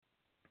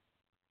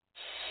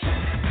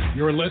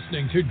You're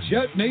listening to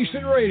Jet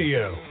Nation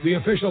Radio, the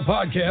official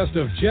podcast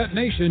of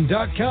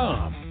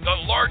JetNation.com,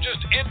 the largest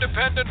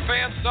independent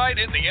fan site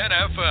in the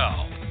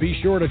NFL. Be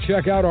sure to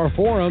check out our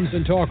forums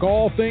and talk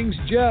all things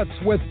Jets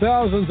with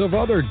thousands of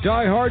other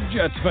diehard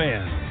Jets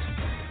fans.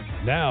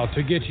 Now,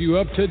 to get you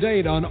up to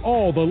date on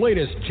all the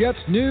latest Jets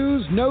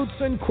news, notes,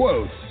 and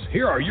quotes,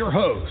 here are your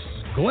hosts,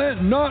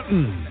 Glenn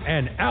Naughton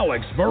and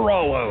Alex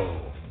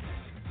Varallo.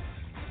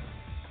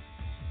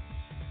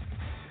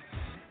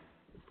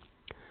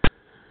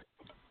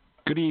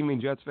 Good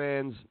evening, Jets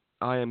fans.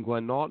 I am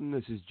Glenn Naughton.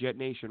 This is Jet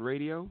Nation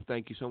Radio.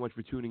 Thank you so much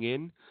for tuning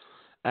in.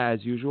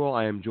 As usual,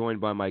 I am joined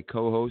by my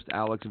co-host,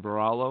 Alex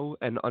Varallo.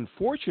 And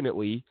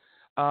unfortunately,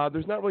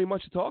 there's not really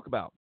much to talk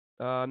about.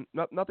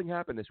 Nothing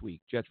happened this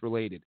week,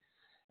 Jets-related,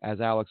 as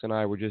Alex and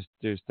I were just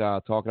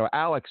talking about.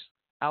 Alex,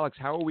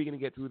 how are we going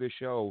to get through this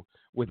show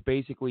with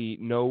basically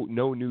no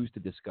news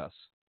to discuss?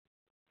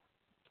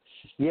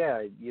 Yeah,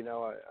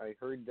 I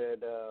heard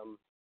that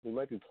we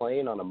might be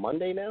playing on a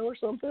Monday now or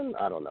something.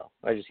 I don't know.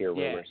 I just hear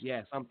rumors.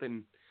 Yeah,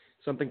 something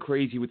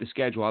crazy with the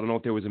schedule. I don't know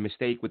if there was a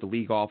mistake with the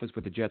league office,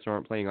 but the Jets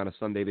aren't playing on a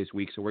Sunday this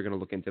week, so we're going to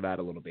look into that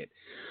a little bit.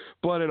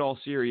 But in all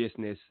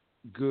seriousness,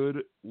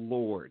 good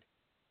Lord,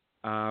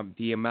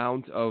 the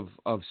amount of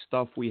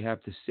stuff we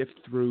have to sift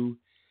through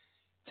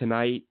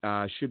tonight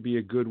should be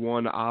a good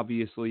one.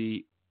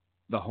 Obviously,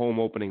 the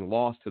home opening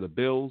loss to the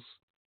Bills,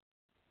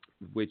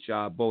 which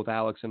both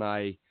Alex and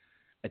I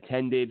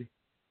attended.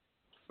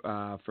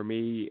 For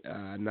me,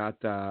 not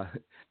the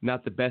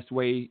best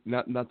way,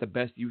 not the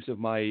best use of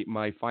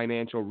my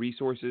financial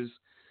resources,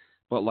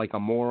 but like a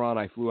moron,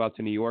 I flew out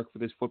to New York for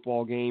this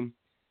football game,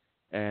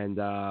 and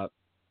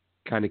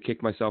kind of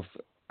kicked myself.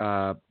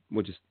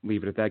 We'll just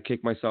leave it at that.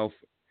 Kicked myself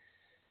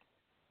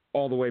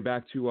all the way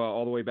back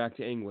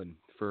to England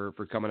for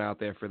coming out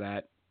there for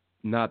that.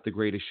 Not the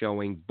greatest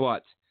showing,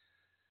 but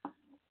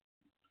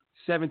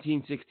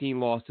 17-16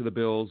 loss to the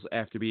Bills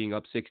after being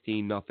up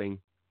 16-0.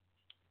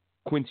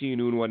 Quincy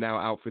Enunwa now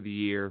out for the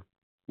year.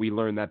 We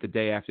learned that the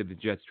day after the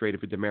Jets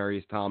traded for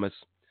Demaryius Thomas.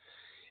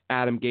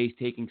 Adam Gase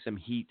taking some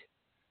heat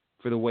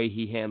for the way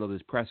he handled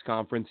his press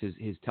conference,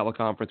 his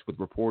teleconference with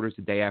reporters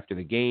the day after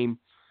the game.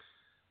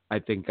 I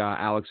think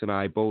Alex and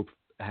I both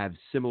have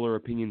similar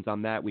opinions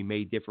on that. We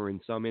may differ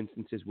in some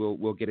instances.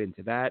 We'll get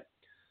into that.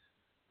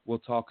 We'll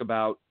talk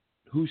about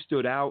who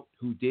stood out,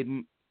 who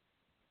didn't,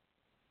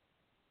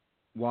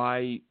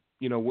 why,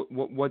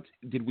 what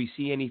did we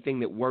see anything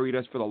that worried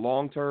us for the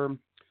long term?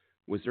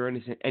 Was there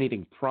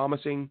anything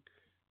promising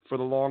for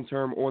the long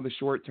term or the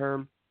short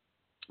term?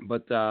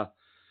 But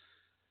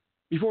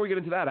before we get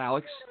into that,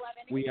 Alex,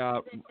 we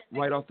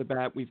right off the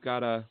bat we've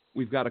got a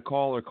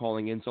caller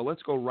calling in, so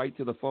let's go right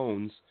to the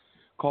phones.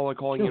 Caller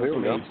calling in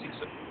from a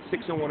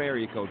 601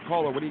 area code.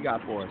 Caller, what do you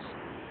got for us?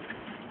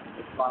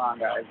 What's going on,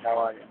 guys? How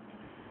are you?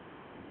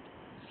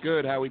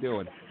 Good. How we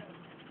doing?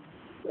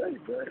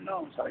 Good.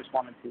 No, so I just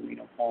wanted to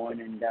call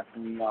in and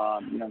definitely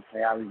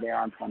say I was there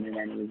on Sunday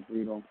and it was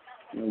brutal.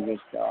 It was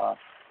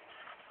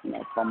just,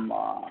 from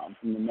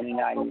the minute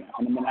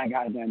I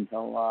got there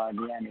until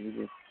the end, it was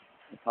just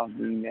tough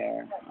being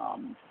there.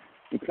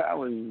 The crowd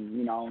was,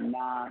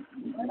 not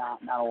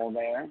all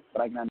there,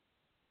 but I can.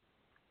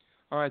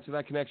 All right, so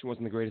that connection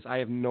wasn't the greatest. I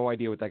have no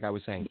idea what that guy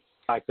was saying.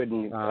 I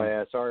couldn't.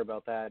 Sorry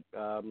about that.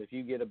 If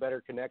you get a better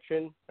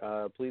connection,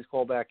 please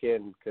call back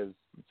in because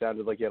it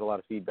sounded like you had a lot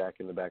of feedback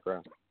in the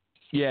background.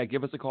 Yeah,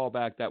 give us a call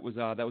back. That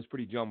was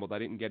pretty jumbled. I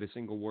didn't get a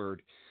single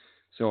word.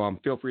 So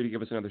feel free to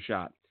give us another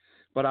shot.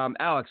 But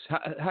Alex,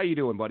 how you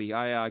doing, buddy?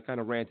 I kind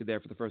of ranted there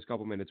for the first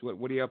couple minutes.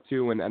 What are you up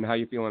to, and how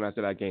you feeling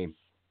after that game?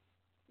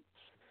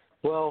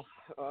 Well,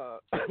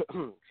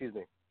 excuse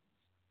me.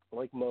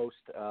 Like most,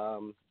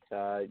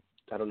 I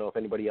don't know if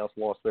anybody else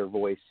lost their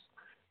voice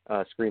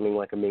screaming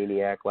like a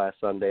maniac last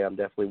Sunday. I'm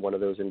definitely one of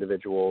those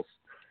individuals.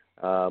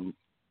 My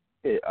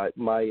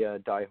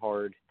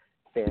diehard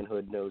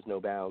fanhood knows no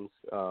bounds,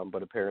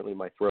 but apparently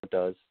my throat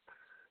does.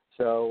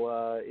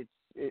 So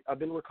I've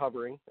been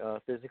recovering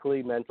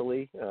physically,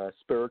 mentally,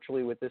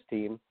 spiritually with this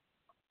team.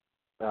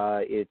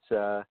 It's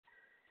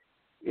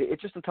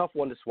just a tough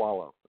one to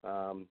swallow.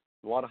 A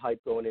lot of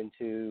hype going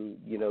into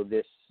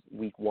this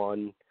week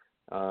one.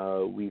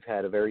 We've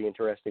had a very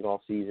interesting off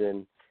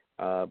season,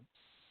 a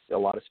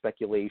lot of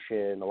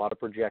speculation, a lot of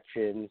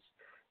projections,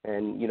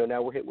 and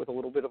now we're hit with a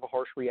little bit of a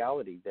harsh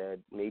reality that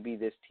maybe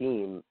this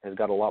team has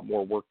got a lot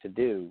more work to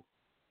do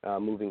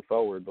moving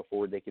forward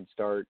before they can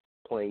start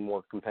playing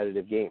more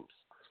competitive games.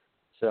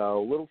 So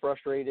a little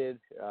frustrated.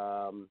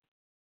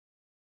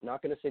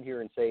 Not going to sit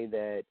here and say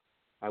that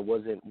I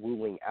wasn't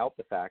ruling out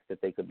the fact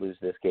that they could lose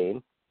this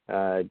game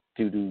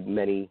due to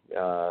many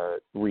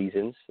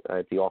reasons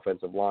at the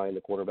offensive line,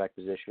 the quarterback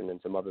position, and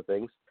some other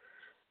things.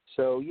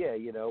 So, yeah,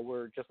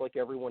 we're just like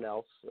everyone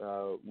else.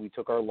 We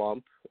took our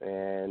lump,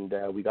 and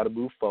we got to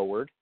move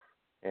forward.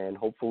 And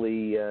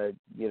hopefully,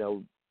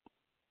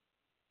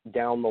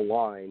 down the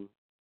line,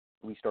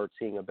 we start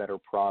seeing a better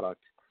product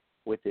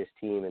with this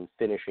team and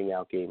finishing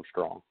out games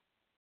strong.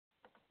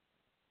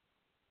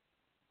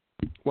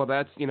 Well,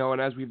 that's,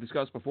 and as we've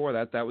discussed before,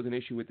 that was an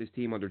issue with this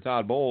team under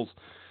Todd Bowles.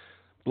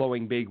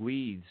 blowing big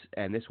leads,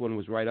 and this one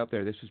was right up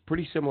there. This was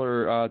pretty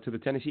similar to the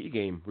Tennessee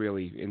game,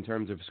 really, in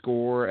terms of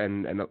score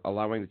and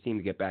allowing the team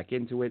to get back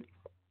into it.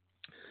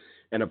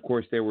 And of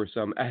course, there were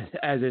some,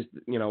 as is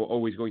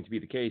always going to be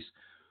the case,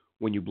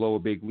 when you blow a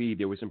big lead,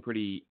 there were some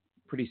pretty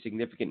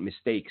significant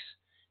mistakes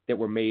that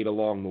were made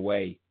along the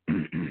way.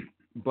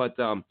 But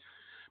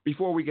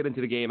before we get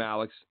into the game,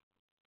 Alex,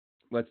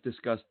 let's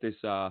discuss this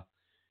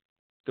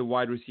the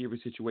wide receiver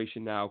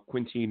situation now.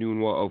 Quincy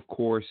Enunwa, of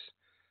course,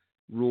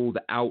 ruled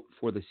out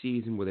for the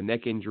season with a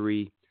neck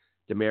injury.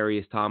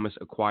 Demaryius Thomas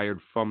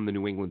acquired from the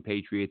New England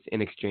Patriots in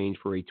exchange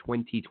for a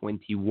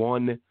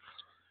 2021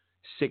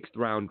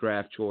 sixth-round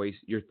draft choice.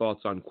 Your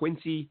thoughts on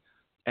Quincy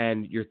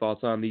and your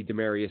thoughts on the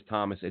Demaryius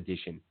Thomas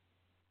addition?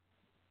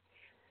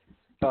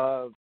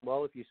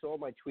 Well, if you saw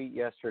my tweet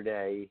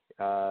yesterday,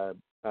 I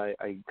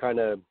kind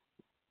of,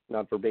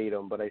 not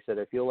verbatim, but I said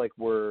I feel like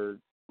we're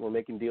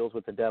making deals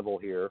with the devil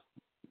here,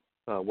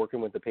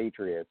 working with the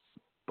Patriots.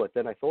 But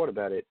then I thought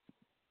about it.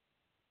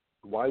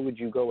 Why would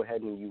you go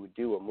ahead and you would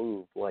do a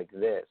move like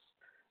this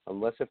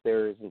unless if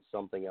there isn't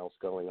something else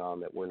going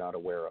on that we're not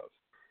aware of?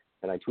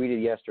 And I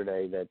tweeted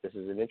yesterday that this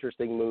is an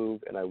interesting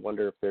move, and I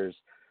wonder if there's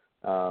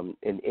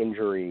an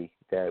injury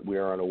that we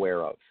are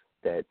unaware of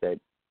that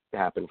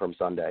happened from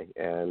Sunday.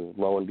 And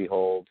lo and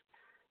behold,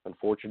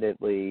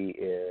 unfortunately,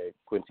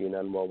 Quincy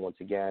Enunwa once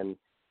again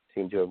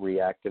seemed to have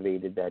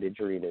reactivated that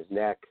injury in his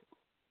neck.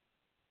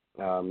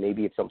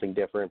 Maybe it's something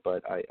different,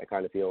 but I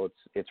kind of feel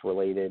it's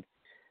related.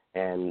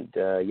 And,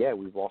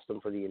 we've lost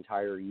him for the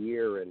entire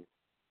year. And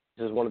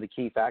this is one of the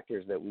key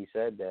factors that we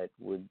said that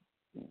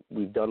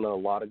we've done a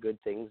lot of good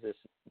things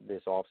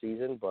this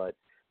offseason, but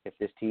if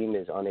this team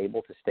is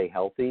unable to stay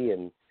healthy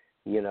and,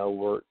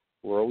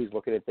 we're always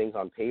looking at things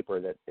on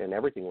paper and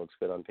everything looks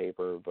good on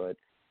paper, but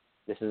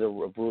this is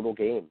a brutal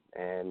game.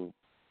 And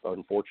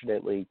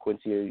unfortunately,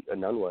 Quincy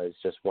Enunwa is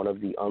just one of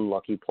the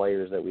unlucky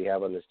players that we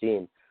have on this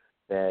team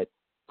that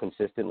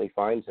consistently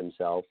finds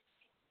himself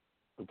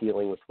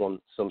dealing with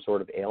some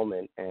sort of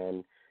ailment.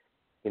 And,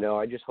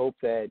 I just hope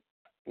that,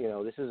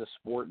 this is a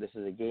sport, this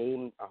is a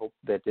game. I hope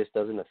that this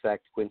doesn't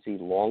affect Quincy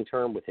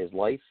long-term with his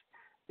life,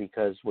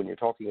 because when you're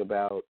talking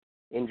about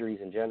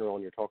injuries in general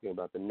and you're talking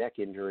about the neck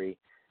injury,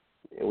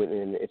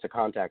 it's a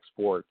contact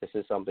sport. This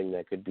is something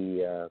that could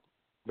be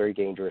very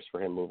dangerous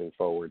for him moving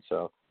forward.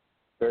 So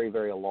very,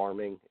 very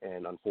alarming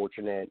and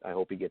unfortunate. I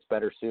hope he gets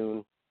better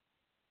soon.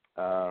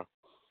 But,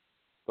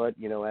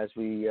 as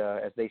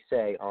they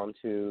say, on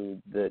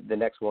to the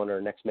next one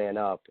or next man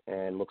up,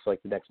 and looks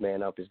like the next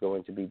man up is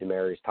going to be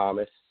Demaryius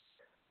Thomas,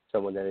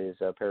 someone that is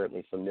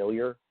apparently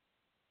familiar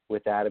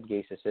with Adam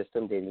Gase's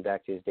system dating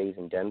back to his days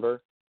in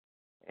Denver.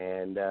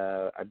 And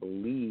I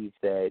believe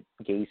that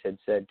Gase had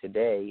said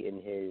today in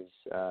his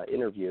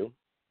interview,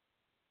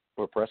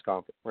 or press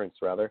conference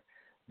rather,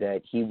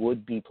 that he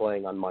would be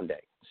playing on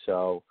Monday.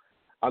 So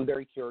I'm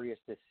very curious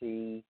to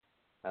see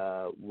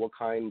what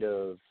kind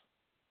of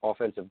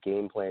offensive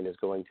game plan is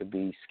going to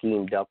be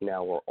schemed up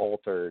now or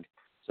altered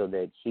so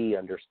that he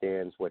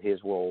understands what his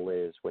role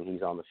is when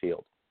he's on the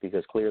field.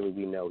 Because clearly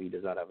we know he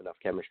does not have enough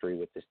chemistry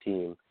with this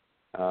team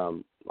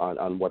on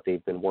what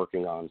they've been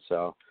working on.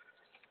 So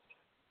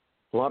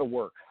a lot of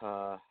work,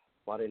 a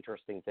lot of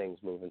interesting things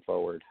moving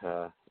forward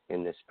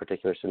in this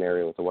particular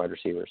scenario with the wide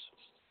receivers.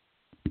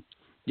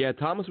 Yeah,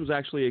 Thomas was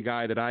actually a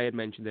guy that I had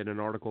mentioned in an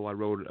article I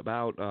wrote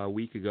about a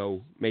week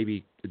ago,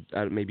 maybe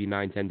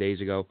 9-10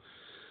 days ago,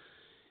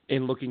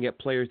 in looking at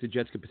players the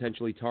Jets could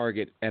potentially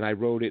target, and I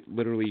wrote it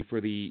literally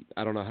for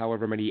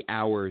however many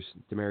hours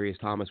Demaryius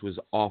Thomas was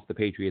off the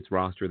Patriots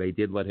roster. They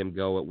did let him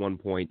go at one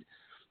point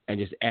and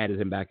just added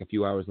him back a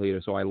few hours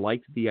later. So I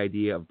liked the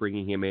idea of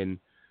bringing him in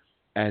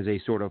as a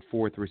sort of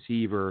fourth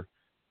receiver,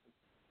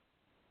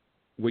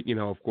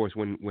 of course,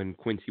 when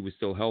Quincy was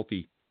still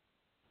healthy.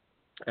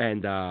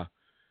 And,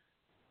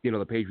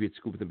 the Patriots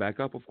scooped him back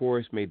up, of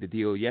course, made the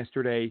deal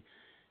yesterday.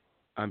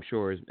 I'm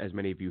sure, as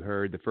many of you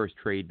heard, the first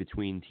trade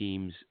between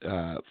teams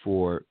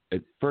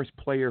first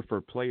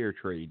player-for-player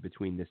trade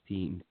between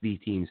these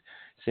teams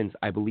since,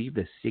 I believe,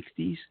 the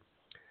 60s.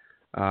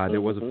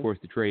 There was, of course,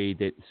 the trade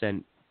that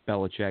sent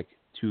Belichick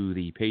to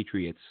the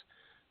Patriots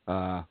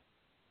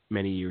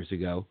many years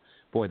ago.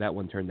 Boy, that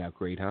one turned out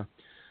great, huh?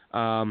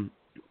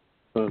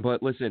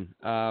 But listen,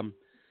 I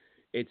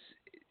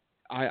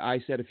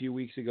said a few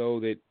weeks ago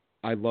that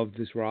I loved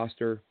this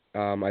roster.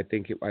 I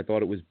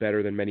thought it was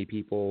better than many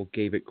people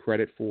gave it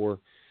credit for,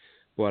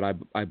 but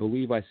I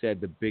believe I said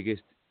the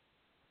biggest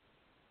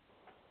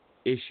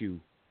issue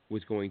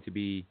was going to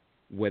be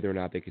whether or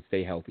not they could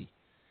stay healthy,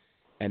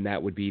 and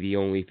that would be the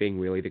only thing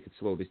really that could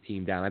slow this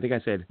team down. I think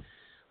I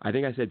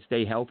said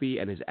stay healthy,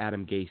 and is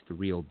Adam Gase the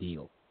real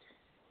deal?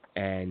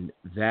 And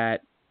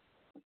that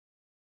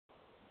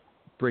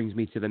brings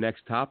me to the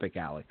next topic,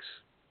 Alex,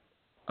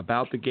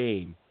 about the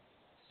game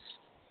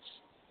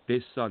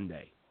this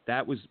Sunday.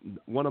 That was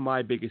one of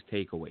my biggest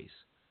takeaways.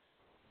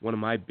 One of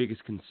my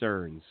biggest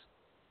concerns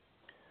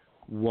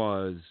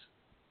was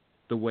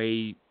the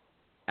way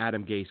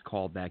Adam Gase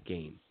called that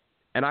game.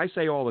 And I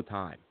say all the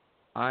time,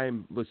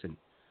 I'm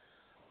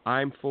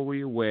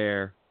fully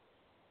aware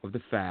of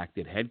the fact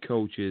that head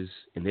coaches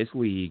in this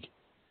league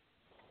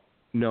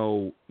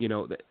know,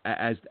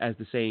 as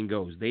the saying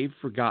goes, they've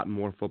forgotten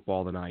more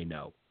football than I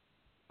know.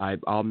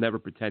 I'll never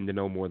pretend to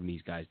know more than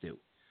these guys do.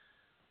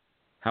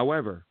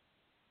 However,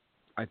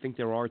 I think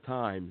there are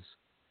times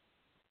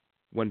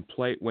when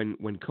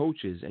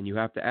coaches, and you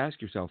have to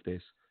ask yourself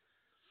this,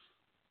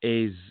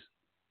 is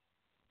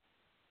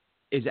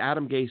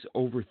Adam Gase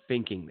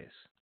overthinking this?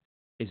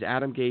 Is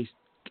Adam Gase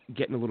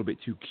getting a little bit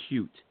too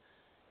cute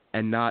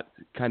and not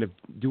kind of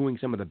doing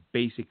some of the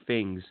basic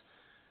things?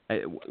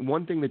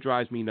 One thing that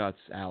drives me nuts,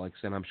 Alex,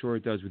 and I'm sure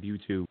it does with you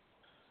too,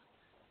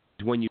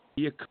 is when you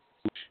see a coach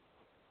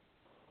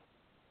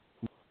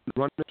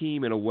run a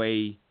team in a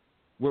way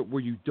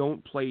where you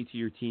don't play to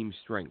your team's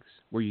strengths,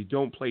 where you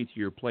don't play to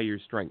your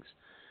players' strengths.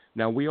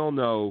 Now, we all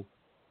know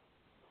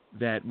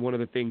that one of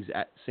the things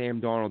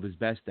Sam Darnold is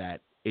best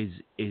at is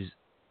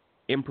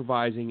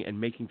improvising and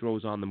making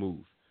throws on the move.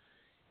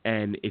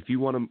 And if you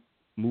want to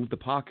move the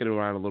pocket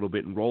around a little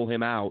bit and roll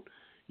him out,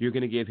 you're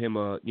going to give him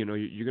you're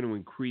going to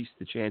increase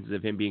the chances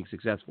of him being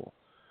successful.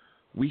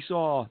 We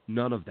saw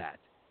none of that.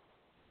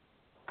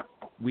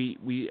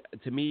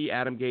 To me,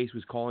 Adam Gase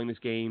was calling this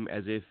game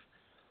as if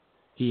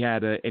he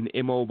had an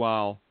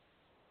immobile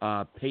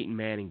Peyton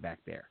Manning back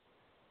there.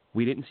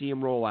 We didn't see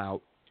him roll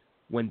out.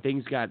 When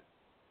things got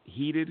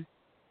heated,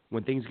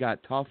 when things got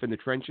tough in the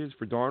trenches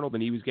for Darnold,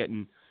 and he was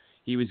getting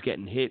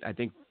hit, I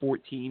think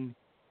 14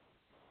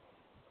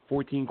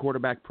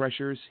 quarterback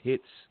pressures,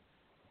 hits,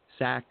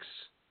 sacks,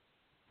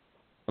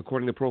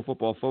 according to Pro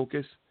Football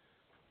Focus.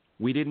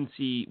 We didn't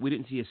see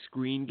a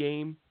screen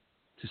game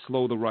to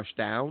slow the rush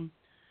down.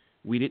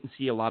 We didn't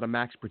see a lot of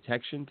max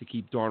protection to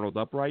keep Darnold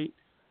upright.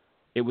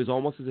 It was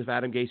almost as if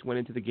Adam Gase went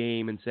into the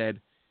game and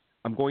said,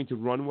 I'm going to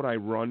run what I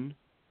run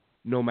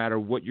no matter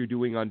what you're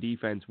doing on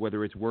defense,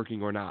 whether it's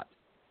working or not.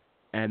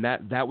 And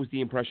that was the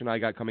impression I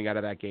got coming out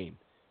of that game.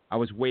 I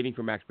was waiting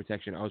for max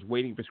protection. I was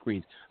waiting for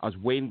screens. I was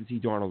waiting to see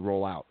Darnold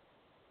roll out.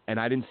 And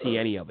I didn't see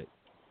any of it.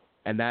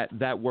 And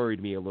that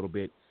worried me a little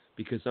bit,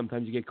 because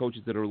sometimes you get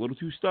coaches that are a little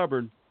too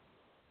stubborn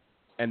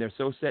and they're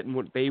so set in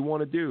what they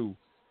want to do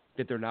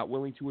that they're not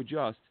willing to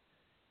adjust.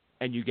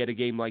 And you get a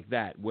game like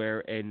that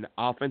where an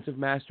offensive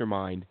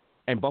mastermind,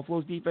 and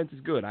Buffalo's defense is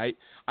good. I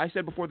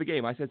said before the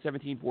game, I said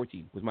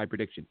 17-14 was my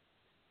prediction.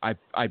 I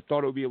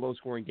thought it would be a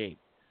low-scoring game.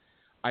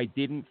 I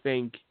didn't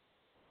think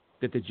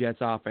that the Jets'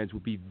 offense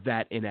would be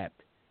that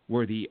inept,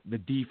 where the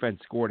defense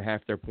scored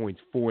half their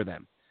points for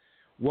them.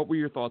 What were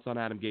your thoughts on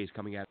Adam Gase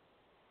coming out?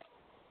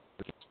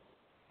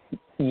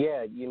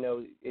 Yeah,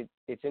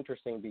 it's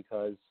interesting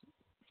because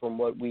from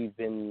what we've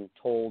been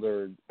told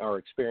or our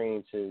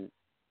experiences,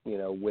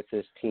 with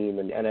this team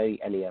and any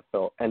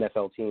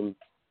NFL team,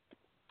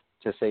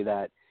 to say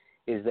that,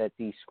 is that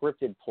the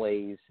scripted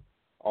plays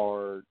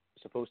are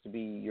supposed to be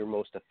your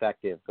most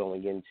effective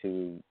going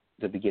into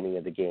the beginning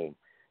of the game.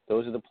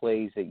 Those are the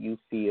plays that you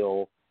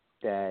feel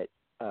that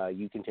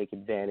you can take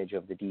advantage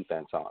of the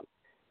defense on.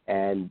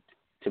 And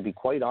to be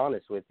quite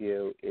honest with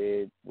you,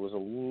 it was a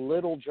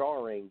little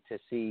jarring to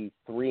see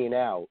 3 and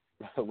out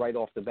right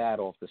off the bat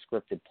off the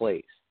scripted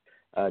plays.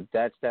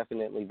 That's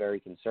definitely very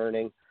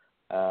concerning.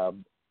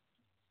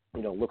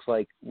 Looks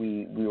like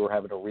we were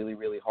having a really,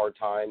 really hard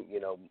time,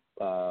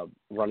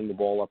 running the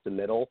ball up the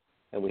middle,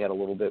 and we had a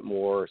little bit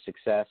more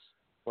success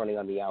running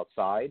on the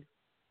outside,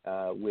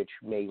 which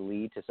may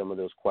lead to some of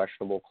those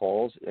questionable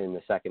calls in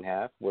the second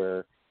half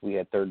where we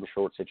had third and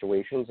short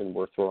situations and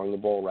we're throwing the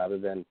ball rather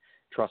than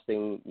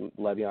trusting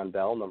Le'Veon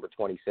Bell, number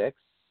 26,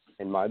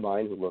 in my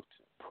mind, who looked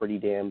pretty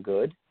damn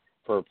good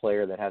for a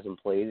player that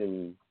hasn't played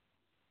in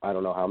I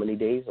don't know how many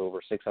days, over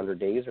 600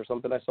 days or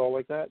something I saw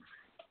like that.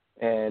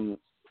 And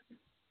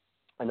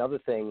another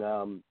thing,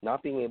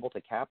 not being able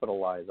to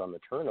capitalize on the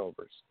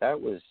turnovers, that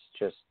was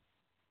just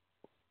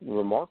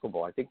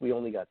remarkable. I think we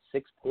only got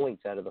 6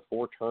 points out of the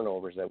 4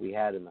 turnovers that we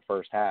had in the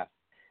first half.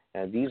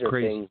 And these are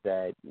things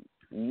that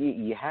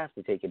you have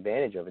to take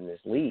advantage of in this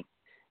league.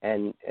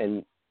 And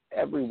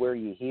everywhere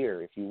you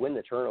hear, if you win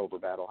the turnover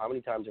battle, how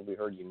many times have we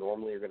heard you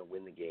normally are going to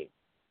win the game?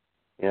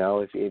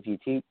 If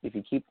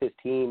you keep this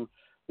team,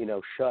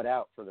 shut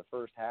out for the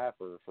first half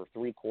or for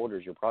 3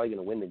 quarters, you're probably going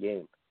to win the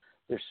game.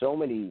 There's so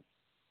many,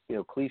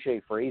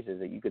 cliche phrases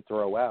that you could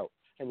throw out,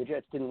 and the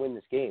Jets didn't win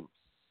this game.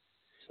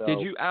 So, did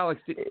you,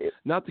 Alex,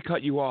 not to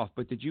cut you off,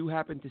 but did you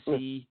happen to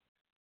see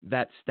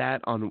that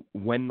stat on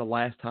when the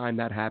last time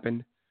that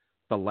happened?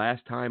 The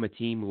last time a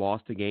team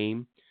lost a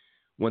game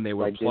when they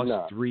were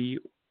 +3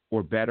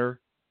 or better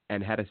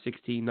and had a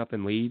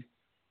 16-0 lead?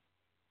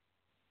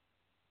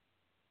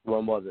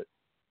 When was it?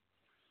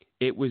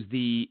 It was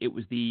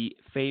the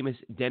famous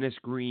Dennis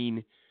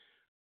Green,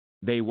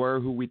 they were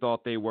who we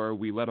thought they were,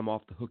 we let them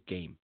off the hook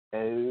game.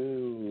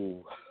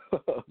 Oh.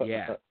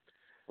 Yeah.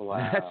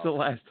 Wow. That's the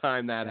last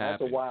time that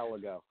happened. That's a while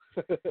ago.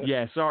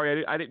 Yeah,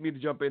 sorry, I didn't mean to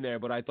jump in there,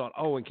 but I thought,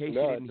 in case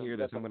you didn't hear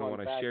this, I'm going to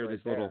want to share this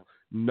little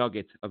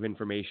nugget of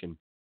information.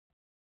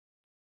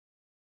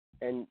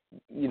 And,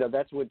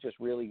 that's what just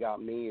really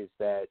got me is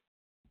that,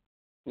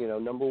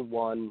 number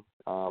one,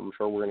 I'm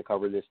sure we're going to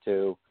cover this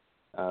too,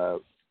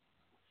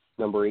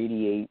 Number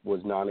 88 was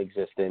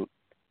non-existent.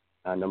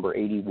 Number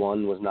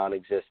 81 was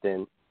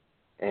non-existent.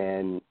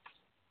 And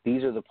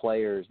these are the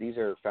players, these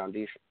are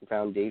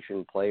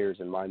foundation players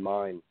in my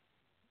mind.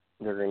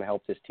 They're going to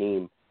help this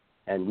team.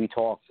 And we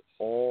talked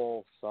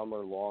all summer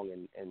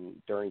long and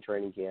during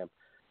training camp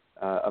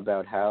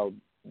about how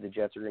the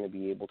Jets are going to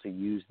be able to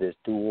use this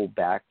dual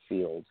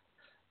backfield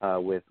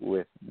with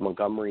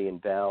Montgomery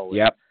and Bell.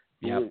 Yep.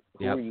 Who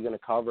are you going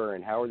to cover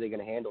and how are they going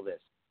to handle this?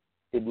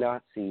 Did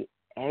not see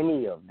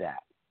any of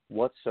that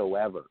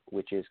whatsoever,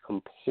 which is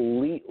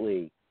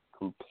completely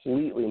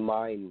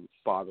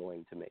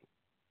mind-boggling to me.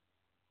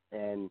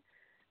 And,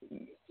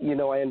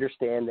 I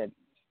understand that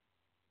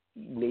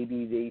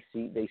maybe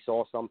they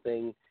saw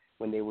something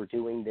when they were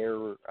doing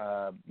their,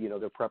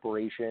 their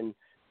preparation,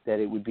 that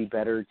it would be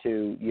better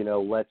to,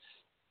 let's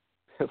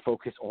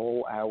focus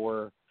all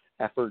our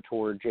effort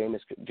toward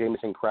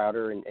Jamison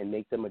Crowder and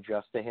make them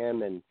adjust to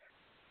him. And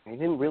it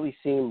didn't really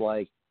seem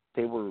like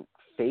they were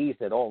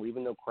phased at all,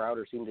 even though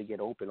Crowder seemed to get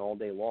open all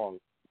day long.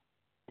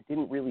 It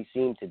didn't really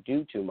seem to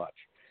do too much.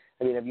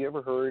 I mean, have you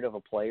ever heard of a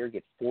player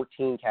get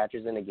 14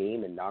 catches in a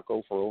game and not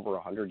go for over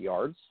 100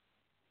 yards?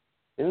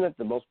 Isn't that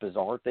the most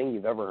bizarre thing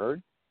you've ever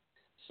heard?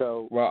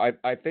 So, well,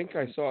 I think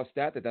I saw a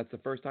stat that's the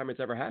first time it's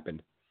ever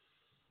happened.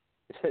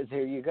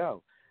 There you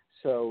go.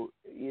 So,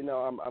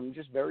 I'm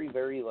just very,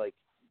 very,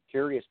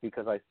 curious,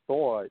 because I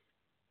thought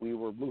we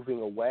were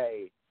moving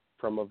away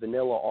from a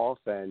vanilla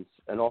offense,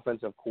 an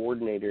offensive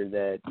coordinator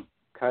that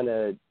kind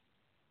of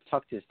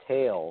tucked his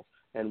tail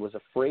and was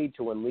afraid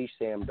to unleash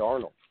Sam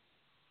Darnold.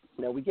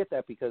 Now, we get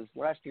that because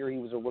last year he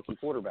was a rookie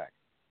quarterback,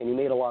 and he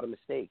made a lot of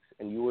mistakes,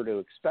 and you were to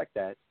expect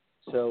that.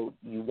 So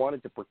you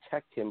wanted to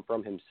protect him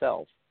from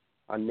himself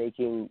on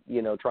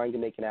trying to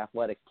make an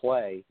athletic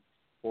play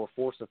or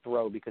force a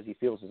throw because he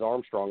feels his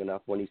arm's strong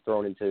enough when he's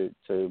thrown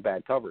into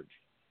bad coverage.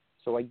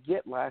 So I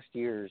get last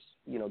year's,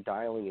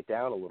 dialing it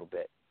down a little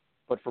bit.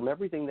 But from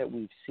everything that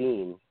we've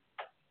seen,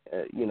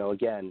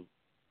 again,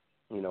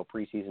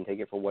 preseason, take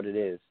it for what it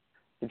is,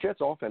 the Jets'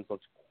 offense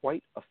looks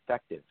quite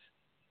effective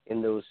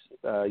in those,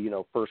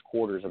 first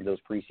quarters of those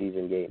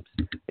preseason games.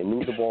 They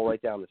move the ball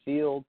right down the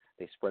field.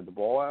 They spread the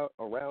ball out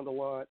around a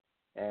lot,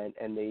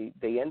 and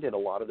they ended a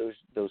lot of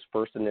those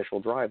first initial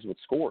drives with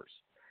scores.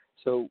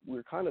 So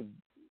we're kind of,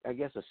 I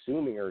guess,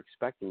 assuming or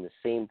expecting the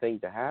same thing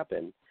to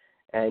happen,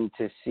 and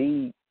to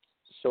see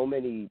so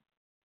many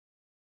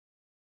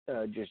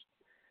just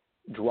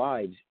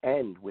drives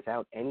end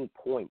without any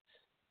points,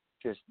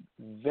 just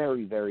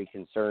very, very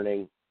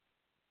concerning.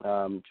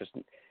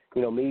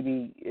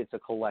 Maybe it's a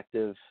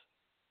collective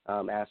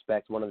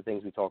aspect. One of the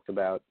things we talked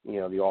about,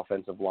 the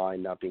offensive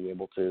line not being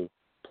able to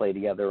play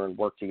together and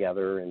work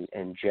together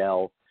and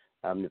gel.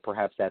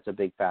 Perhaps that's a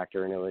big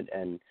factor in it,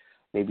 and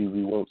maybe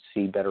we won't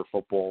see better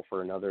football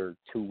for another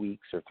 2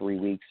 weeks or 3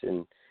 weeks,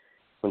 and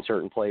when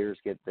certain players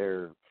get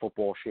their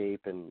football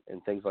shape and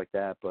things like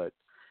that. But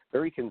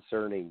very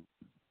concerning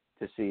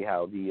to see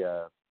how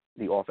the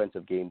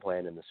offensive game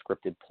plan and the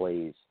scripted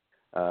plays,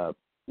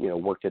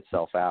 worked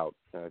itself out,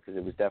 because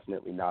it was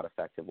definitely not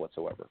effective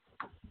whatsoever.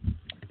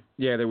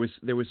 Yeah, there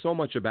was so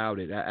much about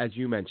it, as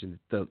you mentioned,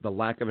 the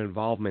lack of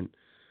involvement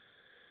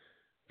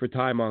for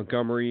Ty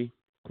Montgomery,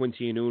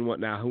 Quincy Enunwa.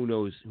 Now, who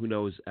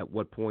knows at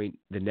what point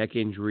the neck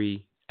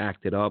injury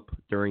acted up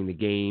during the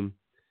game,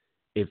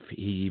 if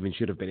he even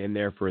should have been in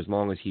there for as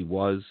long as he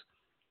was.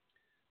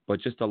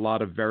 But just a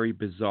lot of very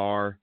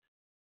bizarre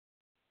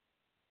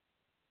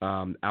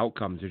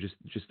outcomes, or just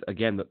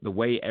again, the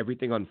way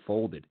everything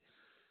unfolded.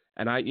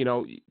 And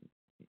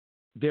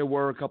there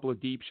were a couple of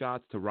deep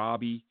shots to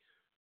Robbie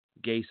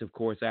Gase, of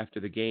course, after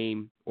the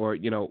game, or,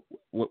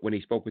 when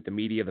he spoke with the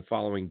media the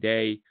following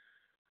day,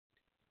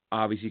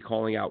 obviously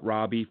calling out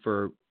Robbie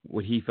for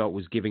what he felt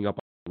was giving up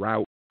on the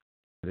route,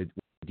 the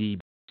DB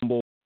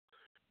fumble,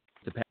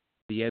 the pass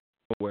at the end,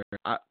 where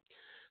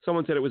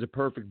someone said it was a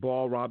perfect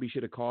ball. Robbie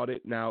should have caught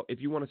it. Now,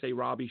 if you want to say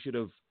Robbie should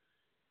have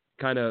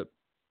kind of,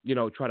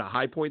 try to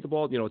high point the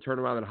ball, turn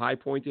around and high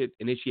point it,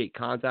 initiate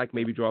contact,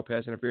 maybe draw a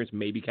pass interference,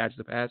 maybe catch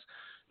the pass,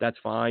 that's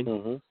fine.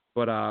 Mm-hmm.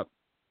 But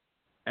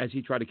as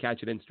he tried to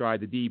catch it in stride,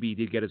 the DB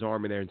did get his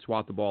arm in there and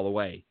swat the ball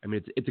away. I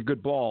mean, it's a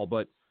good ball,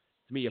 but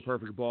to me, a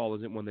perfect ball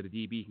isn't one that a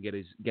DB can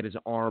get his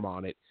arm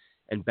on it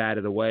and bat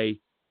it away.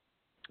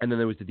 And then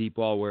there was the deep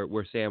ball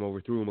where Sam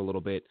overthrew him a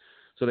little bit.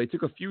 So they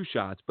took a few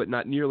shots, but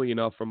not nearly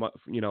enough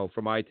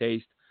for my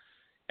taste,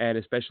 and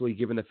especially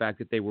given the fact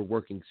that they were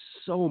working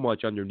so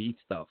much underneath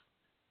stuff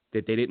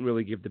that they didn't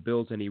really give the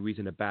Bills any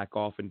reason to back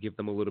off and give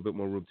them a little bit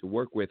more room to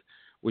work with,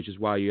 which is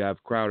why you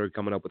have Crowder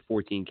coming up with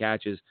 14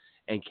 catches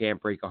and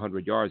can't break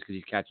 100 yards because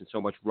he's catching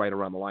so much right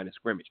around the line of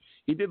scrimmage.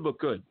 He did look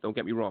good. Don't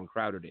get me wrong.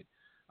 Crowder did.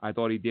 I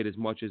thought he did as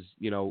much as,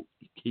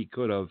 he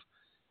could have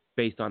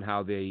based on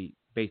how the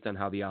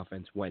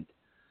offense went.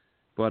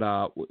 But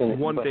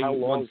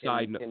one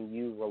side note. Can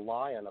you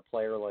rely on a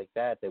player like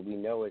that we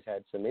know has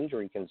had some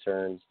injury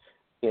concerns?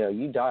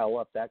 You dial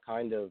up that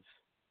kind of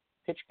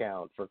pitch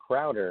count for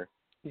Crowder,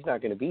 he's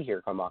not going to be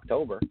here come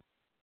October.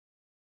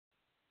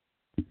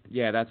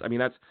 Yeah, that's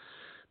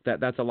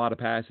that's a lot of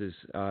passes,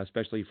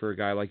 especially for a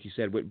guy like you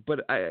said.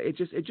 But it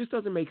just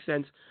doesn't make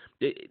sense.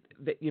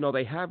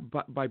 They have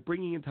by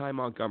bringing in Ty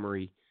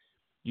Montgomery,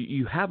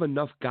 you have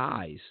enough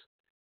guys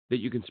that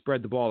you can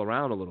spread the ball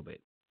around a little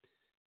bit.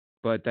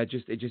 But it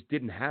just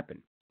didn't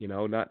happen.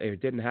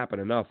 It didn't happen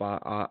enough,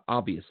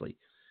 obviously.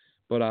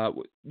 But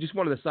just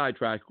wanted to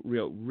sidetrack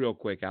real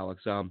quick,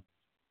 Alex.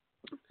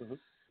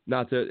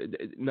 Not to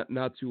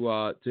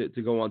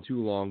go on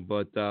too long,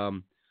 but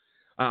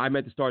I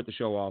meant to start the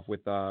show off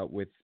with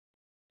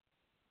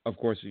of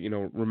course,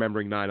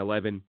 remembering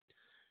 9/11,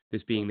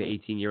 this being the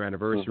 18-year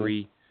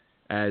anniversary.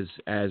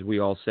 As we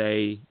all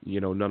say,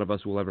 none of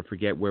us will ever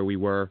forget where we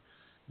were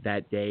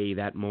that day,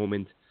 that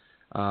moment,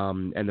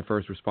 and the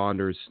first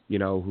responders,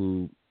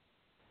 who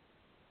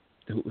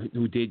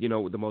did,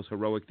 the most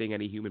heroic thing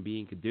any human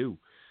being could do,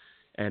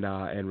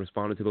 and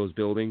responded to those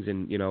buildings.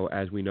 And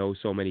as we know,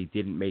 so many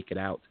didn't make it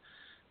out.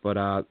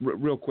 But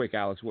real quick,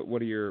 Alex,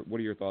 what are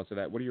your thoughts of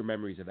that? What are your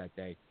memories of that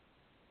day?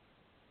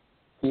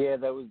 Yeah,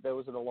 that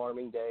was an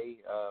alarming day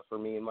for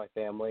me and my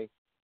family.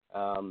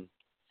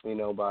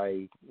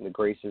 By the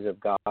graces of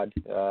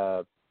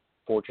God,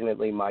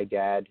 fortunately, my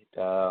dad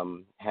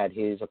had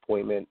his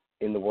appointment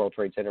in the World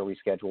Trade Center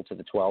rescheduled to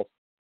the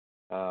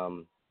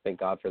 12th. Thank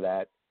God for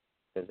that,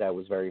 because that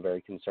was very,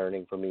 very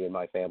concerning for me and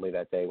my family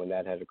that day when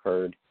that had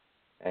occurred.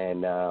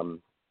 And,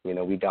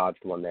 we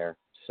dodged one there.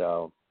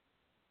 So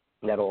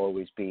that'll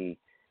always be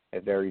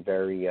a very,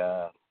 very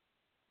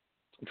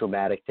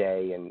dramatic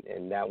day.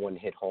 And that one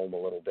hit home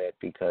a little bit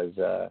because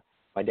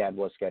my dad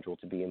was scheduled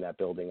to be in that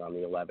building on the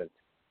 11th.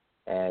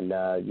 And,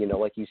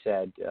 like you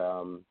said,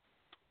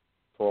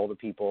 for all the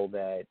people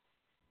that,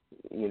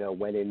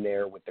 went in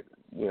there with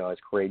as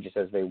courageous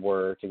as they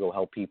were to go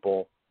help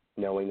people,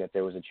 knowing that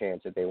there was a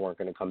chance that they weren't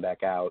going to come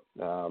back out,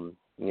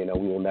 we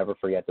will never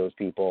forget those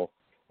people.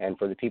 And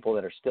for the people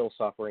that are still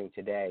suffering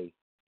today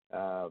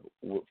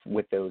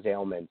with those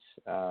ailments,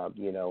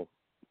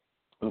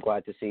 I'm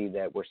glad to see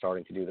that we're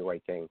starting to do the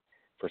right thing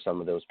for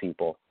some of those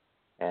people.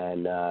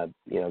 And,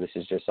 this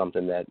is just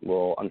something that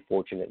will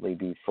unfortunately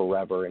be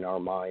forever in our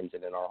minds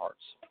and in our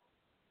hearts.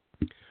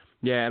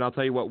 Yeah, and I'll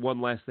tell you what,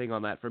 one last thing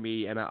on that for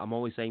me, and I'm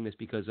only saying this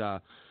because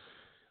I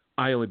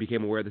only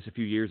became aware of this a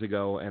few years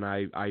ago, and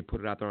I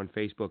put it out there on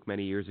Facebook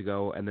many years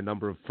ago, and the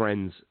number of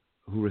friends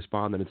who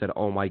responded and said,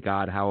 oh my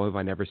God, how have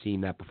I never seen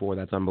that before?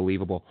 That's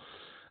unbelievable.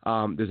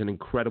 There's an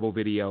incredible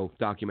video,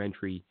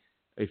 documentary,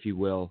 if you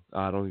will.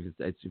 I don't think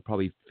it's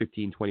probably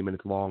 15, 20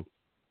 minutes long.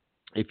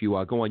 If you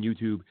go on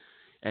YouTube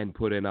and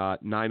put in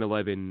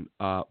 9/11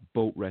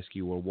 boat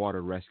rescue or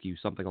water rescue,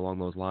 something along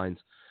those lines,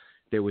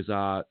 there was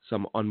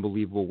some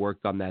unbelievable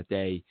work done that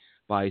day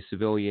by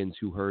civilians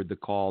who heard the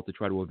call to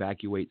try to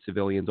evacuate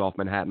civilians off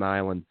Manhattan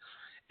Island,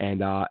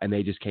 and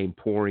they just came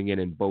pouring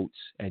in boats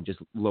and just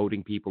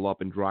loading people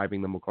up and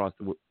driving them across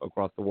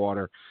the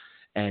water.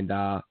 And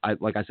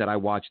like I said, I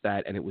watched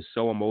that, and it was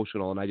so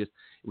emotional, and it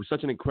was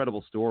such an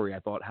incredible story. I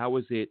thought, how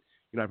is it?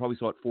 I probably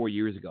saw it 4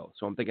 years ago,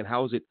 so I'm thinking,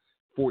 how is it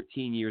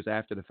 14 years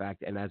after the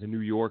fact? And as a New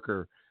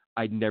Yorker,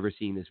 I'd never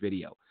seen this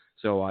video.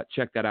 So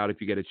check that out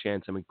if you get a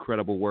chance. Some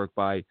incredible work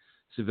by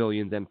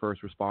civilians and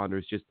first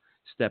responders, just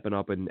stepping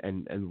up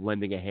and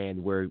lending a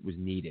hand where it was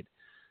needed.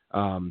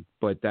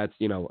 But that's,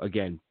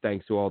 again,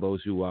 thanks to all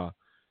those who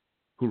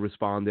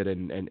responded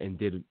and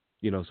did,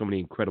 so many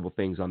incredible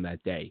things on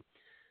that day.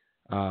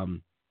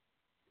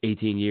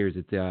 18 years,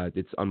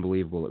 it's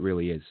unbelievable. It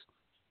really is.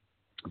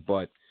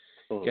 But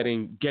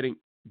getting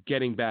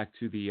back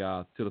to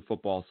the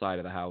football side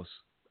of the house,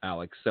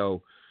 Alex.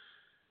 So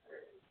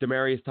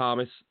Demaryius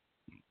Thomas,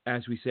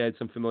 as we said,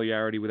 some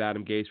familiarity with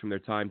Adam Gase from their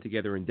time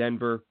together in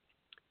Denver.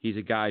 He's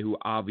a guy who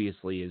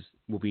obviously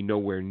will be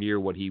nowhere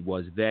near what he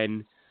was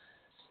then.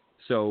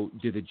 So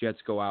did the Jets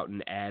go out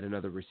and add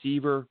another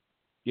receiver?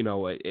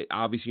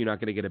 Obviously you're not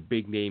going to get a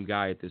big name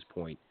guy at this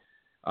point.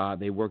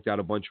 They worked out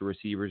a bunch of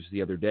receivers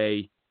the other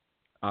day.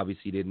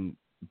 Obviously didn't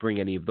bring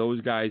any of those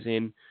guys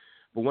in.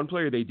 But one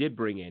player they did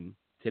bring in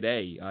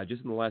today,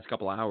 just in the last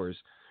couple hours,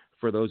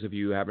 for those of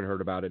you who haven't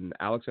heard about it, and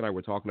Alex and I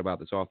were talking about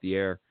this off the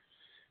air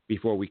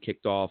before we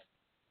kicked off,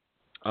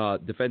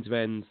 defensive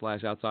end /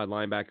 outside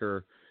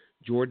linebacker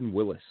Jordan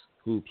Willis,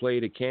 who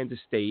played at Kansas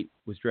State,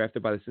 was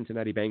drafted by the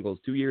Cincinnati Bengals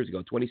 2 years ago,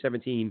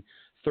 2017,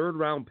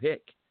 third-round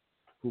pick,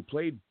 who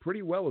played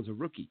pretty well as a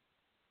rookie.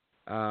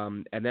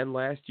 And then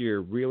last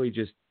year really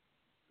just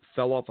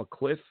fell off a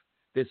cliff.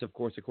 This, of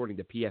course, according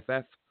to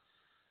PFF.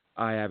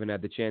 I haven't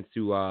had the chance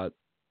to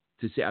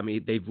see. I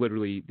mean, they've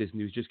literally, this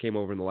news just came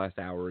over in the last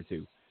hour or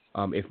two,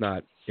 if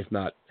not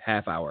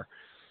half hour.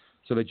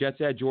 So the Jets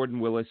had Jordan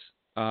Willis,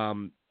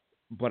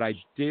 but I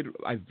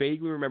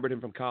vaguely remembered him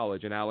from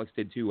college, and Alex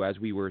did too, as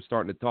we were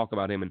starting to talk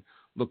about him and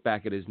look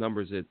back at his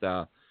numbers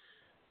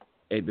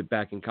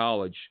back in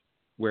college,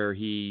 where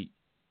he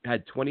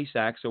had 20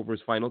 sacks over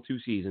his final 2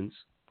 seasons,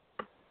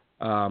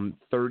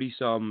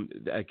 30-some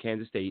at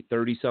Kansas State,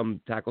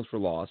 30-some tackles for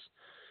loss,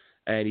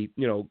 and he,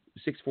 6'4",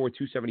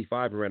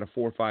 275, and ran a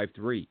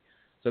 4.53.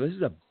 So this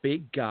is a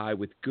big guy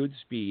with good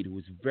speed who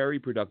was very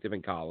productive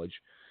in college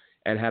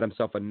and had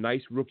himself a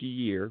nice rookie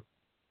year,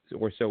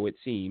 or so it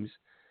seems.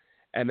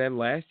 And then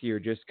last year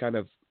just kind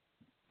of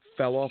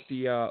fell off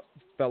the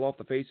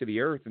face of the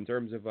earth in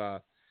terms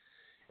of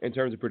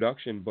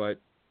production. But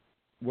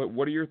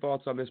what are your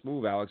thoughts on this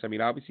move, Alex? I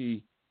mean,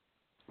 obviously,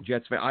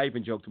 Jets fan. I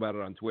even joked about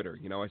it on Twitter.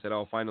 I said,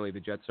 "Oh, finally,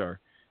 the Jets are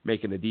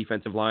making the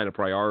defensive line a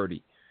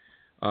priority."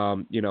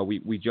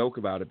 We joke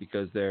about it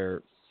because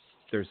there's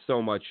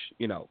so much,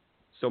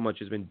 so much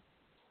has been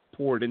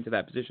poured into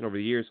that position over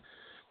the years,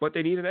 but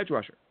they need an edge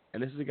rusher,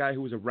 and this is a guy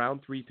who was a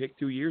round 3 pick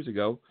 2 years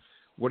ago.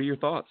 What are your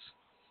thoughts?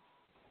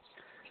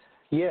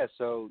 Yeah,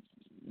 so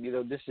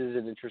this is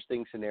an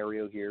interesting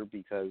scenario here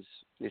because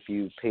if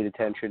you paid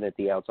attention at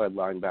the outside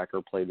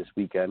linebacker play this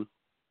weekend,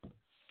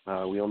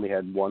 we only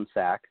had 1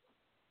 sack.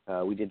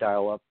 We did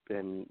dial up,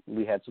 and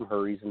we had some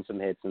hurries and some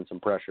hits and some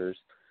pressures,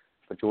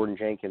 but Jordan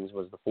Jenkins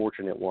was the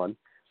fortunate one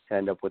to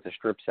end up with a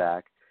strip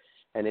sack.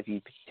 And if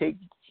you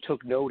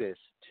took notice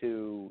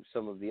to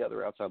some of the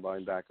other outside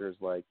linebackers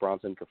like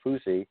Bronson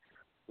Kafusi,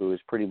 who has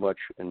pretty much,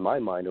 in my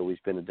mind, always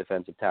been a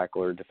defensive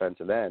tackle or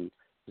defensive end,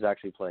 was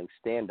actually playing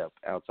stand-up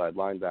outside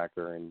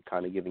linebacker and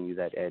kind of giving you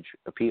that edge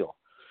appeal.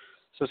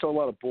 So a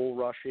lot of bull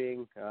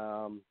rushing,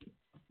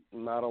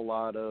 not a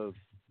lot of,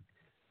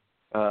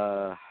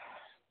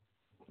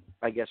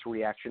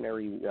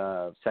 reactionary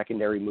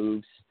secondary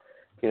moves.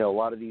 A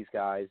lot of these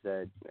guys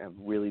that have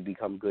really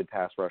become good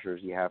pass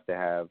rushers, you have to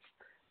have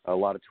a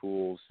lot of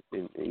tools,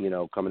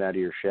 coming out of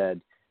your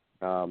shed.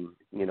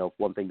 If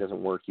one thing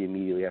doesn't work, you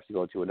immediately have to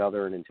go to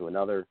another and into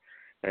another.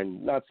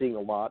 And not seeing a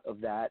lot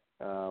of that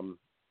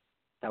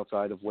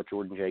outside of what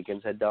Jordan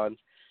Jenkins had done.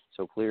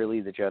 So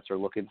clearly the Jets are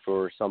looking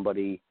for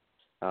somebody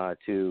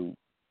to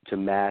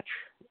match,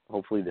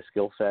 hopefully, the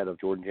skill set of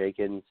Jordan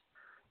Jenkins.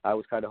 I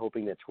was kind of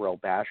hoping that Terrell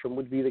Basham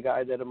would be the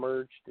guy that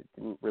emerged. It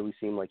didn't really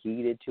seem like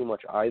he did too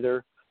much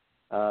either.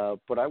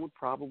 But I would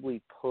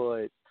probably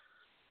put,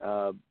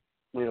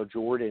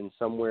 Jordan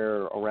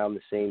somewhere around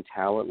the same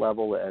talent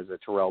level as a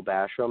Terrell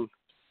Basham.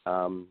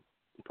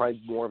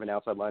 Probably more of an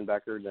outside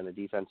linebacker than a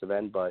defensive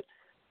end, but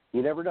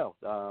you never know.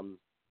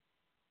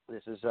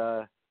 This is,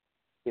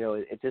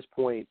 at this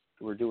point,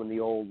 we're doing the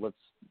old let's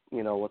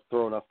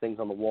throw enough things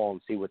on the wall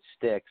and see what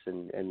sticks.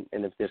 And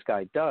if this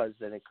guy does,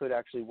 then it could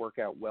actually work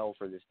out well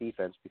for this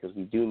defense because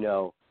we do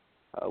know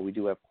we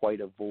do have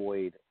quite a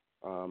void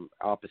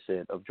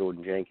opposite of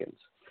Jordan Jenkins.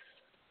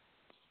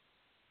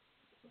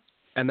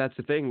 And that's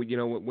the thing,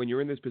 when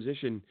you're in this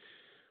position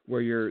where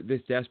you're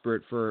this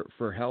desperate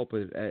for help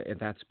at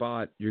that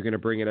spot, you're going to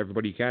bring in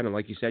everybody you can. And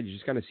like you said, you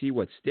just kind of see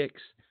what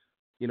sticks.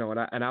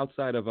 And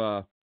outside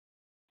of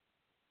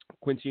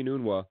Quincy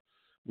Enunwa,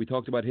 we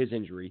talked about his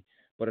injury,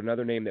 but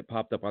another name that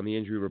popped up on the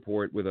injury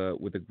report with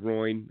a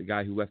groin, the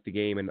guy who left the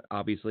game, and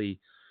obviously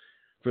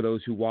for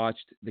those who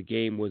watched, the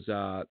game was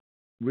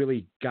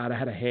really got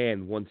out of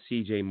hand once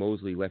C.J.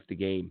 Mosley left the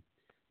game.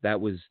 That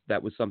was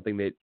something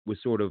that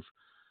was sort of,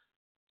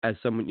 as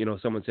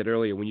someone said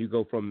earlier, when you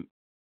go from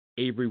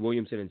Avery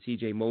Williamson and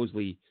C.J.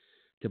 Mosley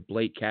to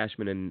Blake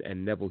Cashman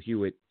and Neville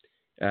Hewitt,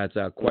 it's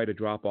quite a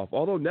drop-off.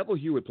 Although Neville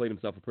Hewitt played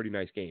himself a pretty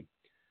nice game.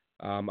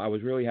 I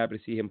was really happy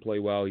to see him play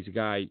well. He's a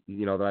guy,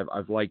 that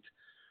I've liked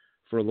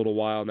for a little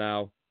while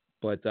now.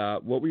 But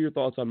what were your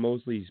thoughts on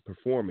Mosley's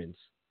performance?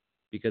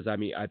 Because,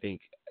 I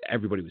think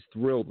everybody was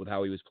thrilled with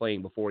how he was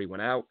playing before he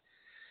went out.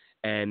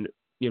 And,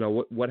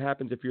 what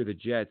happens if you're the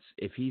Jets,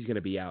 if he's going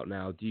to be out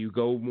now? Do you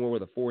go more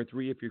with a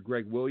 4-3 if you're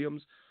Greg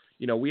Williams?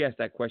 We asked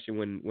that question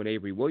when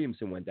Avery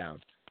Williamson went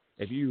down.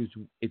 If you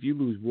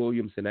lose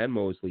Williamson and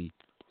Mosley,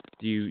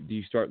 do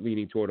you start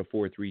leaning toward a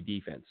 4-3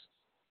 defense?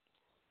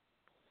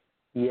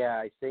 Yeah,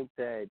 I think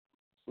that,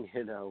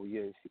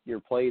 you're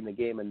playing the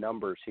game of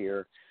numbers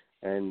here.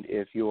 And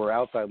if your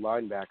outside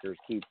linebackers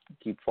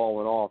keep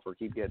falling off or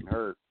keep getting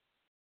hurt,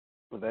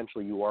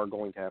 eventually you are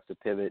going to have to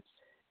pivot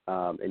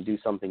and do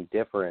something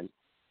different.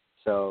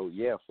 So,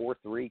 yeah,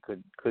 4-3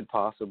 could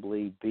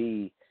possibly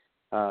be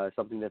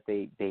something that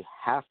they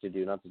have to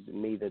do, not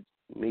that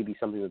maybe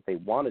something that they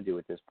want to do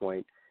at this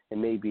point. It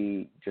may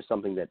be just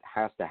something that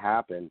has to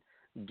happen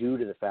due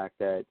to the fact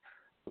that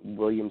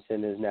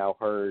Williamson is now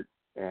hurt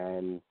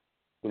and,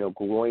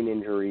 groin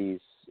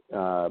injuries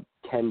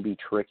can be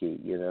tricky.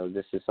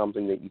 This is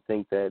something that you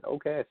think that,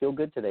 okay, I feel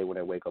good today when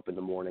I wake up in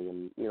the morning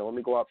and, let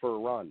me go out for a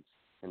run.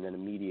 And then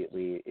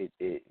immediately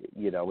it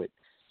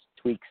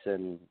tweaks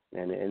and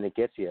it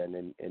gets you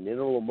and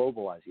it'll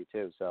immobilize you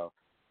too. So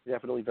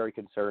definitely very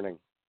concerning.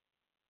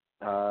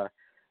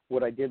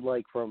 What I did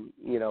like from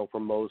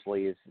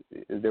Mosley is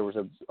there was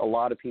a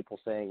lot of people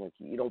saying, like,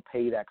 you don't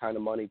pay that kind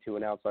of money to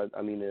an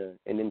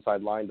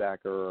inside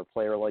linebacker or a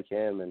player like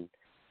him. And,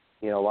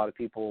 a lot of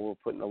people were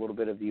putting a little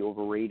bit of the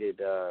overrated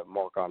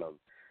mark on him.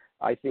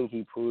 I think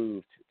he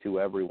proved to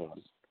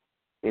everyone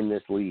in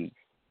this league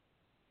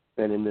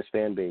and in this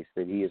fan base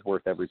that he is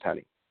worth every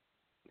penny.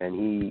 And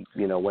he,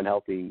 when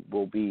healthy,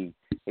 will be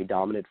a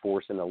dominant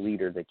force and a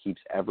leader that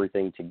keeps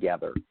everything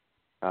together.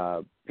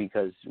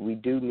 Because we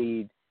do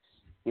need,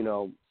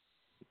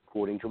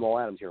 quoting Jamal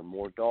Adams here,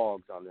 more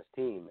dogs on this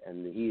team.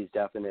 And he is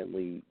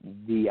definitely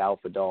the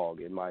alpha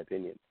dog, in my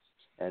opinion.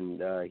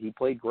 And he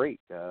played great.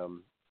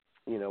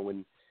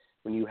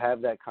 when you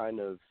have that kind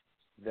of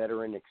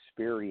veteran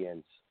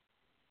experience,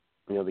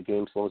 the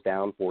game slows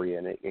down for you,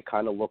 and it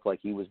kind of looked like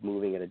he was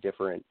moving at a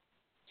different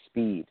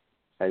speed.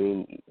 I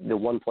mean, the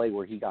one play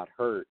where he got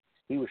hurt,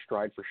 he was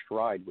stride for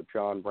stride with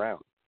John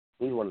Brown.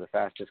 He's one of the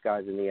fastest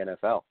guys in the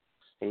NFL,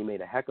 and he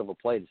made a heck of a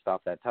play to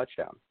stop that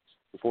touchdown.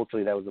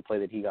 Unfortunately, that was the play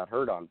that he got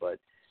hurt on, but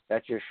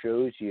that just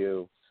shows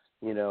you,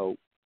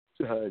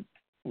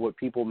 what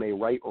people may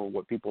write or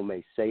what people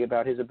may say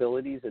about his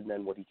abilities, and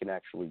then what he can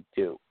actually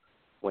do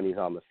when he's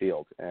on the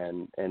field.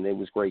 And it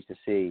was great to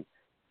see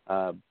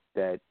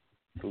that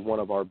one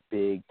of our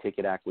big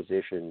ticket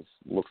acquisitions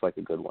looks like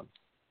a good one.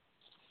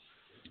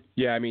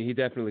 Yeah, I mean, he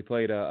definitely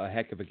played a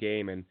heck of a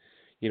game, and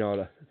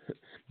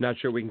not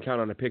sure we can count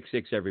on a pick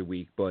six every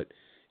week, but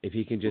if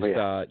he can just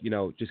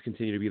just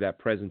continue to be that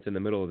presence in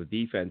the middle of the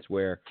defense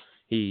where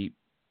he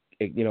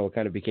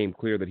kind of became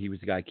clear that he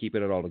was the guy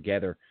keeping it all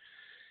together.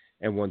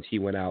 And once he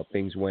went out,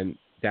 things went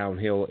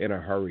downhill in a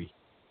hurry.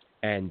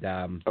 And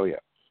on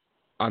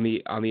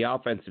the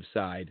offensive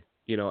side,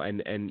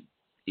 and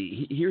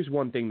here's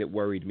one thing that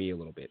worried me a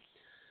little bit.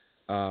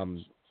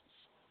 And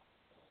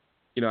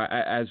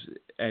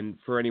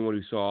for anyone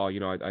who saw,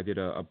 I did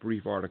a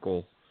brief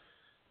article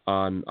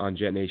on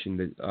Jet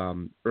Nation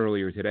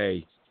earlier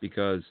today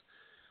because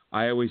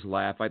I always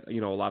laugh. A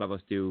lot of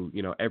us do.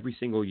 Every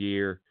single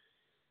year,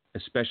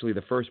 especially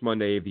the first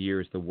Monday of the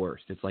year, is the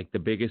worst. It's like the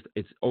biggest.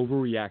 It's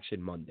overreaction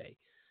Monday.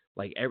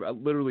 Like I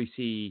literally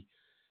see,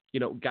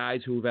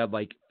 guys who have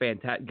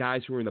had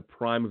guys who are in the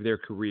prime of their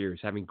careers,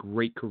 having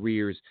great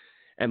careers,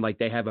 and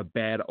they have a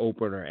bad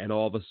opener, and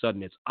all of a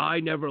sudden it's, I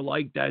never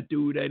liked that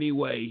dude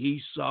anyway.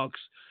 He sucks.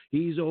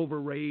 He's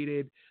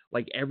overrated.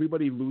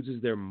 Everybody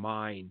loses their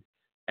mind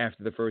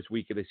after the first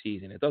week of the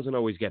season. It doesn't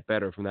always get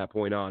better from that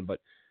point on, but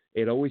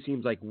it always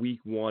seems like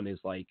week one is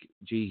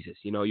Jesus.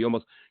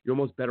 You're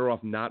almost better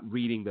off not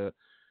reading the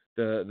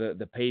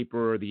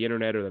paper or the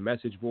internet or the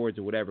message boards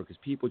or whatever, because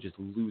people just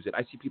lose it.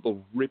 I see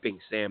people ripping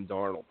Sam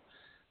Darnold,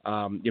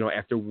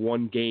 after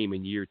one game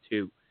in year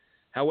two.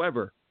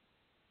 However,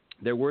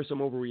 there were some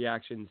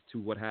overreactions to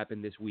what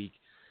happened this week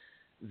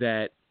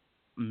that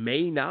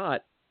may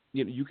not,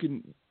 you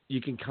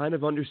can kind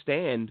of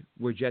understand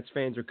where Jets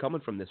fans are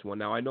coming from this one.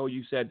 Now, I know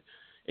you said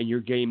in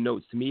your game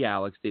notes to me,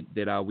 Alex,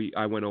 that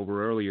I went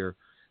over earlier,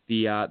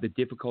 the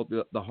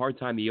hard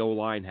time the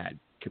O-line had,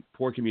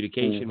 poor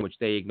communication, which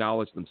they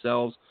acknowledged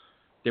themselves.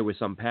 There were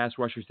some pass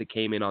rushers that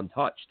came in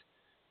untouched.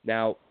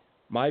 Now,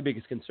 my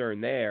biggest concern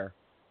there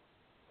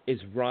is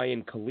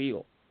Ryan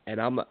Khalil,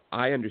 and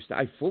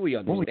I fully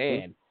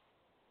understand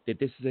that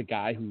this is a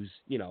guy who's,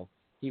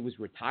 he was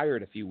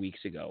retired a few weeks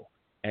ago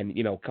and,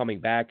 coming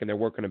back and they're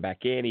working him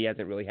back in. He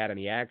hasn't really had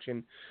any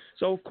action.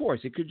 So, of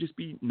course, it could just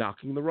be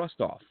knocking the rust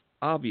off,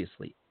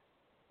 obviously.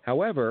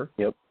 However,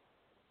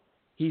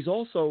 he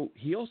also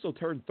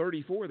turned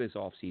 34 this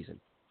offseason.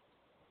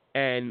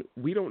 And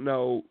we don't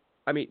know,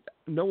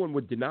 no one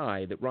would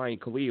deny that Ryan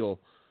Khalil,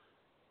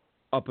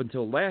 up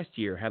until last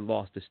year, had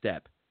lost a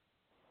step.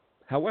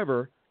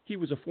 However, he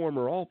was a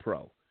former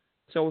All-Pro.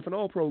 So if an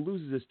All-Pro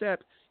loses a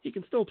step, he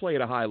can still play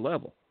at a high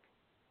level.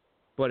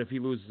 But if he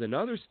loses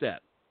another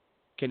step,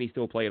 can he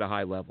still play at a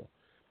high level?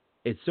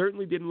 It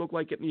certainly didn't look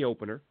like it in the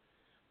opener,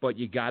 but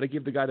you got to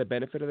give the guy the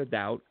benefit of the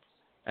doubt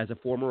as a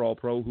former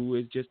All-Pro who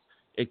is just,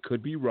 it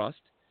could be rust.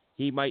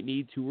 He might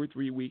need 2 or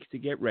 3 weeks to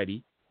get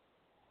ready.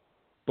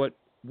 But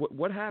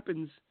what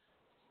happens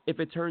if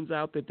it turns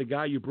out that the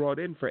guy you brought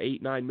in for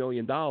 $8-9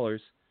 million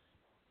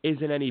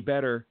isn't any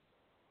better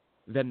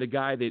than the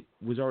guy that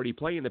was already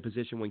playing the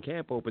position when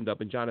camp opened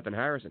up in Jonathan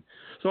Harrison?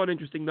 So an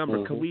interesting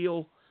number.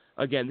 Khalil,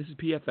 again, this is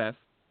PFF,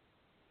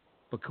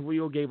 but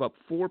Khalil gave up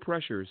 4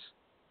 pressures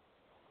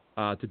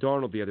to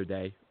Darnold the other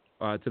day,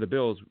 to the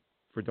Bills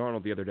for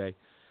Darnold the other day.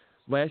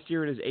 Last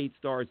year in his 8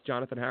 starts,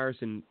 Jonathan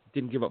Harrison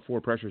didn't give up 4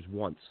 pressures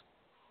once.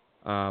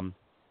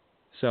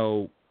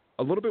 So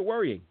a little bit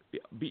worrying.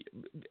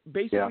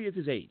 Basically, it's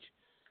his age.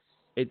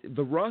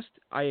 The rust,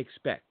 I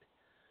expect.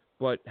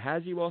 But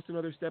has he lost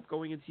another step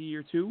going into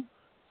year 2?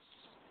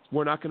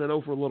 We're not going to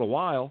know for a little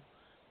while.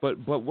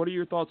 But what are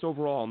your thoughts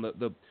overall on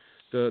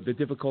the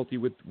difficulty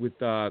with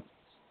the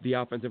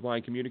offensive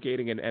line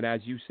communicating? And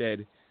as you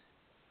said,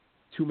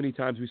 too many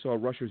times we saw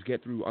rushers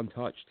get through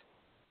untouched.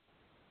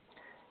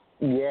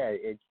 Yeah,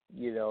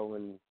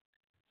 and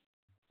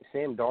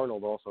Sam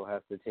Darnold also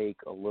has to take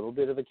a little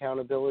bit of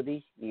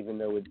accountability, even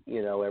though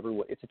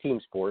everyone, it's a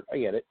team sport. I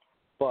get it,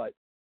 but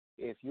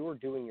if you're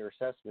doing your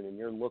assessment and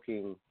you're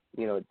looking,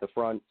 at the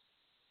front,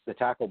 the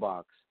tackle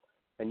box,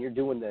 and you're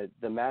doing the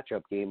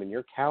matchup game and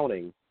you're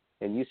counting,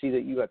 and you see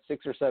that you got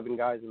 6 or 7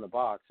 guys in the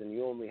box and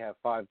you only have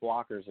 5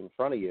 blockers in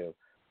front of you,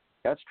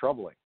 that's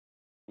troubling.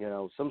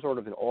 Some sort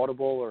of an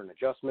audible or an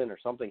adjustment or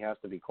something has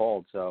to be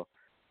called. So,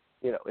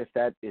 if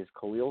that is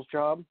Khalil's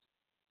job,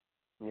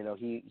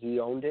 he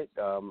owned it.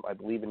 I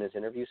believe in his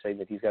interview saying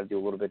that he's got to do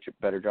a little bit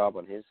better job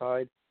on his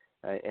side,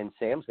 and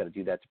Sam's got to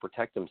do that to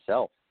protect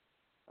himself.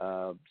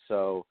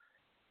 So,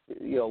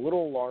 a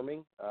little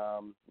alarming.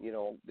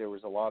 There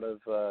was a lot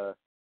of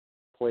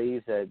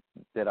plays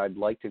that I'd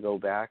like to go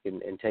back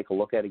and take a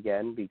look at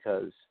again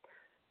because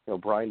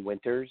Brian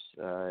Winters,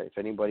 if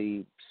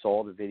anybody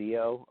saw the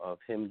video of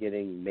him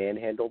getting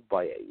manhandled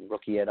by a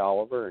rookie Ed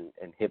Oliver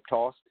and hip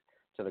tossed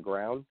to the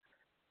ground,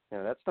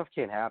 that stuff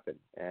can't happen.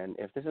 And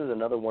if this is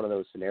another one of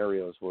those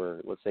scenarios where,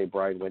 let's say,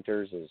 Brian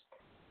Winters is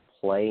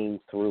playing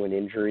through an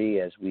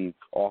injury, as we've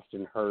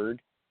often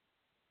heard,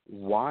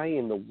 why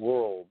in the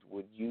world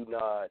would you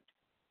not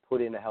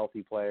put in a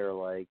healthy player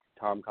like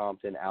Tom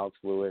Compton, Alex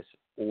Lewis,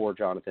 or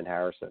Jonathan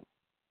Harrison?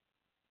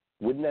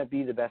 Wouldn't that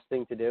be the best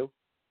thing to do?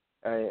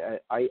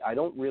 I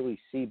don't really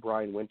see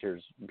Brian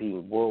Winters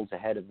being worlds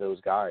ahead of those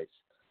guys,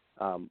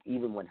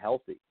 even when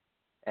healthy.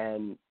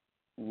 And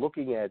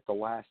looking at the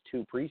last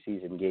two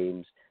preseason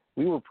games,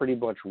 we were pretty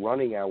much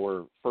running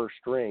our first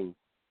string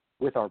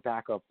with our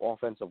backup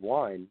offensive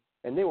line,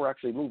 and they were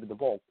actually moving the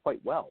ball quite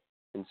well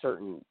in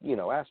certain,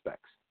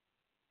 aspects.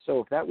 So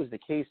if that was the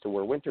case to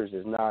where Winters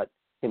is not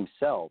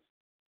himself,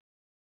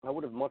 I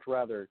would have much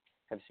rather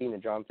have seen a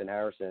Jonathan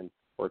Harrison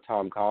or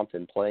Tom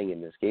Compton playing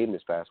in this game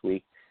this past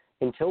week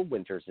until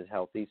Winters is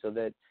healthy so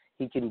that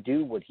he can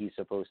do what he's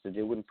supposed to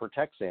do and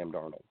protect Sam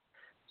Darnold.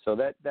 So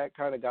that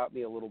kind of got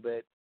me a little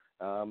bit.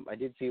 I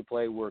did see a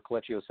play where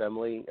Kelechi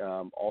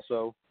Osemele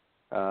also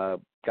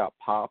got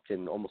popped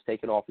and almost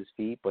taken off his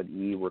feet, but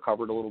he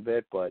recovered a little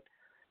bit, but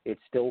it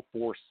still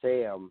forced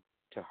Sam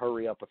to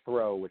hurry up a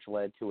throw, which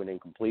led to an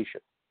incompletion.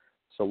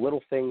 So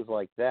little things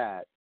like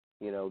that,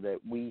 that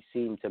we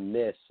seem to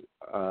miss,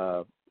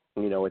 at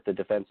the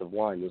defensive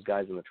line, those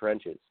guys in the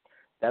trenches.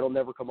 That'll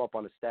never come up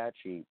on a stat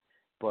sheet,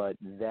 but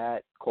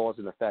that cause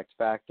and effect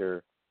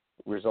factor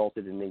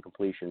resulted in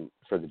incompletion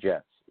for the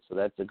Jets. So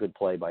that's a good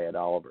play by Ed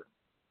Oliver.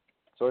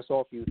 So I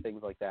saw a few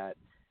things like that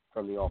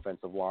from the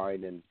offensive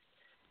line. And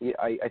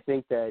I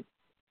think that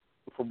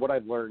from what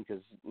I've learned,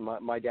 because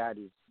my dad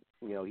is,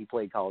 he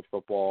played college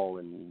football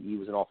and he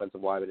was an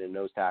offensive lineman and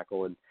nose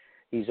tackle, and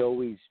he's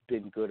always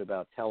been good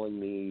about telling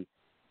me,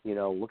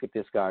 look at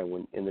this guy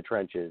when in the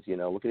trenches,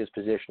 look at his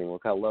positioning,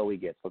 look how low he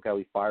gets, look how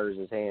he fires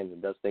his hands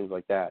and does things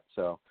like that.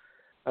 So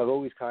I've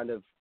always kind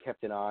of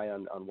kept an eye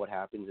on what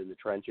happens in the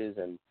trenches,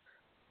 and,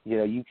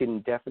 you can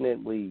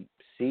definitely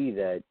see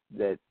that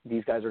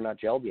these guys are not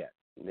gelled yet.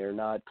 They're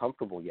not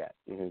comfortable yet,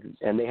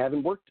 and they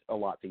haven't worked a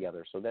lot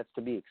together. So that's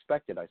to be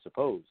expected, I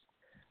suppose.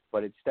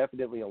 But it's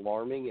definitely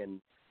alarming,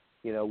 and,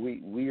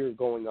 we are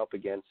going up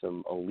against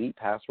some elite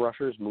pass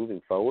rushers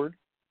moving forward,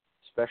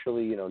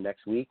 especially,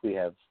 next week we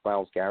have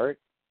Myles Garrett.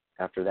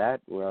 After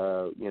that,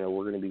 we're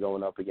going to be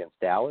going up against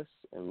Dallas,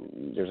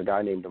 and there's a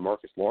guy named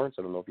DeMarcus Lawrence.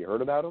 I don't know if you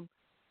heard about him.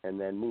 And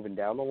then moving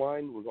down the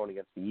line, we're going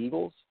against the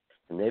Eagles,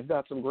 and they've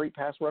got some great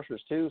pass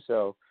rushers too.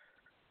 So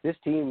this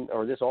team,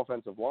 or this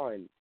offensive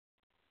line,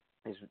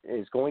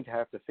 is going to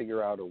have to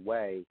figure out a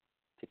way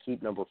to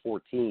keep number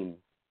 14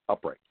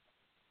 upright.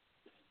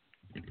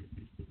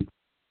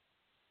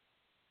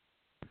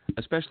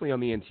 Especially on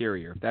the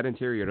interior. If that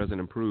interior doesn't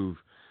improve,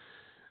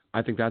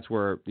 I think that's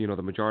where,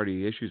 the majority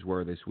of the issues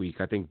were this week.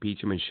 I think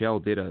Beachum and Shell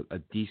did a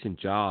decent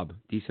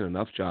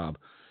enough job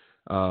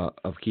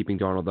of keeping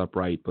Darnold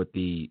upright. But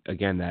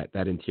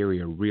that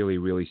interior really,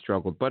 really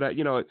struggled. But,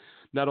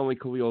 not only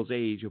Khalil's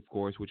age, of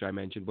course, which I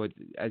mentioned, but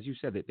as you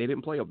said, they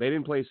didn't play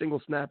a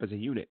single snap as a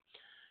unit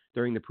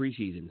during the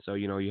preseason. So,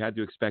 you had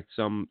to expect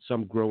some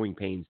growing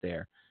pains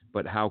there.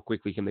 But how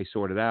quickly can they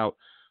sort it out?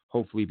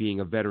 Hopefully,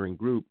 being a veteran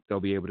group, they'll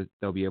be able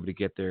to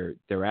get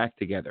their act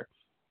together.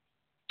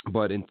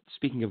 But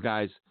speaking of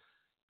guys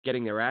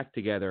getting their act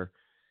together,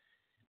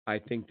 I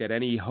think that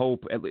any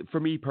hope, for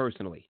me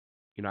personally,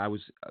 I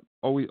was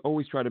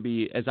always try to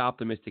be as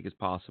optimistic as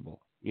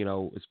possible.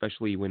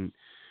 Especially when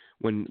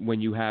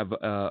you have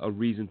a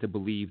reason to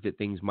believe that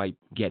things might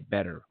get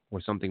better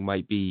or something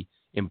might be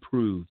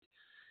improved.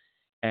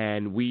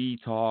 And we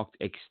talked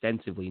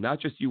extensively, not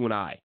just you and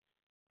I,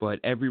 but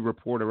every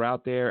reporter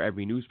out there,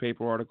 every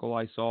newspaper article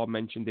I saw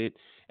mentioned it,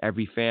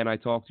 every fan I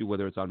talked to,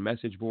 whether it's on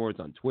message boards,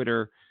 on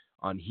Twitter,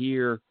 on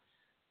here,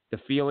 the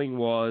feeling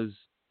was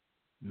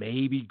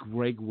maybe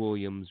Greg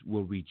Williams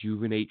will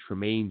rejuvenate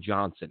Tremaine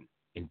Johnson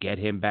and get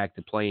him back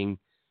to playing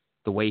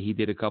the way he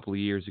did a couple of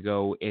years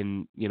ago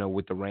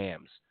with the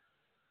Rams.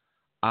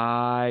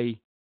 I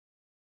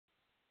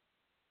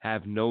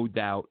have no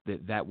doubt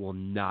that will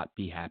not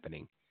be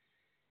happening.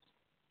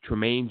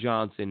 Tremaine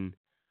Johnson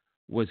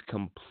was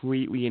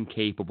completely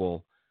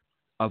incapable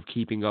of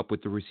keeping up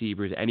with the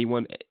receivers.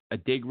 Anyone, a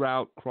dig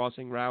route,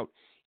 crossing route,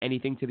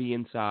 anything to the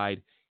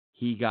inside,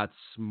 he got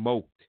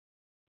smoked.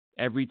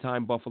 Every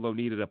time Buffalo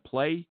needed a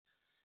play,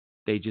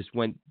 they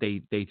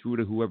threw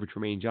to whoever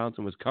Tremaine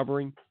Johnson was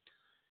covering.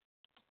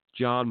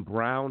 John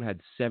Brown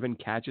had 7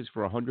 catches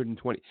for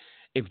 120.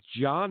 If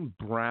John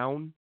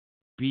Brown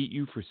beat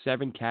you for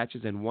 7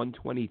 catches and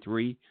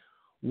 123,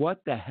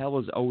 what the hell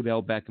is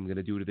Odell Beckham going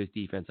to do to this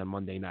defense on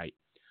Monday night?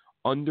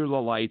 Under the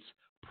lights,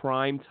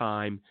 prime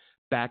time,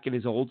 back in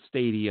his old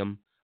stadium,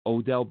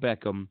 Odell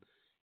Beckham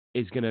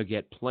is going to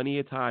get plenty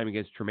of time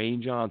against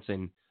Tremaine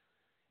Johnson,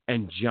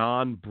 and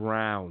John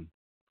Brown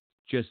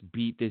just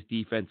beat this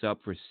defense up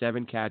for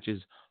 7 catches,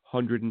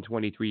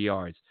 123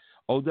 yards.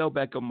 Odell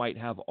Beckham might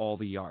have all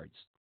the yards.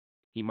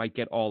 He might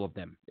get all of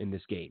them in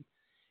this game.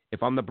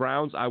 If I'm the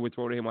Browns, I would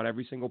throw to him on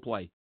every single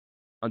play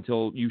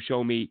until you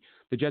show me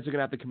the Jets are going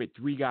to have to commit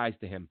 3 guys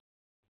to him,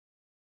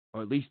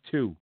 or at least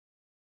 2,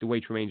 the way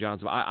Tremaine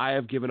Johnson. I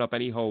have given up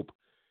any hope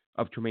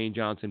of Tremaine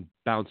Johnson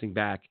bouncing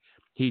back.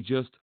 He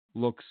just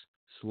looks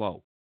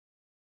slow.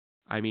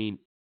 I mean,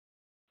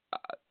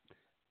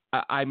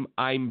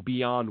 I'm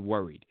beyond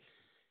worried.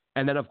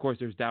 And then, of course,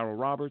 there's Darryl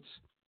Roberts.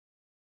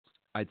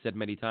 I'd said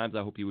many times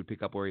I hope he would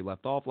pick up where he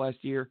left off last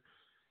year.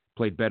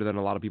 Played better than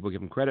a lot of people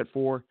give him credit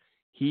for.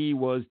 He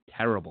was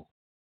terrible.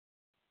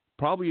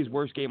 Probably his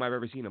worst game I've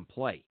ever seen him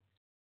play.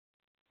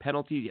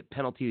 Penalty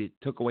that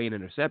took away an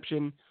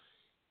interception.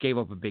 Gave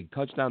up a big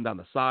touchdown down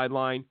the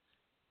sideline.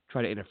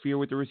 Tried to interfere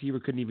with the receiver.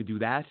 Couldn't even do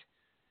that.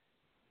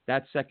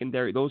 That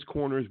secondary, those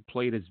corners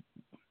played as...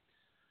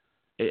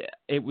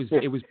 It was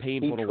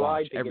painful to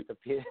watch. He tried to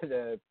get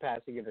the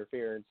passing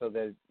interference so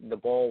that the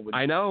ball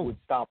would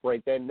stop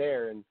right then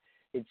there, and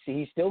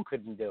he still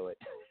couldn't do it.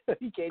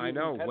 He can't. I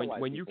know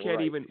when you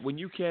can't when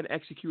you can't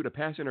execute a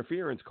pass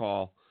interference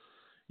call,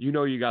 you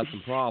know you got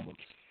some problems.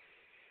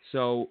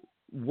 So,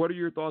 what are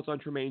your thoughts on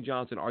Tremaine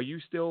Johnson?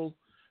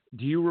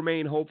 Do you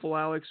remain hopeful,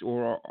 Alex,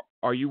 or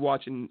are you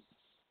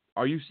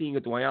seeing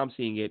it the way I'm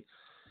seeing it,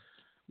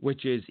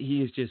 which is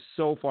he is just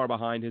so far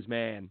behind his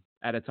man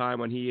at a time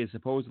when he is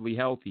supposedly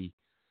healthy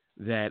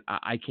that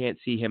I can't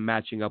see him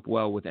matching up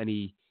well with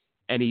any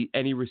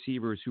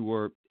receivers who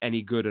are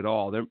any good at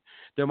all.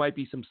 There might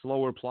be some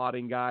slower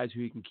plodding guys who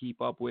he can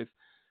keep up with,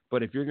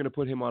 but if you're going to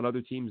put him on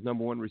other teams'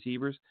 number 1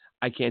 receivers,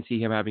 I can't see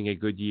him having a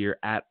good year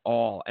at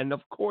all. And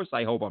of course,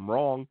 I hope I'm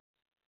wrong,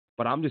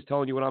 but I'm just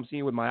telling you what I'm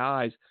seeing with my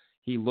eyes.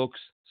 He looks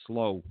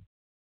slow.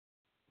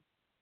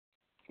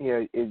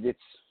 Yeah, it's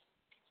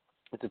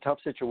a tough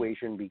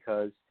situation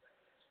because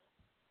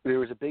there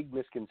was a big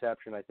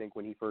misconception, I think,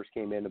 when he first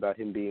came in about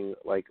him being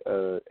like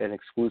an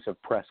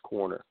exclusive press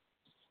corner.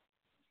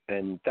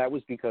 And that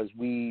was because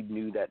we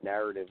knew that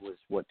narrative was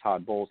what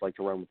Todd Bowles liked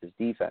to run with his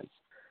defense.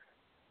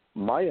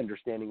 My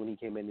understanding when he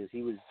came in is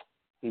he was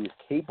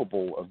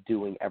capable of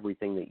doing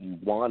everything that you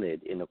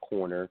wanted in a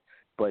corner,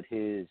 but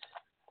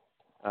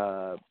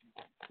I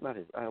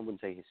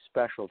wouldn't say his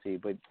specialty,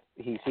 but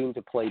he seemed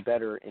to play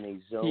better in a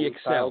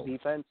zone-style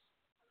defense.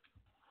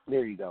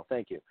 There you go.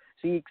 Thank you.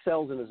 So he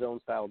excels in a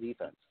zone-style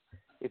defense.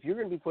 If you're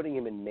going to be putting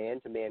him in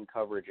man-to-man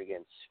coverage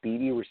against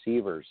speedy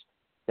receivers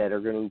that are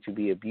going to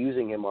be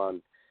abusing him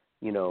on,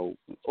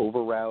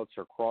 over routes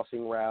or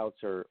crossing routes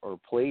or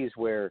plays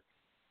where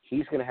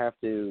he's going to have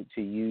to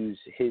use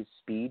his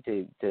speed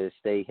to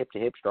stay hip to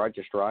hip, stride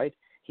to stride,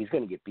 he's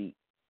going to get beat.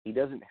 He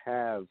doesn't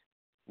have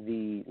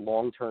the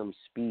long-term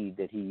speed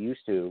that he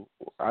used to.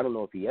 I don't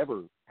know if he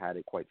ever had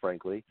it, quite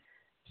frankly.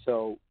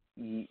 So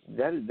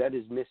that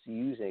is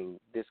misusing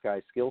this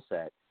guy's skill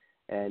set,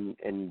 and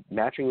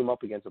matching him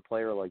up against a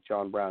player like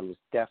John Brown was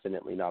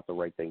definitely not the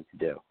right thing to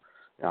do.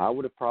 Now, I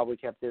would have probably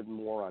kept it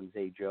more on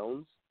Zay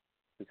Jones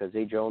because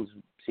Zay Jones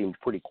seemed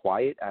pretty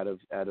quiet out of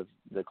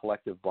the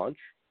collective bunch.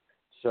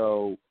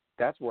 So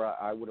that's where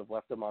I would have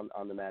left him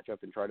on the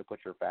matchup and try to put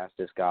your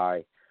fastest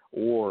guy,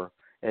 or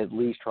at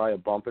least try a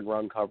bump and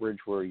run coverage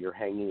where you're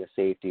hanging a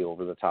safety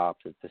over the top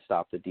to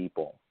stop the deep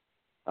ball.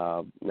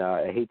 Now,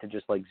 I hate to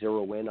just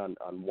zero in on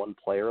one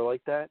player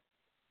like that,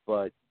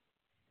 but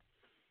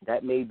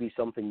that may be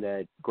something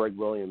that Greg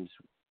Williams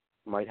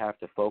might have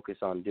to focus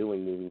on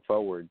doing moving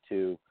forward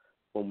to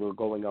when we're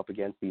going up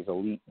against these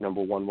elite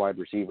number 1 wide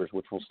receivers,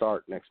 which will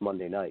start next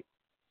Monday night.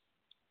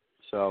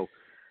 So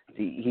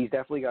he's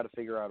definitely got to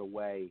figure out a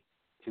way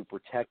to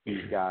protect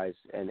these guys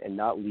and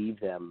not leave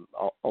them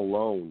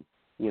alone,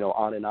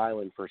 on an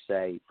island for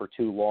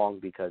too long,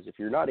 because if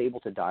you're not able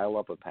to dial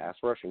up a pass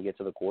rush and get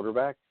to the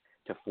quarterback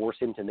to force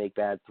him to make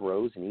bad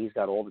throws and he's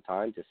got all the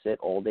time to sit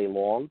all day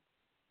long,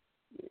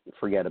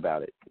 forget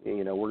about it.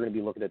 We're going to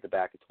be looking at the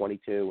back of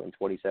 22 and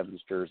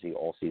 27's jersey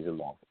all season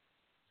long.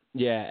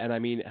 Yeah, and I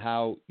mean,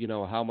 how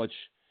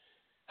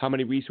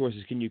many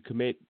resources can you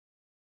commit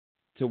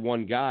to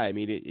one guy? I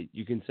mean,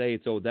 you can say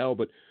it's Odell,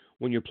 but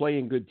when you're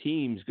playing good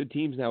teams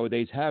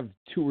nowadays have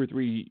 2 or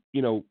 3,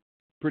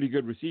 pretty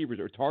good receivers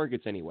or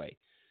targets anyway.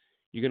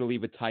 You're going to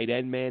leave a tight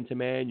end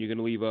man-to-man. You're going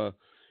to leave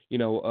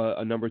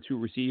a number 2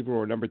 receiver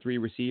or a number 3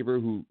 receiver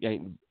who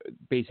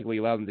basically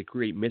allow them to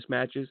create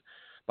mismatches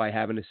by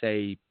having to,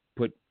 say,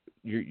 put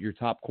your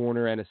top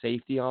corner and a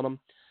safety on them.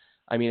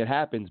 I mean, it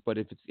happens, but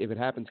if it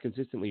happens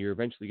consistently, you're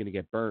eventually going to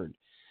get burned.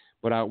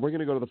 But we're going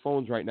to go to the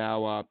phones right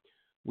now.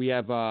 We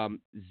have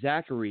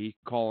Zachary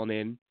calling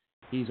in.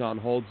 He's on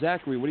hold.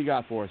 Zachary, what do you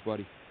got for us,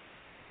 buddy?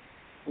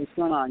 What's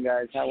going on,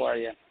 guys? How are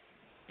you?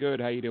 Good.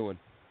 How you doing?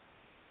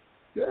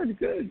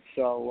 Good.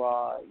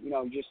 So,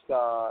 just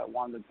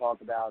wanted to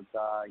talk about,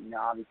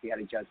 obviously how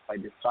the Jets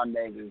played this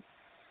Sunday. It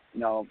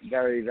was,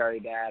 very,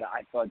 very bad.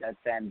 I thought that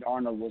Sam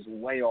Darnold was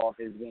way off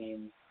his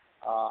game.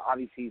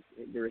 Obviously,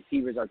 the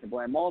receivers are to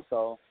blame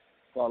also.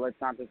 Well, let's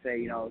not to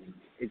say,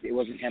 it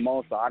wasn't him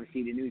also.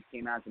 Obviously, the news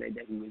came out today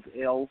that he was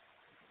ill.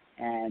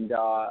 And,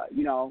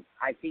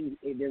 I think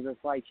there's a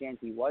slight chance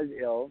he was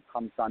ill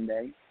come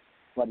Sunday.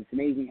 But it's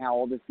amazing how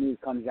all this news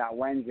comes out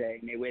Wednesday,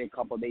 and they wait a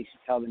couple of days to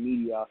tell the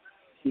media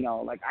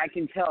like I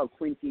can tell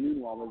Quincy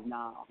Enunwa was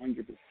not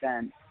 100%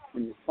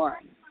 when he was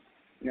playing.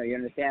 You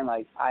understand?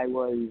 Like I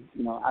was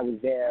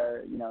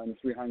there, in the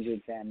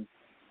 300s, and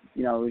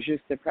it was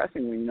just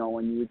depressing when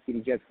you would see the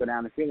Jets go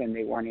down the field and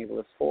they weren't able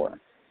to score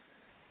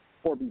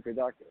or be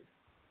productive.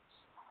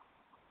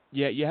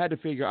 Yeah, you had to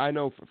figure. I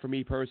know for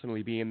me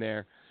personally, being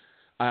there,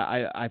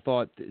 I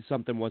thought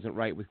something wasn't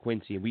right with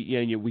Quincy.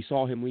 We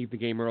saw him leave the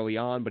game early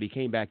on, but he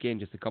came back in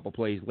just a couple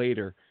plays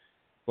later.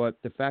 But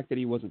the fact that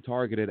he wasn't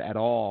targeted at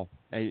all,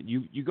 and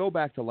you go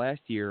back to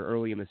last year,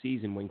 early in the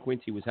season when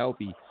Quincy was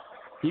healthy,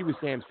 he was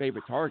Sam's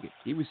favorite target.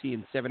 He was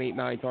seeing 7, 8,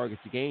 9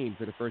 targets a game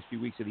for the first few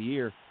weeks of the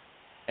year.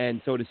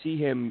 And so to see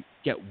him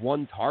get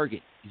one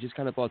target, you just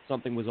kind of thought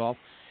something was off.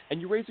 And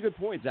you raised a good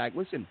point, Zach.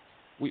 Listen,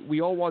 we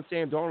all want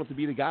Sam Darnold to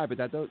be the guy, but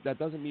that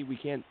doesn't mean we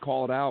can't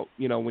call it out,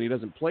 when he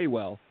doesn't play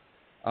well.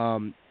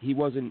 He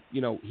wasn't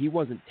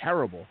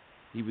terrible.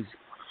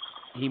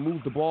 He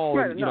moved the ball,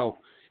 right, and,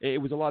 it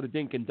was a lot of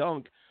dink and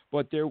dunk,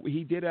 but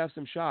he did have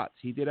some shots.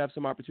 He did have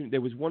some opportunity.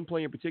 There was one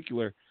play in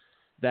particular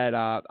that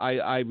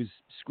I was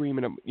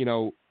screaming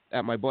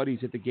at my buddies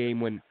at the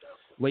game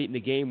late in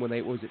the game when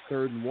it was at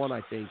 3rd and 1,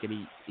 I think,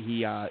 and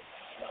he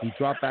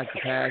dropped back the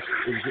pass.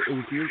 It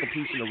was the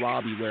incompletion to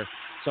Robbie where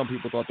some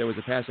people thought there was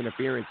a pass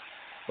interference,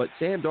 but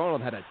Sam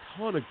Darnold had a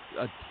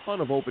ton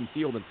of open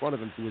field in front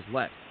of him to his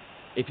left.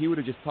 If he would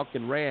have just tucked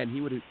and ran,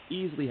 he would have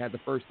easily had the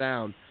first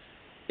down,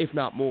 if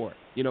not more,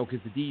 because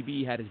the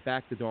DB had his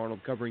back to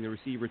Darnold covering the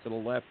receiver to the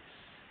left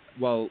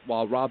while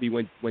Robbie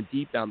went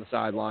deep down the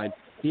sideline.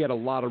 He had a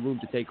lot of room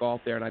to take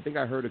off there, and I think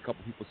I heard a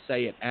couple people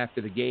say it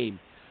after the game.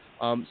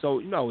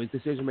 So, his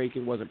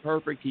decision-making wasn't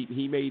perfect.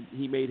 He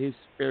made his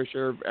fair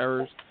share of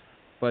errors.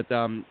 But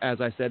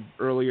as I said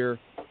earlier,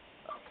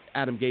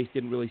 Adam Gase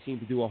didn't seem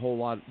to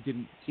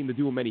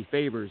do him any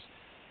favors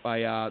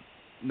by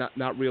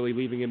not really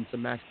leaving him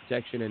some max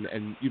protection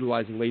and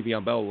utilizing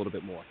Le'Veon Bell a little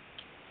bit more.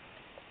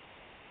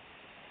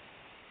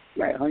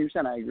 Right,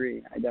 100%. I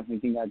agree. I definitely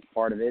think that's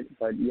part of it.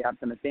 But you have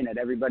to understand that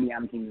everybody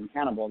on the team is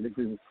accountable. This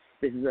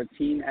is a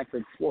team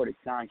effort sport. It's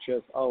not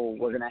just,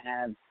 we're going to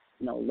have,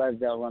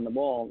 Lesdale run the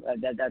ball.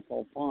 That's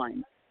all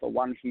fine. But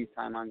why don't you use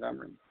Ty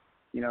Montgomery?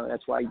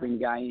 That's why you bring a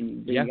guy in.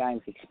 You bring a guy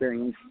with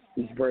experience.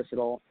 He's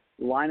versatile.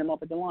 Line him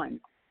up at the line.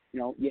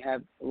 You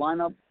have line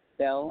up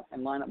Bell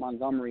and line up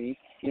Montgomery,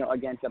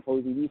 against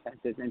opposing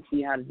defenses and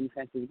see how the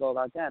defenses go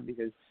about that.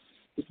 Because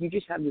if you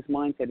just have this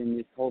mindset and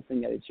this whole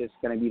thing that it's just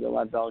going to be the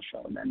Lev Bell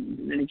show, then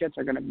the Jets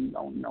are going to be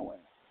going nowhere.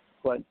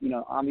 But,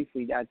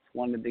 obviously that's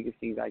one of the biggest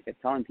things I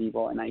kept telling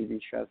people, and I even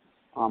stressed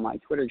on my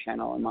Twitter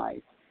channel and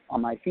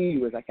on my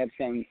feed was I kept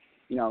saying,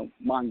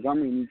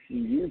 Montgomery needs to be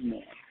used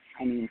more.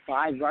 I mean,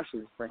 5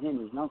 rushes for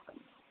him is nothing.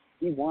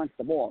 He wants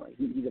the ball.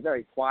 He's a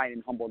very quiet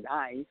and humble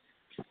guy.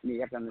 You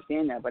have to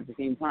understand that. But at the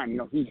same time,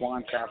 he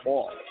wants that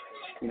ball,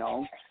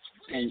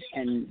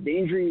 And the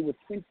injury with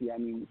Quincy, I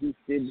mean, he's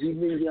been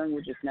dealing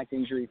with this neck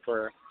injury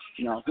for,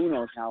 who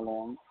knows how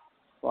long.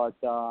 But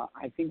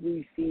I think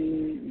we've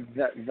seen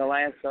the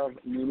last of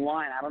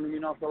Enunwa, and I don't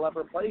even know if he'll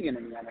ever play again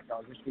in the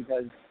NFL just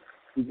because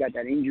he's got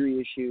that injury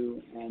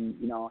issue and,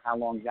 how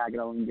long Zach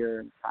will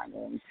linger, time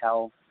will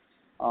tell.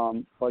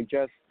 But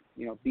just,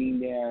 being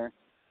there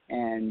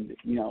and,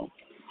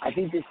 I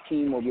think this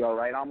team will be all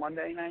right on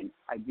Monday night.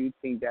 I do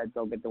think that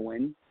they'll get the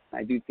win.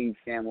 I do think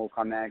Sam will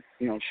come back,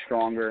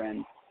 stronger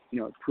and,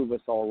 prove us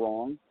all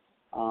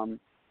wrong.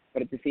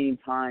 But at the same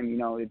time,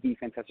 the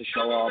defense has to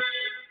show up.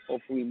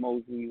 Hopefully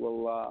Mosley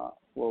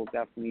will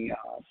definitely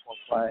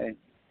play.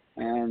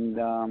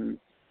 And,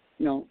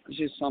 it's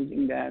just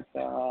something that,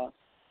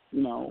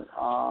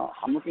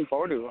 I'm looking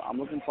forward to. I'm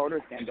looking forward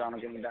to Sam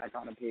Darnold getting back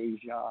on the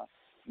page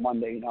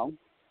Monday,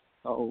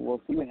 So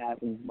we'll see what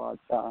happens. But,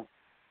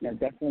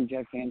 definitely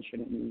Jet fans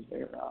shouldn't lose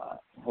their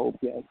hope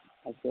yet.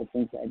 I still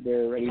think that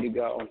they're ready to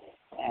go.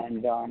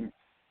 And,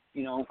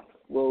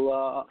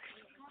 we'll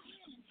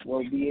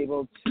be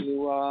able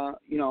to,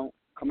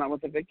 come out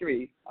with a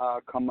victory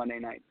come Monday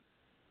night.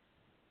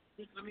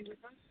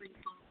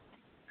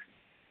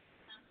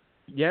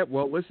 Yeah,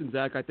 well, listen,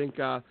 Zach, I think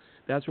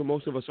that's where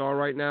most of us are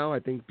right now. I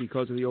think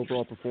because of the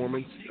overall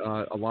performance,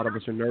 a lot of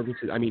us are nervous.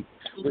 I mean,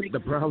 the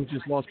Browns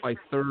just lost by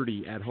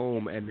 30 at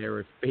home, and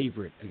they're a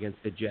favorite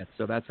against the Jets.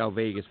 So that's how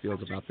Vegas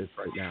feels about this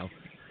right now.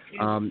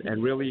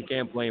 And really, you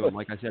can't blame them,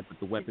 like I said, with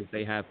the weapons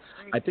they have.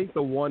 I think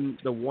the one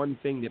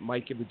thing that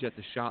might give the Jets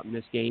a shot in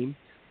this game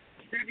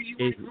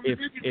is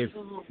if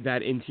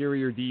that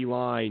interior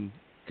D-line,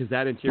 because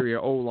that interior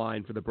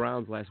O-line for the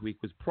Browns last week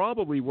was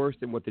probably worse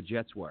than what the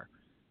Jets were.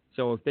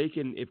 So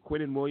if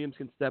Quinnen Williams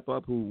can step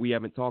up, who we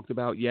haven't talked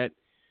about yet,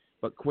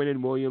 but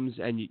Quinnen Williams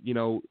and,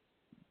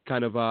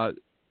 kind of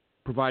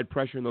provide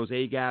pressure in those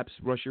A-gaps,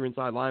 rush your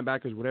inside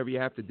linebackers, whatever you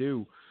have to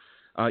do,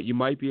 you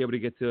might be able to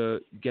get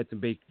to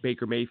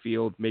Baker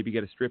Mayfield, maybe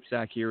get a strip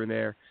sack here and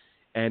there,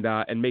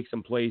 and make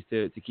some plays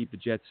to keep the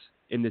Jets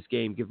in this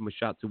game, give them a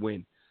shot to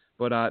win.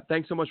 But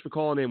thanks so much for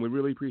calling in. We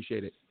really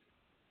appreciate it.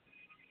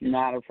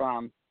 Not a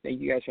problem. Thank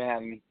you guys for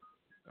having me.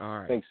 All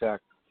right. Thanks, Zach.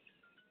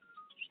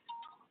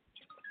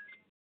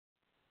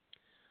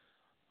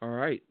 All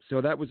right.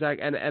 So that was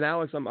and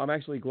Alex, I'm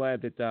actually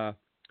glad that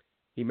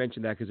he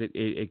mentioned that because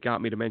it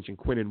got me to mention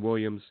Quinnen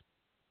Williams.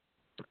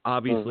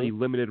 Obviously,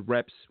 limited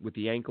reps with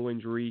the ankle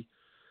injury.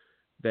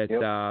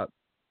 That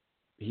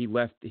he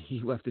left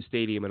the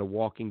stadium in a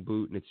walking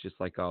boot, and it's just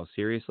like, oh,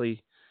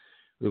 seriously?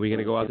 Are we going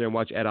to go out there and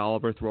watch Ed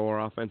Oliver throw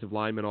our offensive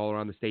linemen all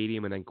around the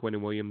stadium, and then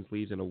Quinnen Williams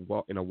leaves in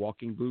a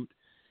walking boot?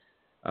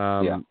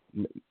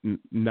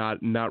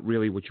 Not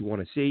really what you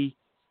want to see.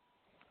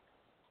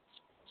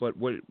 But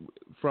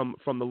from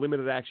the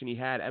limited action he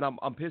had, and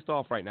I'm pissed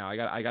off right now.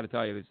 I got to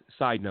tell you this.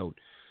 Side note,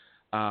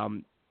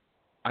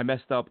 I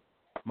messed up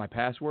my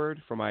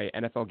password for my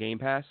NFL Game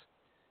Pass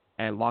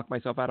and locked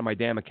myself out of my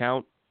damn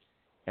account.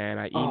 And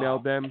I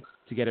emailed them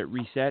to get it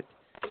reset,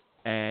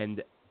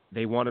 and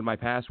they wanted my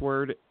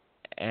password.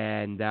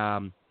 And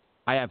I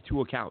have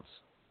 2 accounts.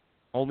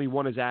 Only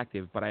one is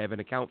active, but I have an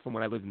account from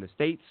when I lived in the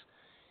States,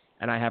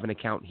 and I have an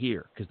account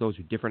here because those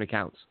are different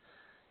accounts.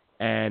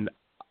 And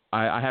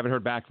I haven't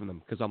heard back from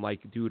them because I'm like,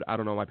 dude, I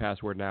don't know my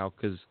password now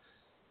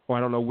or I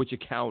don't know which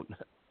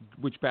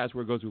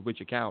password goes with which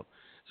account.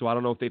 So I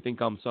don't know if they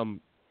think I'm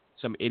some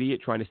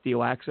idiot trying to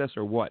steal access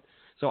or what.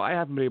 So I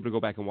haven't been able to go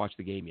back and watch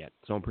the game yet.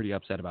 So I'm pretty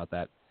upset about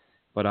that.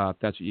 But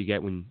that's what you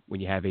get when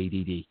you have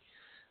ADD.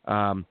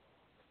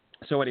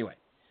 So anyway,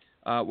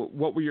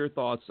 what were your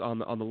thoughts on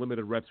the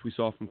limited reps we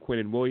saw from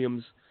Quinnen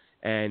Williams,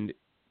 and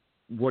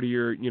what are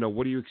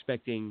you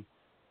expecting?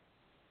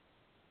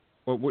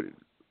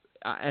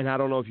 And I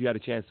don't know if you had a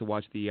chance to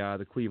watch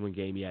the Cleveland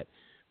game yet,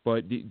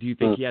 but do you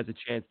think he has a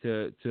chance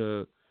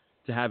to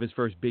have his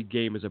first big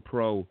game as a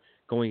pro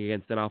going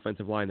against an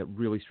offensive line that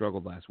really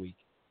struggled last week?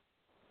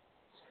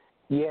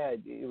 Yeah,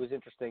 it was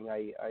interesting.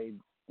 I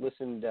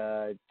listened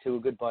to a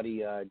good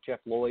buddy, Jeff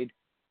Lloyd,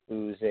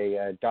 who's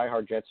a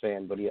diehard Jets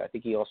fan, but I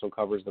think he also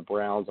covers the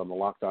Browns on the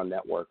Locked On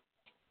Network.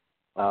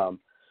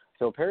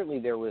 So apparently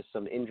there was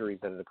some injuries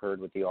that had occurred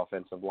with the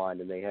offensive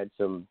line, and they had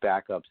some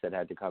backups that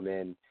had to come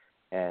in,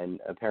 and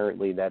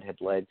apparently that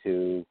had led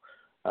to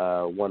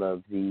one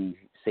of the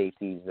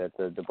safeties that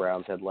the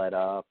Browns had let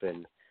up.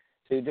 And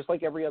so just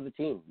like every other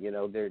team,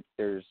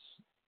 there's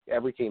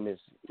every team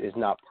is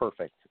not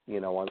perfect,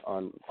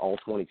 on all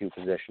 22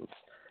 positions.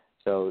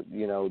 So,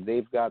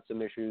 they've got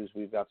some issues,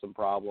 we've got some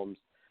problems,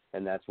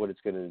 and that's what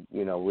it's going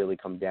to, really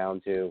come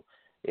down to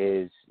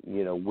is,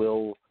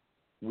 will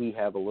we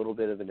have a little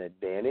bit of an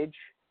advantage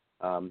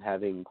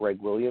having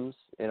Greg Williams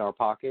in our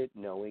pocket,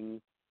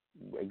 knowing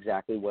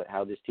exactly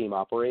how this team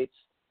operates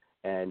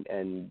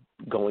and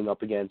going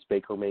up against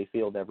Baker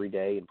Mayfield every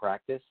day in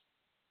practice.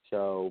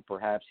 So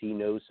perhaps he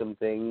knows some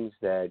things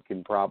that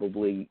can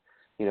probably,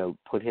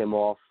 put him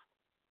off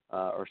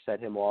or set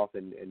him off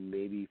and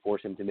maybe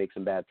force him to make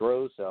some bad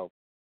throws. So,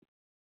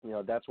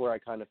 that's where I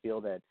kind of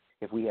feel that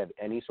if we have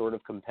any sort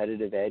of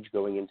competitive edge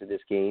going into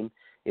this game,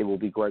 it will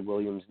be Greg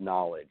Williams'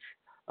 knowledge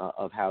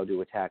of how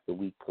to attack the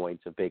weak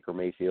points of Baker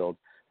Mayfield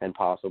and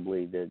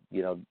possibly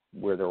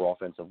where their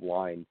offensive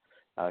line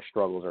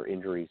struggles or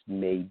injuries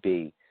may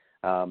be.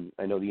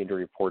 I know the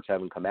injury reports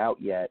haven't come out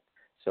yet,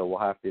 so we'll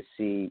have to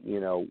see,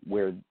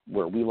 where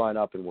we line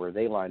up and where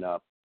they line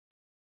up.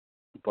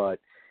 But,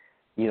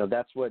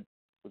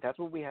 that's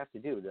what we have to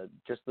do.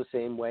 Just the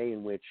same way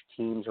in which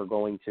teams are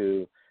going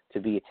to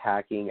be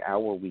attacking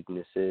our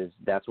weaknesses,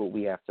 that's what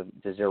we have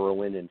to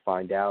zero in and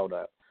find out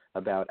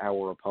about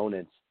our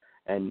opponents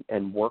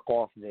and work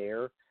off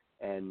there.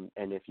 And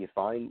if you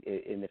find,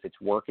 and if it's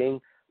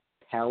working,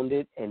 pound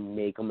it and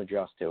make them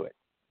adjust to it.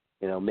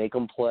 Make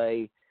them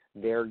play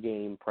their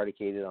game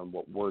predicated on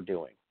what we're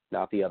doing,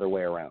 not the other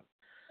way around.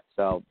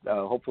 So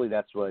hopefully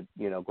that's what,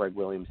 Greg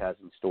Williams has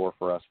in store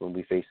for us when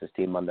we face this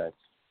team Monday.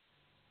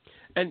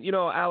 And,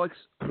 Alex,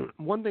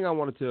 one thing I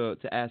wanted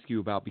to ask you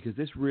about, because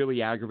this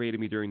really aggravated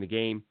me during the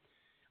game.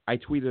 I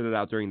tweeted it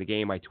out during the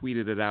game. I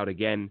tweeted it out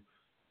again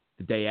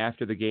the day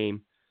after the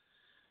game.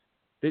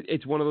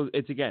 It's one of those,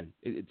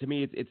 to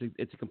me,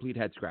 it's a complete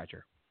head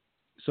scratcher.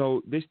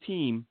 So this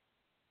team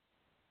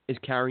is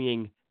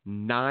carrying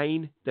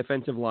 9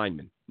 defensive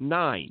linemen.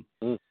 9.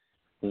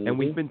 Mm-hmm. And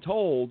we've been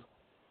told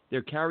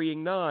they're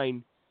carrying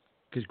 9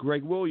 because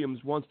Greg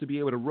Williams wants to be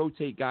able to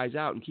rotate guys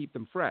out and keep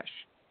them fresh.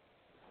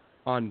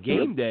 On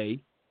game day,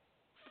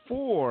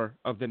 4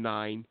 of the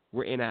 9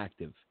 were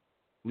inactive,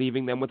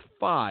 leaving them with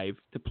 5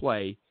 to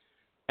play.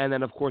 And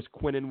then, of course,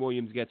 Quinnen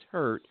Williams gets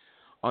hurt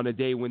on a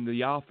day when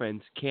the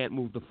offense can't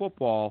move the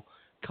football,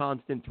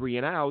 constant 3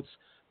 and outs.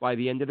 By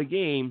the end of the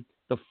game,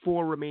 the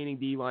 4 remaining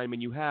D linemen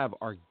you have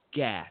are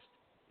gassed,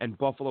 and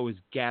Buffalo is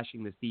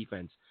gashing this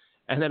defense.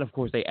 And then, of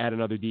course, they add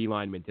another D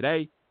lineman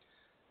today,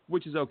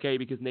 which is okay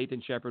because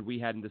Nathan Shepard, we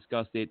hadn't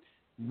discussed it.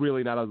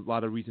 Really not a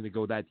lot of reason to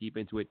go that deep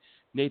into it.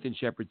 Nathan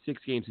Shepard,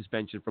 6-game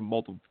suspension for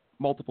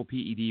multiple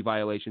PED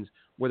violations.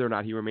 Whether or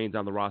not he remains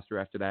on the roster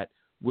after that,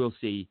 we'll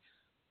see.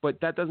 But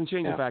that doesn't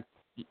change the fact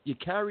you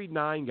carried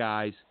 9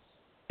 guys,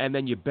 and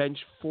then you bench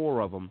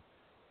 4 of them,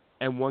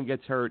 and 1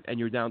 gets hurt, and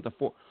you're down to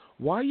 4.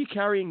 Why are you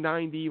carrying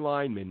 9 D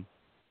linemen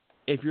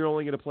if you're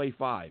only going to play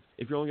 5?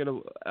 If you're only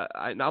going to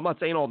I'm not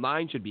saying all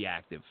 9 should be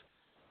active,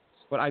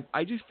 but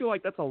I just feel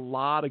like that's a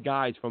lot of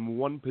guys from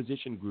one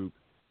position group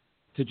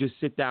to just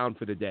sit down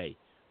for the day.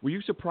 Were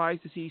you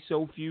surprised to see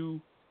so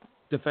few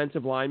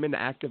defensive linemen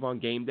active on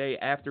game day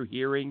after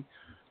hearing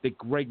that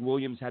Greg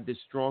Williams had this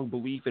strong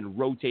belief in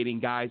rotating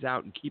guys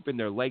out and keeping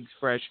their legs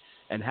fresh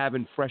and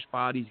having fresh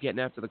bodies getting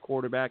after the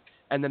quarterback,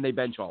 and then they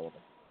bench all of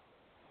them?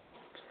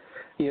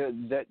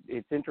 That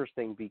it's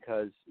interesting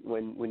because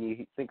when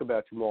you think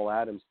about Jamal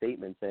Adams'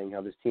 statement saying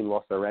how this team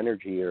lost their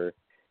energy, or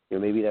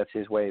maybe that's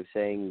his way of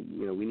saying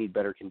we need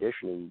better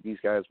conditioning. These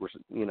guys were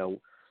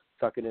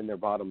sucking in their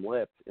bottom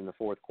lip in the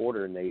fourth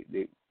quarter, and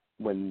they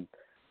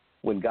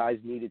when guys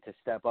needed to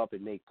step up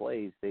and make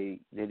plays, they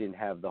didn't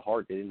have the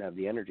heart, they didn't have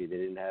the energy, they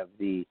didn't have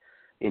the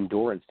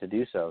endurance to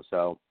do so.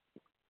 So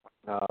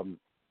I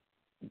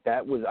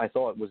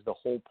thought was the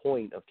whole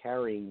point of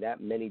carrying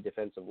that many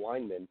defensive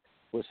linemen,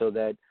 was so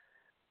that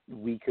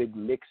we could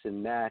mix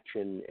and match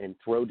and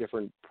throw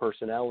different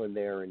personnel in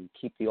there and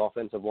keep the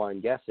offensive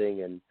line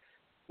guessing, and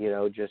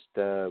just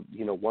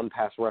one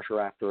pass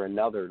rusher after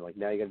another. Like,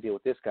 now you got to deal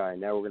with this guy,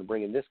 and now we're going to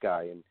bring in this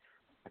guy. And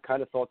I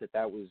kind of thought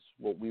that was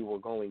what we were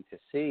going to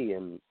see,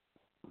 and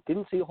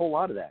didn't see a whole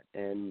lot of that.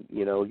 And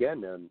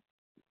again,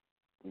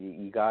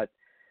 you got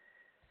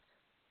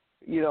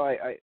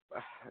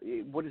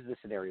what is the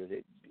scenario?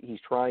 He's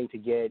trying to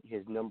get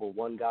his number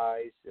one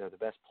guys, the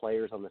best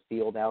players on the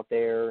field out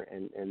there,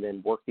 and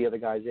then work the other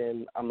guys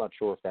in. I'm not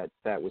sure if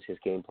that was his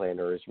game plan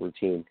or his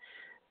routine,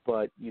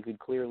 but you could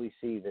clearly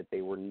see that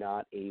they were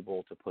not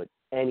able to put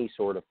any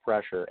sort of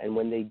pressure. And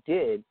when they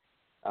did,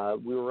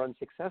 we were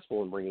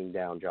unsuccessful in bringing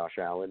down Josh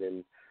Allen.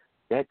 And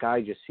that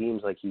guy just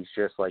seems like he's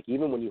just like,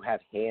 even when you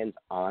have hands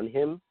on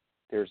him,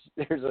 there's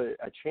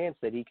a chance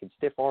that he could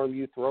stiff arm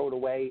you, throw it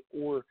away,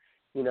 or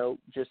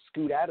just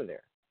scoot out of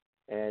there.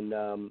 And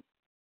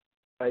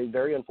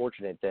very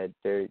unfortunate that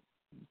they're,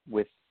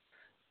 with,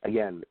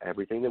 again,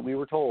 everything that we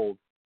were told,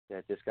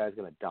 that this guy's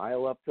going to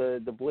dial up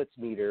the blitz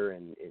meter,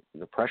 and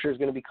the pressure is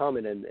going to be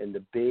coming. And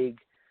the big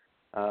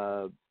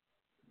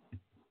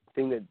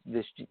thing that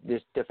this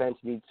defense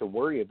needs to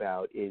worry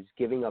about is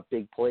giving up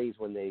big plays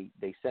when they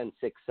send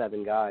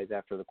 6-7 guys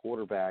after the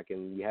quarterback,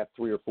 and you have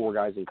 3 or 4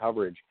 guys in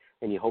coverage,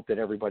 and you hope that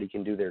everybody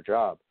can do their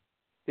job.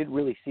 Didn't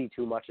really see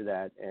too much of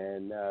that,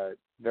 and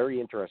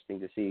very interesting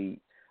to see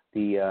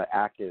the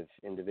active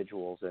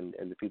individuals and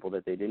the people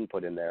that they didn't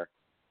put in there.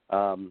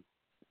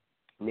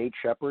 Nate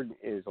Shepard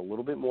is a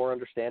little bit more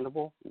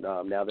understandable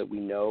now that we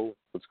know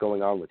what's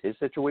going on with his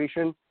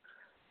situation.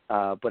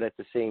 But at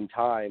the same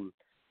time,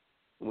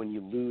 when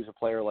you lose a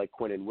player like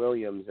Quinnen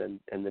Williams,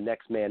 and the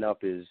next man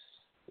up is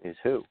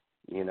who?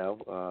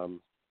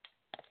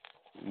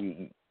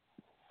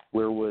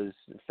 Where was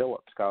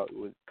Phillips?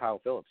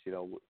 Kyle Phillips?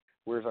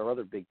 Where's our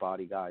other big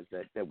body guys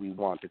that we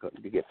want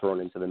to get thrown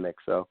into the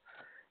mix? So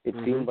it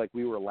seemed like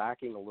we were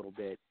lacking a little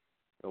bit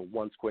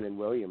once Quinnen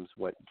Williams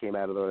came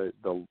out of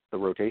the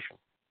rotation.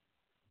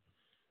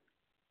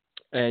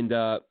 And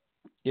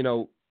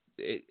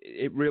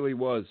it really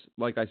was,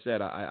 like I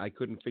said, I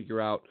couldn't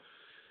figure out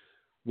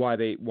why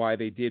they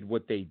did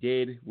what they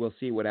did. We'll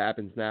see what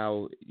happens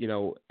now,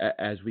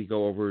 as we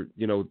go over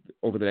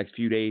the next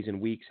few days and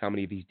weeks, how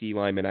many of these D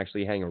linemen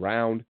actually hang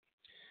around.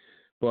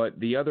 But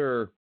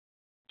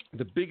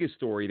the biggest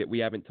story that we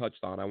haven't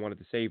touched on, I wanted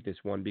to save this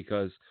one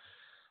because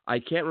I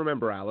can't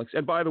remember, Alex.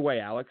 And by the way,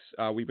 Alex,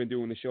 we've been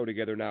doing the show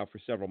together now for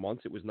several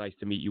months. It was nice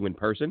to meet you in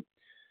person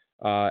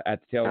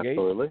at the tailgate.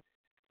 Absolutely.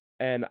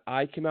 And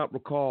I cannot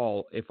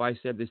recall if I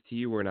said this to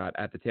you or not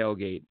at the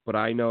tailgate, but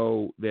I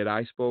know that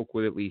I spoke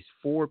with at least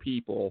 4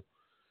 people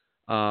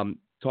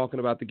talking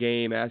about the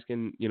game,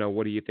 asking,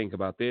 what do you think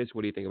about this?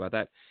 What do you think about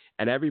that?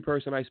 And every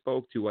person I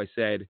spoke to, I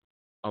said,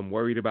 I'm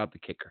worried about the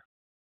kicker.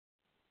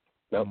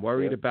 Yep. I'm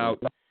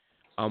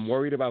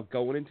worried about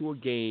going into a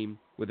game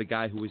with a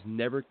guy who has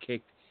never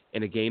kicked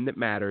in a game that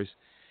matters,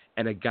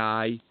 and a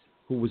guy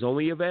who was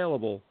only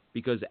available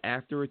because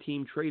after a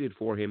team traded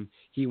for him,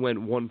 he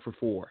went 1 for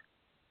 4.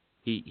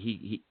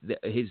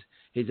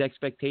 His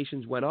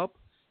expectations went up,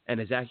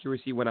 and his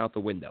accuracy went out the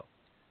window.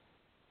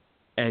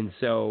 And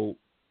so,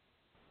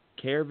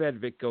 Care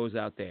Vedvik goes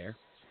out there.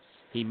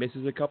 He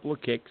misses a couple of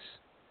kicks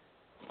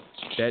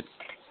that,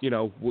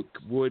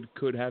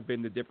 could have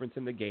been the difference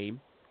in the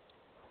game.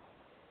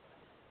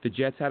 The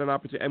Jets had an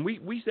opportunity, and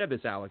we said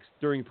this, Alex,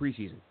 during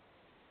preseason.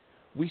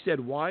 We said,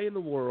 why in the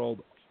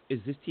world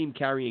is this team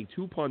carrying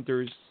 2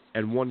 punters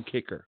and 1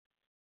 kicker?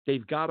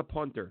 They've got a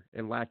punter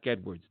in Lack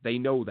Edwards. They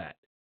know that.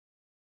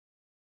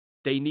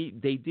 They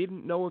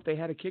didn't know if they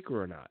had a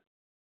kicker or not.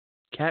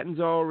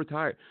 Catanzaro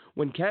retired.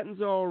 When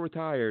Catanzaro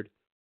retired,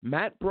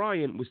 Matt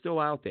Bryant was still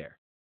out there,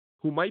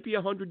 who might be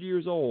 100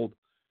 years old,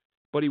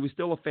 but he was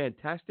still a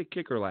fantastic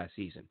kicker last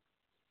season.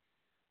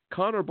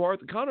 Connor Barth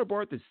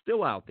is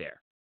still out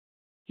there.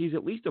 He's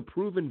at least a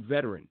proven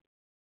veteran.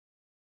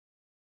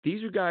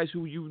 These are guys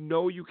who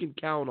you can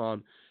count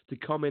on to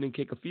come in and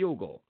kick a field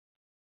goal.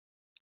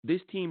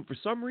 This team, for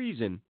some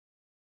reason,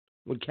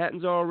 when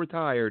Catanzaro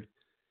retired,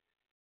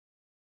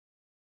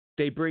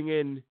 they bring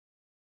in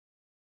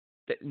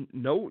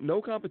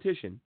no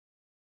competition.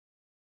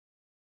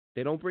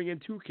 They don't bring in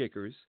 2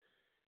 kickers.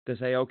 to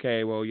say,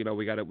 okay, well,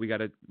 we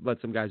gotta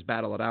let some guys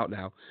battle it out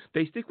now.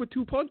 They stick with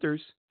 2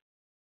 punters.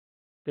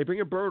 They bring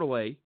in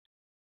Bertollet,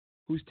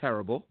 who's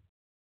terrible.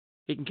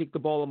 He can kick the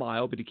ball a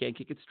mile, but he can't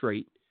kick it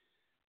straight.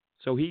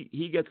 So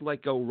he gets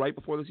let go right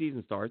before the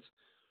season starts.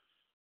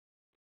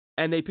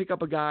 And they pick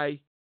up a guy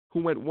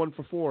who went 1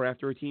 for 4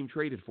 after a team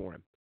traded for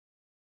him.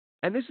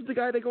 And this is the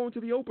guy they go into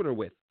the opener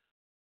with.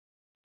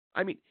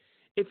 I mean,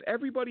 if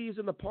everybody is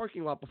in the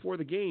parking lot before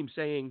the game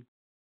saying,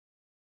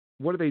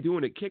 what are they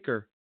doing at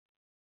kicker?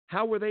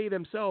 How are they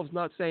themselves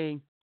not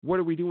saying, what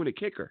are we doing at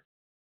kicker?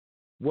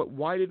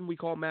 Why didn't we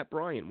call Matt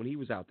Bryant when he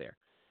was out there?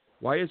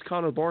 Why is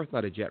Connor Barth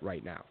not a Jet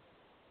right now?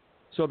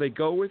 So they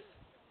go with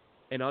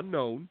an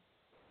unknown.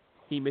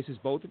 He misses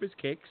both of his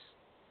kicks.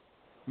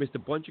 Missed a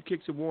bunch of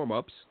kicks in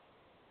warm-ups.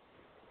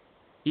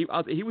 He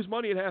was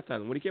money at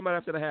halftime. When he came out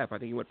after the half, I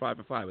think he went 5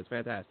 for 5. It's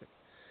fantastic.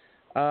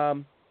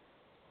 And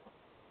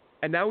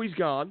now he's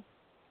gone.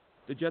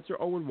 The Jets are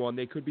 0-1.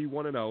 They could be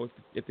 1-0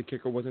 if the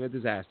kicker wasn't a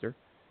disaster.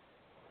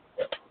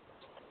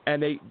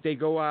 And they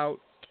go out,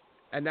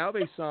 and now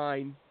they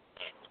sign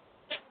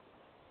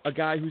a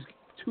guy who's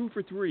 2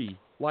 for 3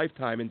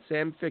 lifetime in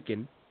Sam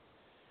Ficken,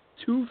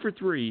 2 for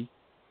 3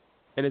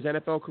 in his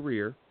NFL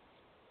career,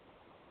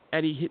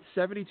 and he hit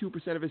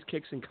 72% of his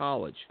kicks in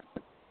college.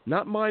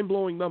 Not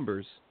mind-blowing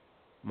numbers,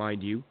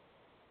 mind you.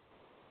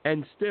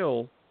 And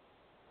still,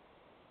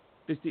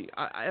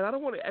 I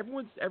don't want to.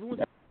 Everyone's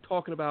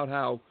talking about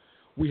how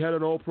we had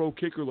an All-Pro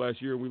kicker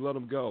last year and we let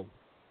him go.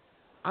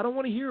 I don't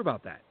want to hear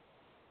about that.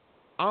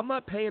 I'm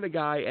not paying a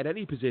guy at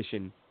any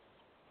position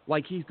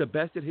like he's the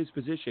best at his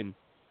position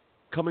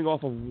coming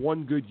off of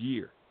one good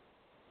year.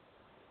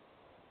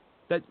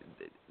 That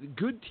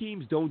good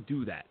teams don't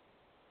do that.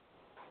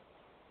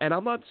 And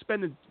I'm not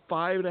spending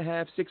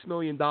 $5.5, $6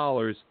 million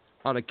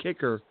on a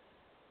kicker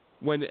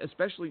when,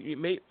 especially,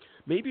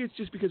 maybe it's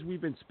just because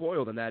we've been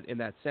spoiled in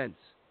that sense.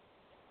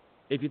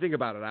 If you think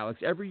about it,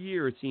 Alex, every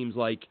year it seems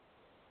like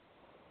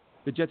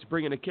the Jets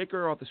bring in a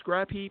kicker off the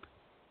scrap heap,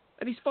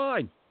 and he's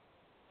fine.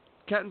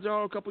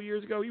 Catanzaro a couple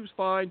years ago, he was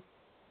fine.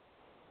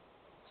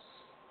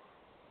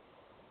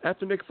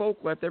 After Nick Folk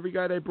left, every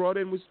guy they brought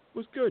in was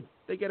good.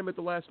 They get him at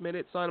the last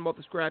minute, sign him off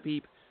the scrap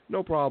heap,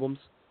 no problems,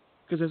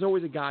 because there's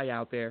always a guy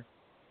out there.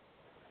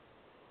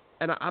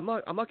 And I'm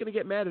not going to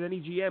get mad at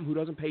any GM who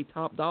doesn't pay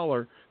top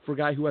dollar for a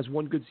guy who has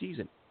one good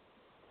season.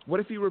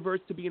 What if he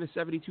reverts to being a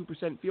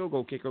 72% field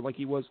goal kicker like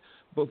he was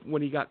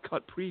when he got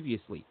cut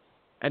previously?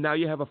 And now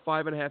you have a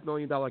 $5.5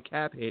 million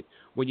cap hit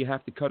when you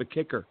have to cut a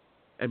kicker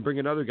and bring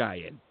another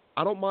guy in.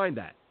 I don't mind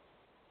that.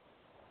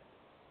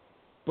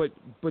 But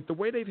the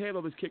way they've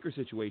handled this kicker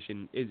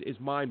situation is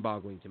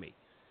mind-boggling to me.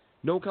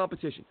 No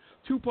competition.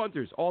 2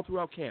 punters all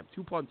throughout camp.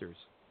 2 punters.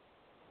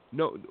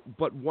 No,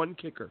 but 1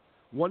 kicker.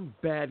 1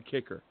 bad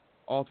kicker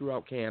all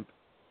throughout camp.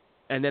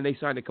 And then they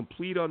signed a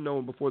complete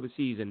unknown before the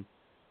season.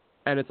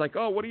 And it's like,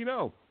 oh, what do you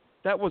know?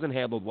 That wasn't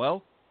handled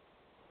well.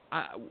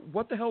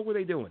 What the hell were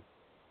they doing?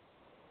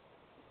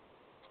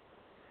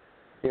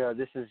 Yeah,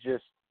 this is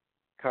just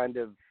kind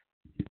of,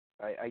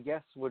 I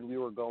guess when we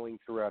were going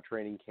through our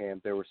training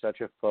camp, there was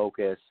such a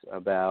focus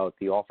about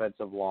the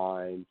offensive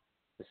line,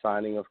 the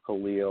signing of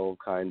Khalil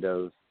kind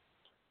of,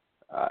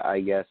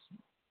 I guess,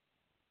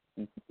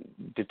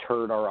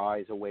 deterred our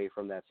eyes away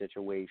from that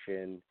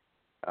situation.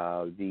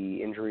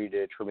 The injury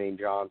to Tremaine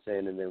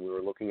Johnson, and then we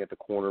were looking at the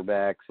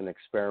cornerbacks and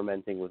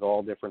experimenting with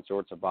all different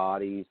sorts of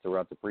bodies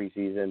throughout the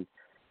preseason.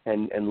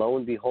 And lo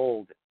and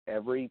behold,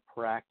 every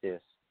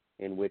practice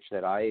in which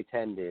that I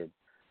attended,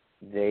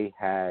 they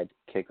had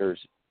kickers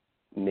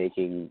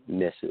making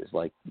misses,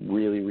 like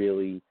really,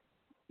 really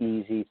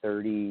easy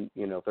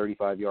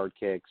 35-yard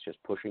kicks,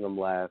 just pushing them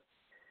left.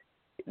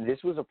 This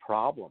was a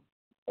problem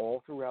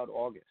all throughout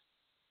August.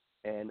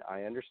 And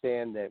I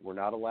understand that we're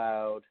not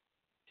allowed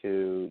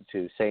to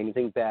say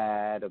anything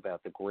bad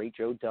about the great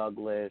Joe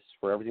Douglas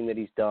for everything that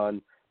he's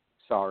done.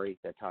 Sorry,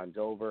 that time's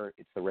over.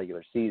 It's the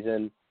regular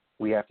season.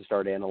 We have to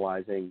start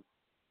analyzing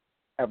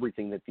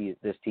everything that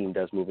this team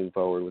does moving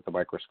forward with the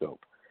microscope.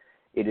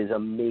 It is a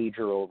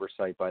major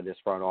oversight by this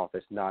front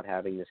office not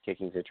having this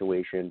kicking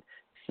situation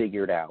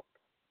figured out.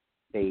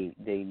 They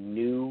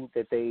knew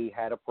that they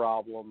had a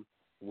problem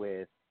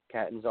with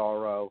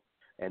Catanzaro,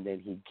 and then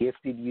he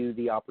gifted you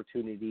the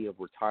opportunity of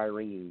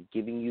retiring and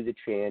giving you the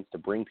chance to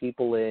bring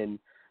people in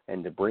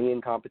and to bring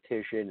in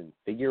competition and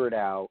figure it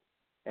out.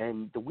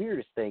 And the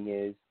weirdest thing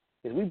is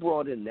we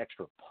brought in an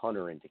extra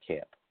punter into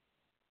camp.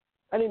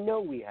 I didn't know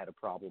we had a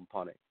problem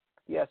punting.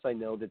 Yes, I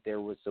know that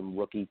there was some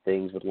rookie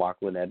things with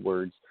Lachlan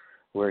Edwards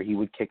where he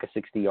would kick a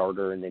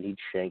 60-yarder and then he'd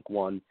shank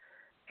one.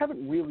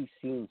 Haven't really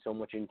seen so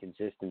much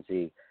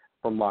inconsistency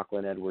from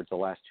Lachlan Edwards the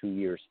last 2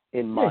 years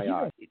in my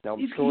eyes. Now,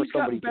 I'm sure he's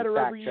gotten better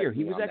every year.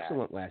 He was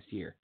excellent that. last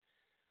year.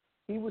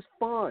 He was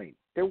fine.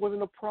 There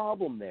wasn't a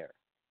problem there.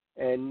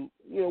 And,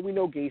 we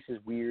know Gase is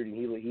weird,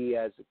 and he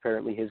has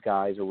apparently his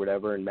guys or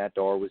whatever, and Matt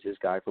Darr was his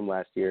guy from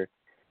last year.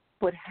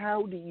 But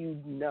how do you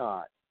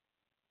not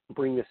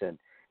bring this in?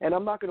 And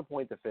I'm not going to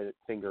point the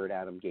finger at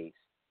Adam Gase,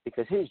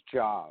 because his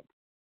job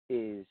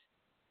is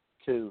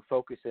to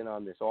focus in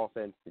on this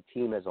offense, the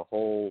team as a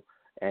whole,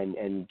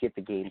 and get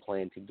the game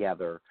plan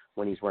together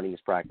when he's running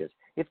his practice.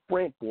 It's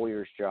Brant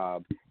Boyer's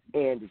job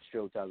and it's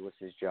Joe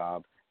Douglas's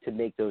job to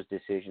make those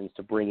decisions,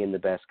 to bring in the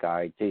best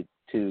guy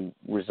to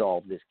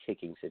resolve this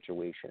kicking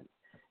situation.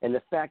 And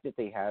the fact that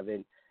they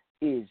haven't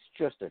is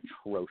just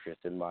atrocious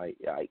in my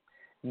eye.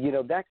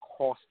 That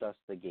cost us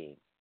the game.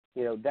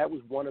 That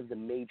was one of the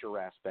major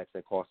aspects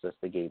that cost us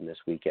the game this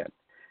weekend.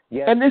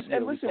 Yes,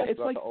 listen, it's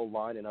like the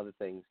O-line and other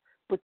things,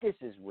 but this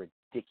is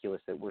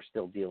ridiculous that we're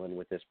still dealing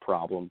with this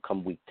problem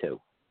come week 2.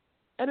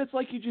 And it's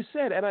like you just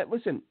said.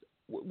 And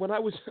when I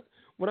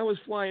was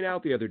flying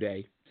out the other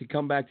day to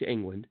come back to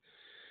England,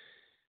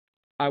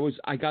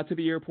 I got to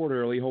the airport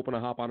early, hoping to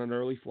hop on an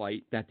early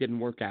flight. That didn't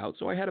work out,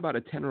 so I had about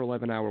a 10 or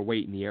 11 hour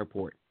wait in the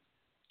airport.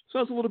 So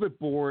I was a little bit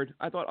bored.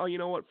 I thought, you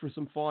know what? For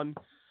some fun,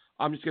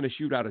 I'm just going to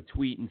shoot out a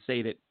tweet and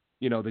say that,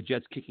 the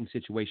Jets kicking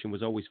situation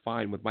was always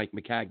fine with Mike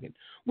Maccagnan,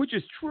 which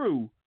is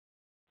true,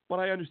 but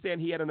I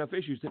understand he had enough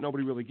issues that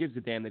nobody really gives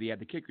a damn that he had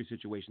the kicker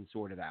situation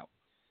sorted out.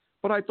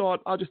 But I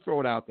thought, I'll just throw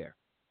it out there.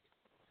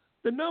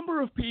 The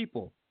number of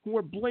people who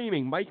are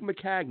blaming Mike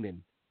Maccagnan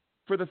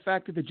for the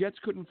fact that the Jets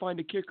couldn't find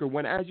a kicker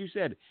when, as you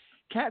said,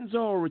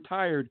 Catanzaro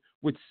retired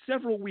with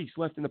several weeks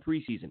left in the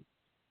preseason.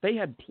 They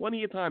had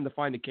plenty of time to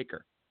find a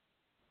kicker.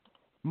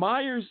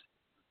 Myers,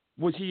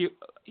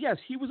 yes,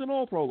 he was an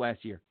All-Pro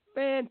last year.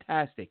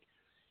 Fantastic.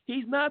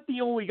 He's not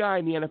the only guy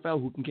in the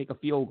NFL who can kick a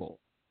field goal.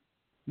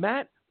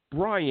 Matt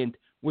Bryant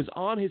was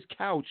on his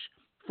couch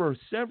for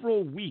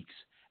several weeks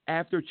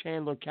after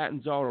Chandler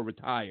Catanzaro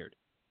retired.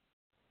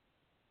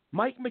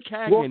 Mike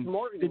Maccagnan... Ross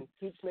Martin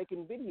keeps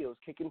making videos,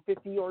 kicking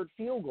 50-yard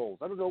field goals.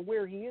 I don't know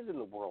where he is in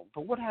the world,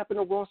 but what happened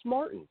to Ross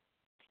Martin?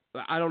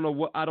 I don't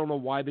know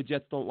why the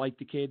Jets don't like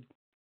the kid.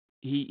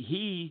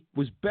 He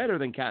was better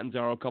than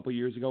Catanzaro a couple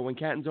years ago when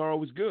Catanzaro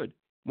was good.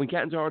 When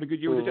Catanzaro had a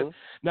good year with the Jets.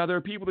 Now, there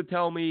are people that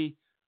tell me,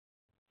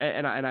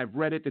 and I've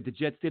read it, that the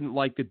Jets didn't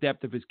like the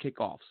depth of his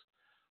kickoffs.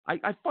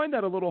 I find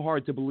that a little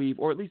hard to believe,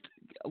 or at least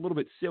a little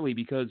bit silly,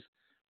 because,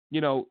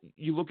 you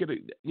look at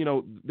it,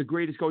 the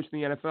greatest coach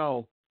in the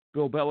NFL,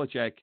 Bill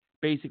Belichick,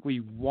 basically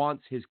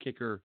wants his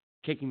kicker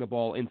kicking the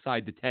ball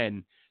inside the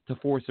 10 to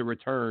force a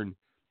return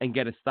and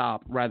get a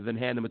stop rather than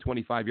hand him a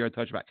 25-yard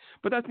touchback.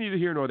 But that's neither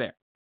here nor there.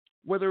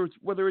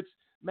 Whether it's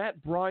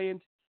Matt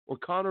Bryant or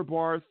Connor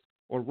Barth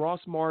or Ross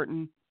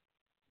Martin,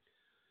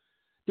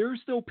 there are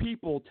still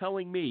people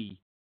telling me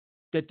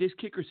that this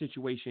kicker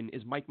situation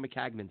is Mike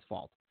Maccagnan's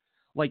fault.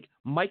 Like,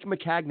 Mike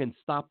Maccagnan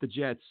stopped the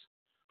Jets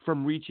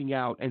from reaching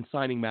out and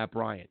signing Matt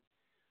Bryant.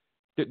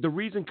 The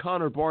reason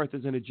Connor Barth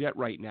isn't a Jet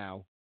right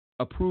now,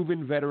 a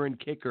proven veteran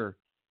kicker,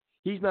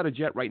 he's not a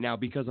Jet right now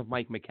because of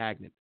Mike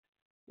Maccagnan.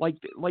 Like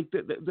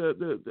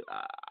the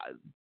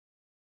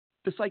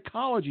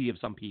psychology of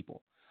some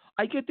people.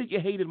 I get that you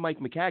hated Mike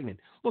Maccagnan.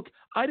 Look,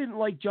 I didn't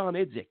like John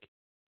Idzik,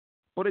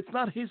 but it's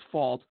not his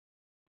fault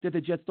that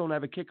the Jets don't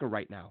have a kicker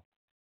right now.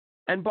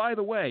 And by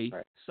the way,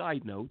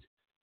 Side note,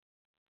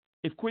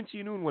 if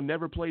Quincy Enunwa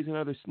never plays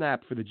another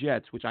snap for the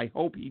Jets, which I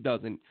hope he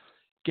doesn't,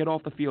 get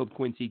off the field,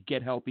 Quincy,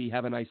 get healthy,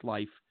 have a nice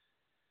life,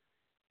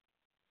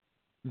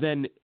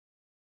 then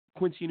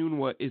Quincy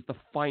Enunwa is the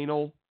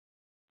final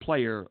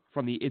player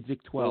from the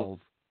Idzik 12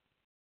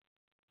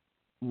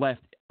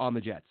 left on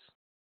the Jets.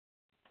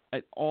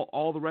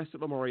 All the rest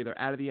of them are either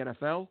out of the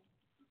NFL.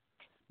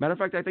 Matter of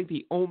fact, I think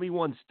the only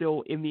one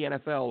still in the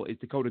NFL is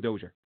Dakota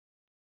Dozier.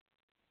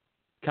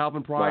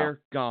 Calvin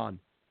Pryor, gone.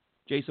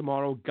 Jason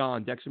Morrow,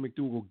 gone. Dexter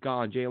McDougal,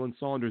 gone. Jalen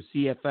Saunders,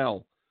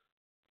 CFL.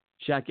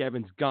 Shaq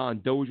Evans,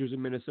 gone. Dozier's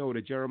in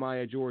Minnesota.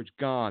 Jeremiah George,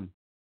 gone.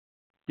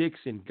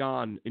 Dixon,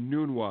 gone.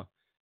 Enunwa,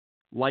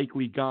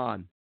 likely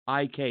gone.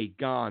 IK,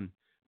 gone.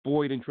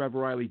 Boyd and Trevor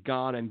Riley,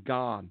 gone and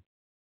gone.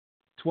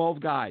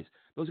 12 guys.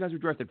 Those guys were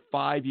drafted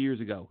 5 years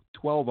ago.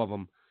 12 of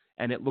them.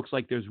 And it looks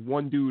like there's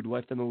one dude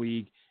left in the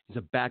league. He's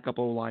a backup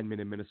O-lineman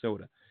in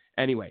Minnesota.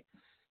 Anyway,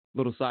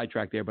 little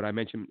sidetrack there, but I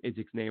mentioned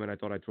Idzik's name and I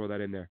thought I'd throw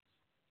that in there.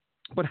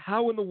 But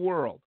how in the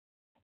world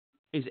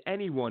is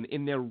anyone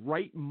in their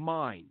right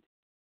mind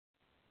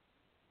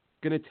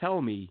going to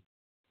tell me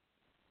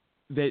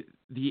that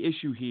the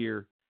issue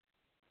here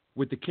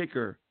with the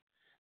kicker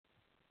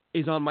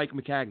is on Mike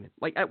Maccagnan?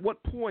 Like, at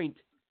what point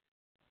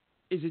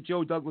is it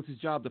Joe Douglas's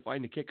job to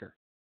find the kicker?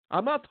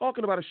 I'm not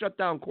talking about a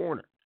shutdown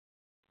corner.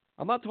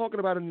 I'm not talking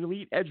about an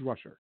elite edge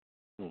rusher.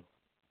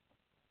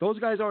 Those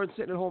guys aren't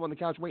sitting at home on the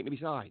couch waiting to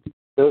be signed.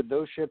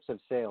 Those ships have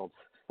sailed.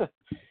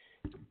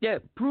 Yeah,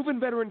 proven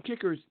veteran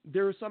kickers,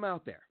 there are some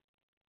out there.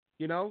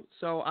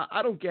 So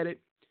I don't get it.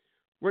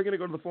 We're going to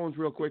go to the phones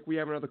real quick. We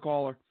have another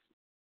caller.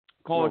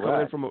 Coming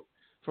in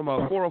from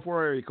a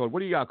 404 area code. What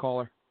do you got,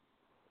 caller?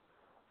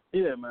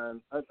 Yeah,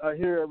 man. I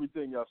hear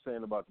everything y'all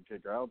saying about the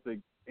kicker. I don't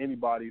think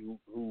anybody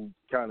who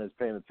kind of is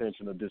paying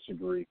attention will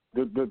disagree.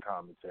 Good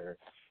commentary.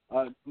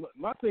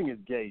 My thing is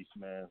Gase,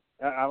 man.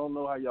 I don't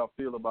know how y'all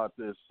feel about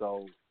this,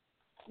 so,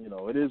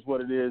 it is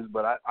what it is,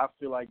 but I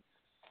feel like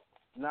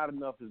not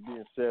enough is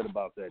being said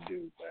about that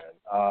dude,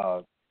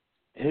 man.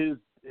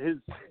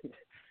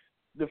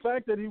 The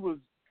fact that he was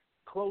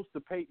close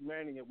to Peyton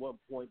Manning at one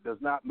point does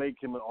not make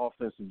him an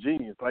offensive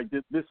genius. Like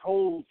this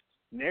whole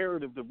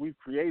narrative that we've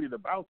created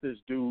about this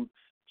dude.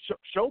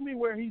 Show me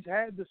where he's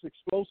had this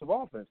explosive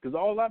offense, because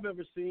all I've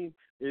ever seen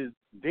is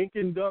dink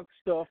and dunk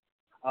stuff.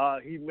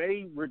 He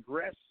may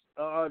regress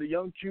the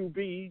young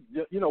QB,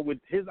 with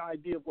his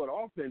idea of what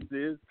offense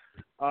is.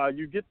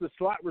 You get the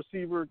slot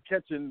receiver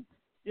catching,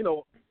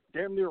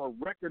 damn near a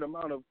record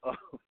amount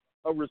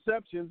of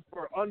receptions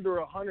for under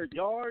 100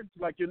 yards.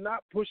 Like, you're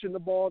not pushing the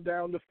ball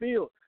down the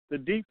field. The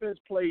defense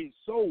plays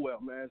so well,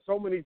 man. So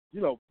many,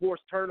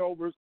 forced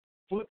turnovers,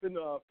 flipping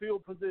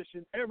field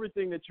position,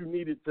 everything that you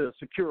needed to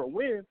secure a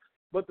win.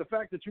 But the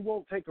fact that you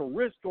won't take a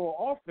risk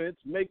on offense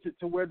makes it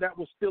to where that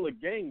was still a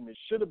game. It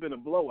should have been a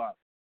blowout.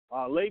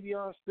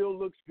 Le'Veon still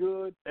looks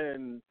good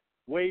and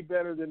way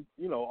better than,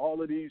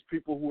 all of these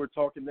people who are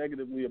talking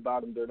negatively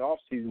about him during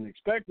offseason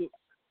expected.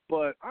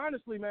 But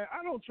honestly, man,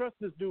 I don't trust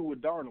this dude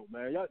with Darnold,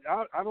 man.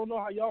 I don't know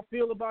how y'all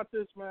feel about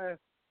this, man.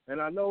 And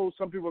I know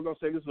some people are going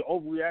to say this is an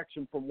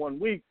overreaction from 1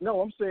 week.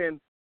 No, I'm saying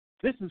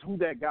this is who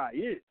that guy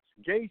is.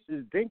 Gase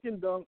is dink and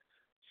dunk,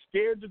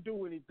 scared to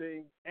do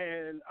anything.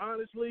 And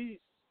honestly,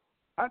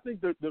 I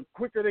think the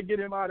quicker they get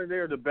him out of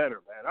there, the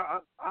better, man.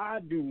 I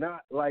do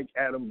not like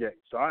Adam Gase.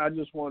 So I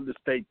just wanted to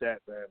state that,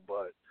 man.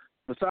 But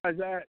besides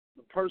that,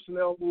 the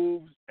personnel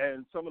moves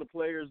and some of the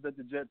players that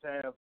the Jets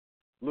have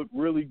look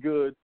really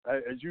good.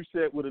 As you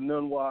said with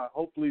Enunwa,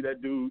 hopefully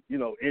that dude,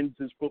 ends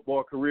his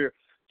football career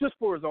just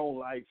for his own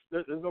life.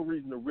 There's no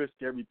reason to risk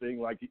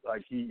everything like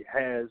he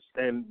has.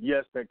 And,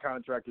 yes, that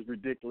contract is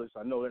ridiculous.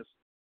 I know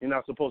you're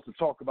not supposed to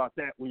talk about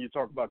that when you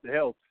talk about the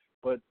health,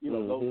 but,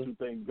 those two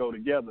things go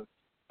together.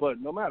 But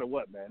no matter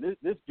what, man,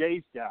 this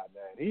Gase guy,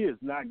 man, he is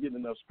not getting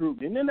enough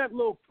scrutiny. And then that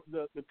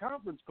the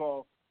conference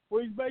call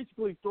where he's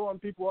basically throwing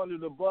people under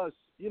the bus,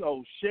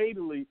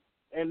 shadily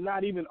and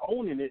not even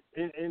owning it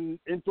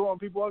and throwing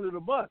people under the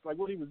bus like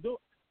what he was doing.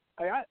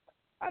 I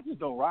just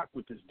don't rock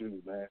with this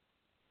dude, man.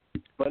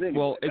 But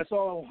anyway, that's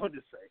all I wanted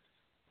to say.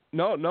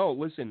 No.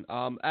 Listen,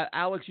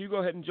 Alex, you go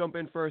ahead and jump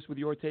in first with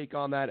your take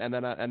on that, and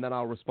then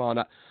I'll respond.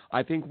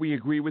 I think we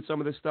agree with some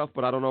of this stuff,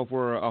 but I don't know if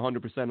we're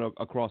 100%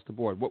 across the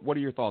board. What are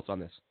your thoughts on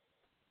this?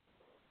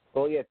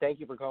 Well, yeah, thank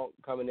you for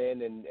coming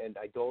in, and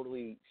I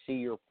totally see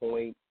your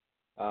point.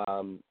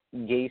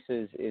 Gase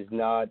is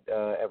not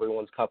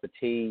everyone's cup of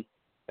tea.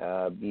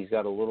 He's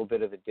got a little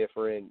bit of a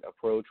different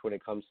approach when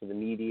it comes to the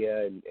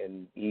media,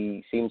 and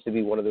he seems to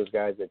be one of those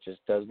guys that just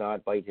does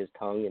not bite his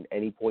tongue at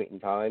any point in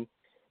time.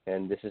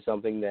 And this is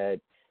something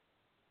that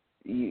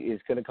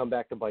is going to come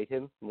back to bite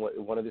him.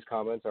 One of his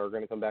comments are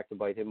going to come back to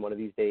bite him one of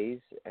these days,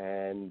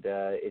 and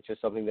it's just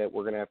something that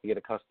we're going to have to get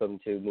accustomed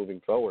to moving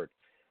forward.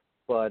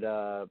 But,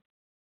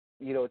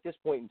 at this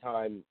point in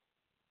time,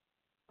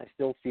 I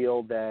still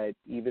feel that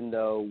even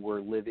though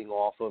we're living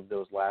off of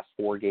those last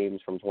 4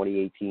 games from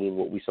 2018,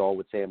 what we saw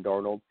with Sam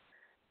Darnold,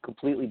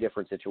 completely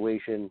different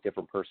situation,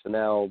 different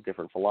personnel,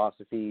 different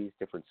philosophies,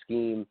 different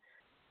scheme.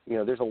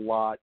 There's a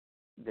lot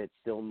that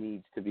still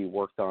needs to be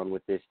worked on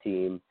with this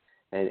team,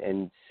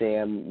 and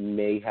Sam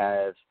may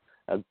have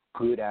a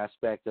good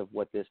aspect of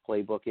what this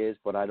playbook is,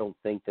 but I don't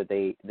think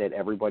that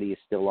everybody is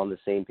still on the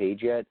same page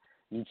yet.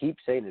 You keep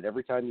saying it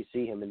every time you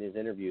see him in his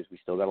interviews. We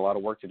still got a lot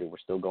of work to do. We're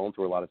still going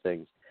through a lot of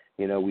things.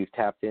 We're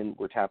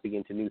tapping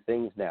into new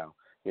things now.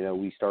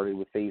 We started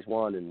with phase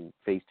 1 and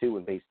phase 2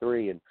 and phase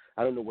 3, and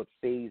I don't know what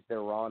phase they're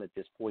on at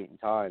this point in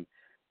time,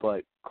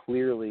 but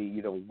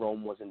clearly,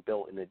 Rome wasn't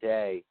built in a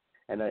day.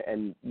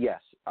 And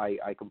yes,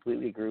 I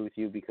completely agree with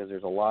you, because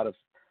there's a lot of,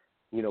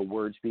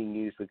 words being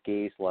used with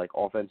Gase like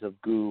offensive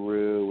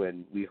guru,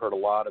 and we heard a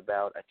lot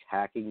about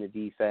attacking the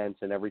defense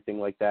and everything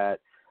like that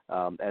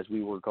as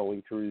we were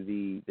going through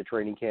the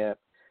training camp.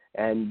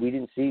 And we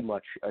didn't see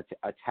much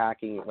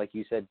attacking, like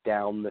you said,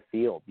 down the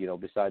field,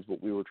 besides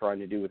what we were trying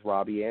to do with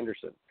Robbie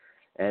Anderson.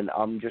 And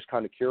I'm just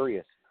kind of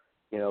curious,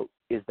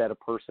 is that a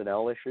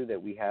personnel issue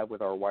that we have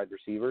with our wide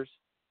receivers?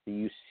 Do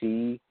you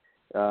see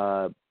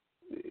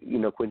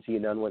Quincy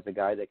Enunwa is a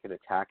guy that can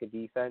attack a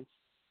defense.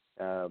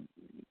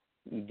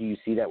 Do you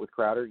see that with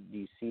Crowder? Do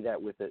you see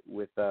that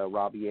with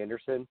Robbie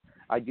Anderson?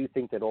 I do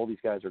think that all these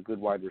guys are good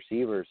wide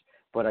receivers,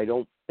 but I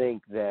don't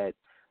think that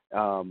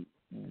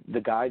the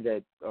guy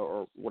that,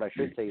 or what I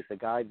should say is the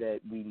guy that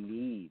we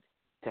need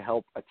to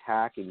help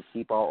attack and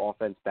keep our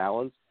offense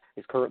balanced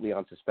is currently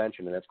on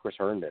suspension, and that's Chris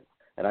Herndon.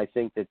 And I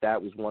think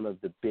that was one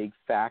of the big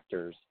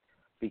factors,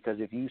 because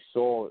if you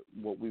saw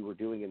what we were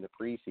doing in the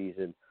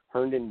preseason,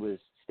 Herndon was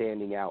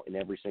standing out in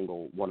every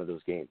single one of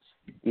those games,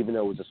 even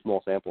though it was a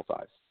small sample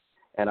size.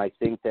 And I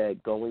think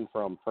that going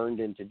from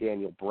Herndon to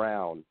Daniel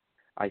Brown,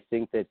 I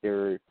think that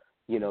there's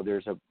I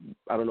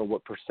don't know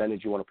what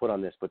percentage you want to put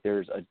on this, but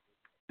there's a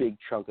big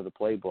chunk of the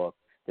playbook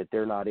that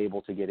they're not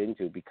able to get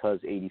into because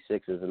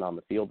 86 isn't on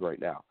the field right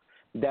now.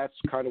 That's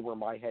kind of where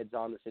my head's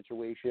on the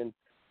situation.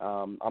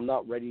 I'm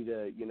not ready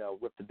to,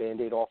 rip the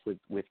Band-Aid off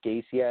with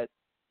Gase yet.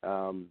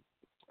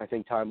 I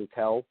think time will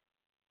tell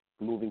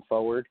moving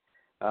forward.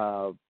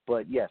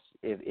 But yes,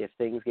 if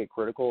things get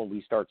critical and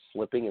we start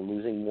slipping and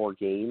losing more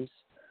games,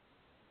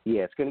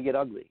 yeah, it's going to get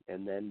ugly.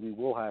 And then we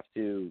will have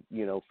to,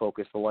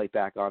 focus the light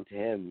back onto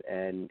him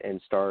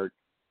and start,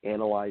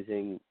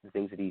 analyzing the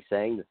things that he's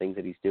saying, the things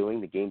that he's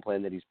doing, the game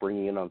plan that he's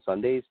bringing in on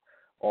Sundays,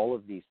 all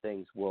of these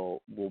things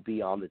will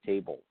be on the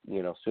table,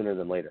 sooner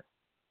than later.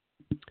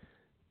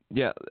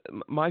 Yeah,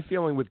 my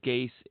feeling with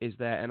Gase is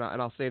that, and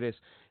I'll say this,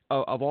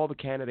 of all the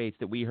candidates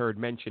that we heard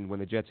mentioned when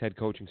the Jets head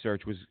coaching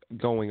search was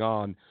going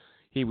on,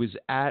 he was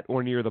at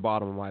or near the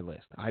bottom of my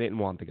list. I didn't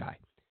want the guy.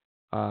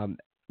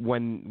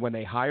 When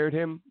they hired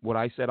him, what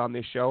I said on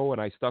this show,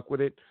 and I stuck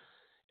with it,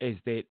 is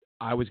that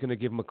I was going to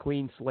give him a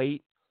clean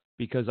slate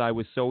because I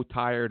was so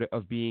tired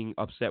of being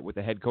upset with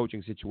the head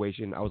coaching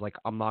situation. I was like,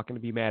 I'm not going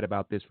to be mad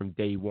about this from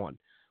day one.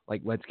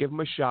 Like, let's give him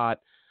a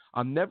shot.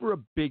 I'm never a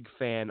big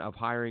fan of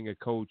hiring a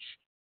coach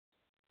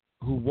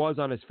who was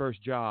on his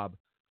first job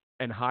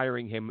and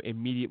hiring him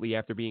immediately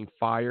after being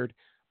fired.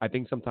 I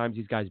think sometimes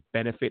these guys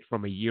benefit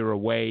from a year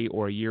away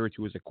or a year or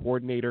two as a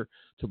coordinator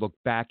to look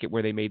back at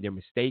where they made their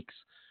mistakes.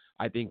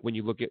 I think when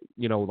you look at,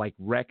 like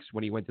Rex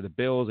when he went to the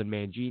Bills and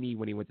Mangini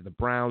when he went to the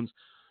Browns,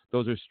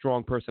 those are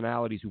strong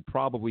personalities who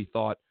probably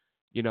thought,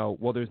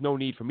 well, there's no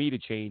need for me to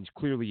change.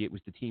 Clearly it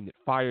was the team that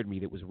fired me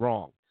that was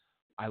wrong.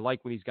 I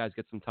like when these guys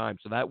get some time.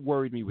 So that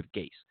worried me with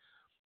Gase.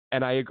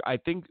 And I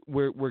think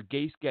where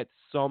Gase gets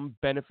some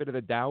benefit of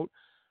the doubt,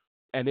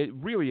 and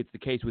it's the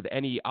case with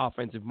any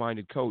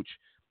offensive-minded coach,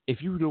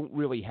 if you don't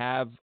really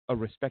have a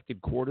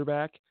respected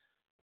quarterback,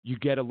 you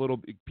get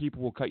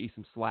people will cut you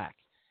some slack.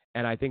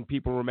 And I think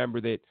people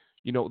remember that,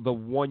 the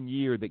 1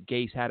 year that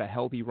Gase had a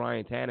healthy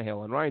Ryan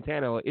Tannehill, and Ryan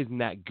Tannehill isn't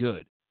that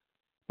good.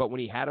 But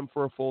when he had him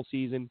for a full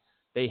season,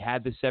 they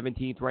had the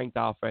 17th ranked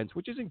offense,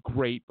 which isn't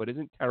great, but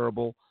isn't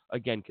terrible.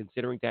 Again,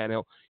 considering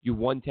Tannehill, you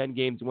won 10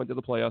 games and went to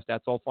the playoffs.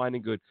 That's all fine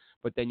and good.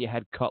 But then you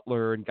had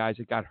Cutler and guys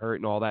that got hurt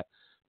and all that.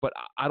 But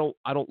I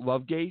don't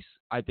love Gase.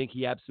 I think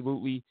he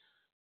absolutely,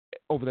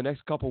 over the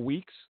next couple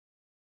weeks,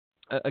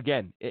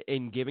 again,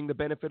 in giving the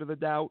benefit of the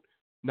doubt,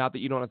 not that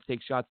you don't have to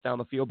take shots down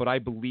the field, but I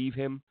believe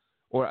him,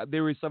 or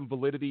there is some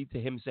validity to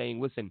him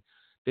saying, listen,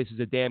 this is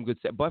a damn good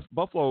set.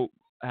 Buffalo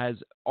has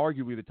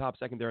arguably the top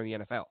secondary in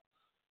the NFL.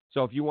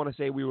 So if you want to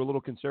say we were a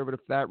little conservative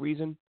for that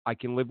reason, I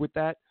can live with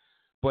that.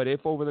 But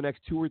if over the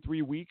next 2 or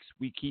 3 weeks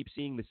we keep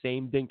seeing the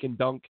same dink and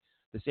dunk,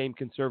 the same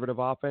conservative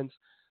offense,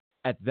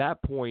 at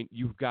that point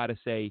you've got to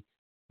say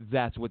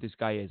that's what this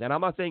guy is. And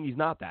I'm not saying he's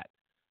not that,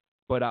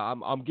 but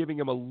I'm giving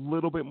him a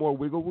little bit more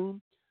wiggle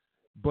room.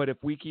 But if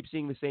we keep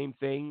seeing the same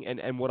thing,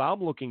 and what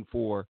I'm looking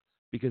for,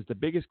 because the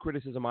biggest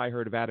criticism I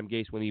heard of Adam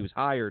Gase when he was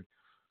hired,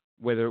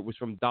 whether it was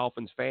from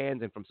Dolphins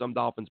fans and from some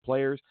Dolphins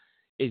players,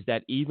 is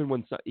that even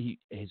when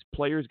his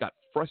players got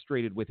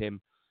frustrated with him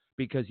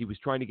because he was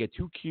trying to get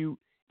too cute,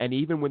 and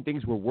even when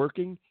things were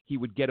working, he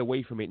would get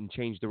away from it and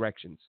change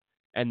directions.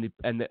 And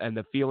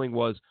the feeling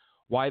was,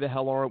 why the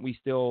hell aren't we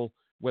still,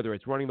 whether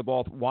it's running the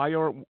ball, why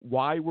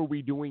were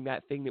we doing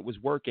that thing that was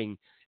working,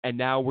 and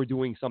now we're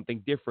doing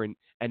something different,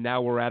 and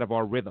now we're out of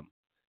our rhythm.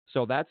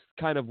 So that's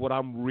kind of what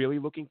I'm really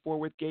looking for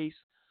with Gase.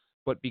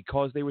 But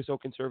because they were so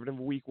conservative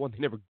in week one, they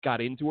never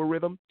got into a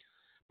rhythm.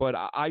 But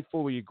I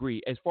fully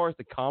agree. As far as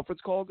the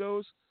conference call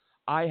goes,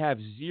 I have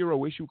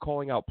zero issue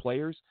calling out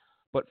players.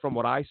 But from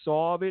what I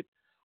saw of it,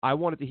 I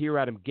wanted to hear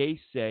Adam Gase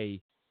say,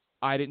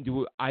 I didn't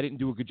do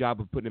a good job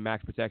of putting in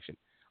max protection.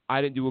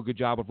 I didn't do a good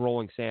job of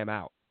rolling Sam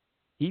out.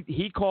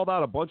 He called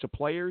out a bunch of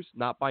players,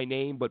 not by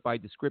name, but by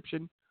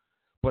description.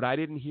 But I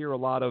didn't hear a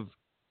lot of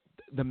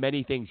the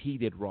many things he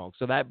did wrong.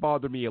 So that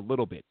bothered me a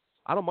little bit.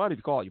 I don't mind if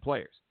you call out your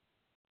players.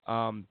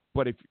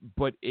 But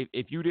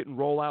if you didn't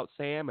roll out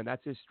Sam, and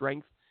that's his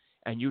strength,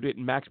 and you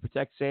didn't max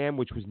protect Sam,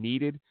 which was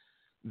needed,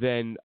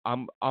 then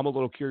I'm a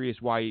little curious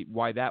why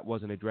that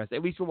wasn't addressed,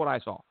 at least from what I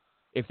saw.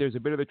 If there's a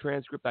bit of the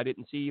transcript I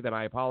didn't see, then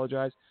I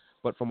apologize.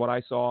 But from what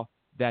I saw,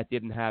 that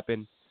didn't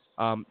happen.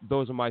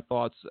 Those are my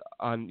thoughts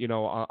on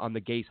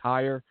the Gase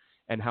hire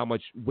and how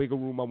much wiggle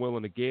room I'm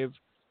willing to give.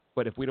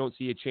 But if we don't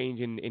see a change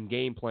in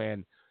game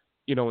plan,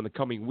 in the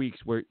coming weeks,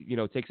 where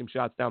take some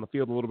shots down the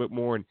field a little bit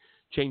more and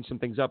change some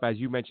things up, as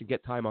you mentioned,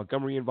 get Ty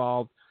Montgomery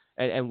involved,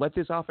 and let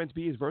this offense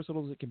be as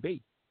versatile as it can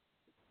be.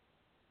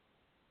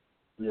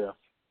 Yeah.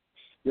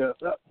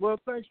 Well,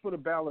 thanks for the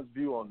balanced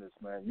view on this,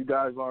 man. You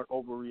guys aren't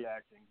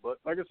overreacting. But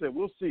like I said,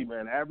 we'll see,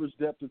 man. Average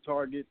depth of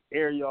target,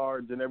 air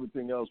yards, and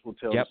everything else will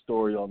tell the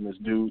story on this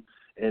dude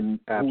and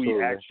who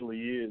he actually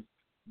is.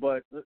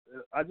 But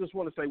I just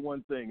want to say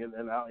one thing,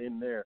 and I'll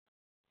end there.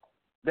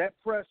 That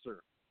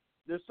presser,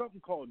 there's something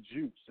called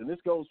juice, and this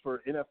goes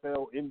for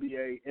NFL,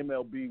 NBA,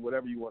 MLB,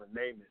 whatever you want to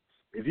name it.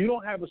 If you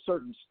don't have a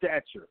certain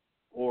stature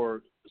or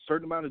a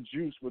certain amount of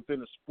juice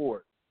within a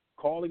sport,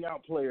 calling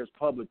out players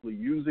publicly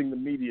using the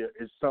media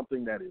is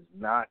something that is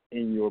not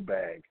in your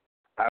bag.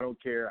 I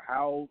don't care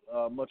how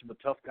much of a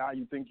tough guy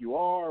you think you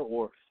are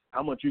or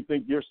how much you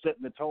think you're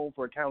setting the tone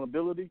for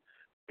accountability.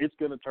 It's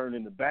going to turn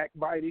into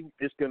backbiting.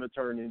 It's going to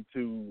turn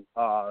into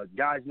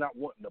guys not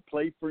wanting to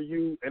play for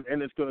you,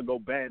 and it's going to go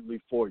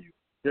badly for you.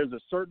 There's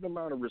a certain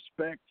amount of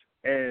respect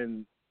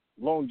and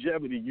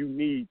longevity you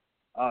need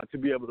to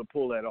be able to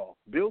pull that off.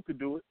 Bill could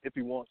do it if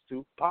he wants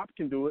to. Pop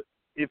can do it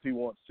if he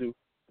wants to.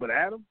 But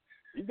Adam,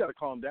 he's got to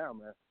calm down,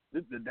 man.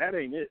 That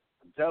ain't it.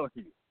 I'm telling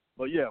you.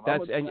 But yeah,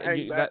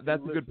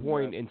 that's a good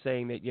point in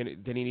saying that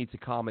then he needs to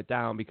calm it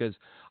down, because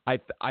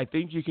I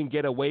think you can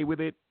get away with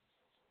it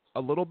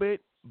a little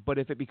bit, but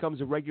if it becomes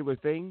a regular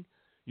thing,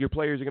 your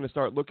players are going to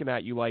start looking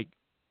at you like,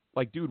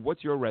 dude,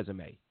 what's your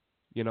resume?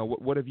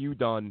 What have you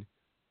done,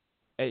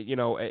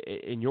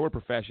 in your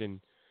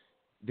profession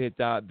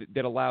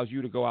that allows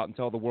you to go out and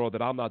tell the world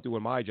that I'm not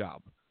doing my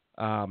job?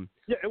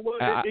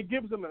 It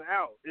gives them an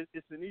out.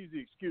 It's an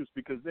easy excuse,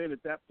 because then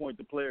at that point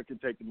the player can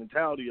take the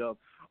mentality of,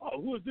 oh,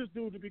 who is this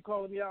dude to be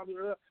calling me out?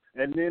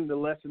 And then the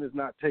lesson is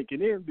not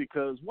taken in,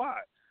 because why?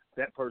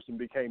 That person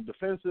became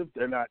defensive.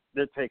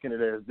 They're taking it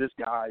as, this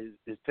guy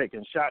is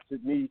taking shots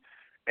at me,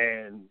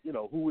 and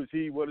who is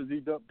he? What has he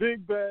done?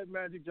 Big bad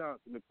Magic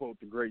Johnson, to quote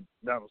the great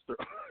Donald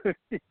Sterling.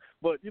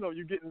 But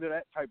you get into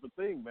that type of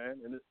thing, man,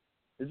 and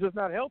it's just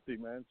not healthy,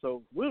 man.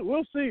 So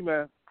we'll see,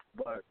 man.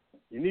 But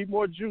you need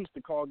more juice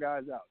to call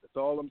guys out. That's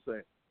all I'm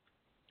saying.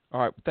 All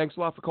right. Thanks a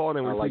lot for calling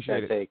in. We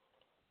appreciate it. Take.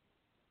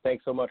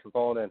 Thanks so much for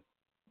calling in.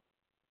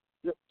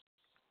 Yep.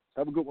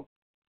 Have a good one.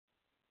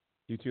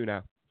 You too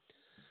now.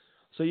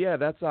 So, yeah,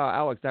 that's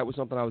Alex. That was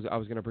something I was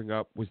going to bring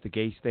up, was the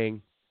Gase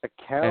thing.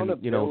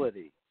 Accountability.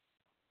 And,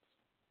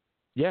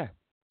 yeah,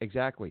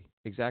 exactly.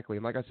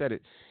 And like I said,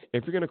 if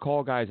you're going to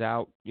call guys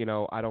out,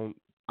 I don't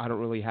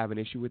really have an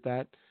issue with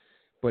that.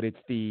 But it's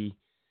the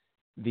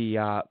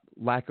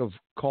lack of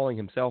calling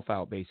himself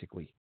out,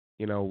 basically.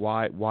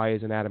 Why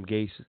isn't Adam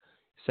Gase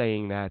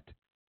saying that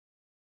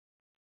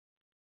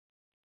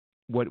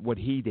what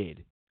he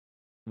did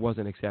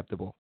wasn't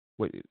acceptable?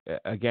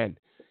 Again,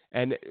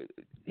 and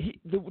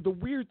the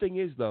weird thing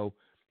is, though,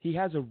 he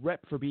has a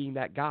rep for being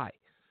that guy.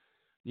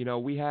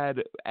 We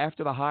had,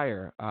 after the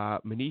hire,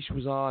 Manish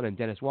was on and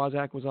Dennis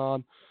Waszak was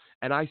on,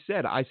 and I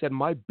said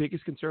my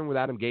biggest concern with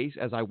Adam Gase,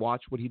 as I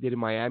watched what he did in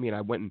Miami, and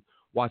I went and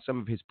watched some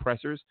of his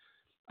pressers,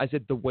 I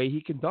said the way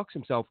he conducts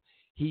himself,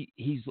 he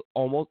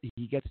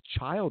gets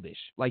childish.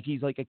 Like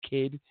he's like a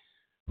kid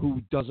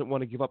who doesn't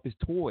want to give up his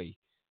toy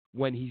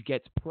when he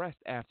gets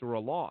pressed after a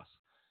loss.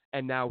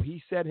 And now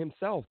he said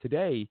himself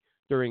today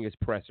during his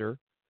presser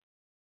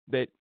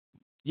that,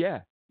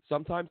 yeah,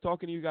 sometimes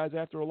talking to you guys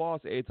after a loss,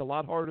 it's a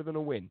lot harder than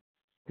a win. You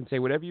can say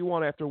whatever you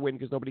want after a win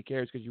because nobody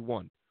cares because you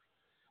won.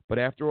 But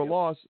after a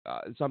loss,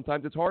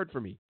 sometimes it's hard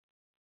for me.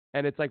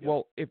 And it's like,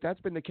 well, if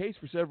that's been the case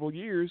for several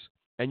years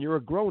and you're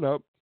a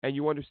grown-up and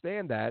you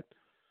understand that,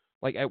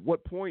 like at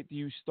what point do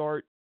you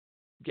start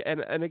 –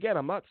 and again,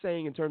 I'm not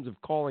saying in terms of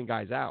calling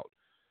guys out.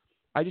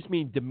 I just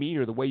mean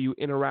demeanor, the way you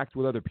interact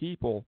with other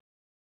people.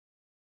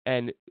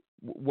 And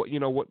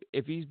what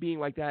if he's being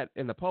like that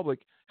in the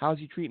public, how's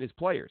he treating his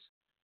players?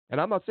 And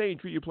I'm not saying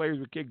treat your players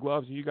with kid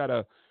gloves and you got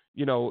to,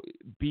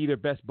 be their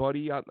best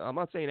buddy. I'm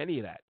not saying any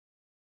of that.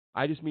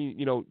 I just mean,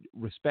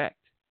 respect.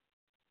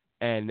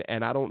 And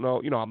I don't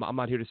know, I'm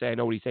not here to say I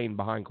know what he's saying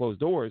behind closed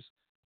doors,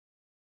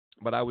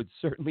 but I would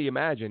certainly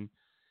imagine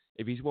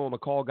if he's willing to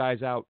call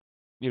guys out,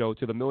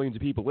 to the millions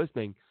of people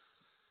listening,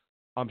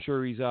 I'm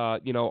sure he's,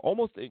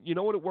 almost,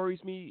 what it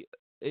worries me?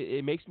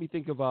 It makes me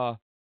think of,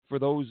 for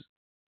those,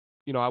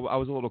 I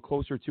was a little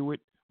closer to it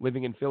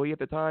living in Philly at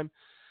the time,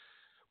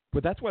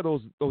 but that's why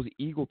those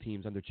Eagle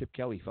teams under Chip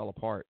Kelly fell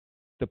apart.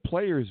 The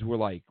players were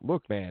like,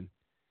 look, man,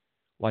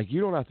 like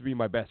you don't have to be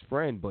my best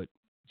friend, but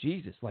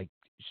Jesus, like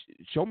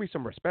show me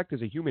some respect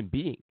as a human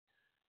being.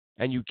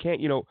 And you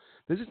can't,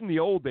 this isn't the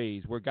old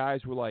days where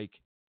guys were like,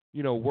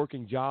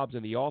 working jobs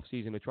in the off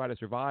season to try to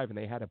survive and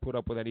they had to put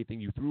up with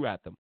anything you threw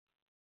at them.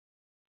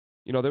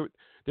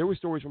 There were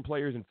stories from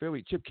players in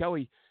Philly. Chip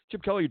Kelly,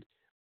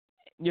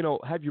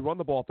 have you run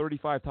the ball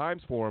 35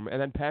 times for him and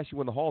then pass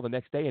you in the hall the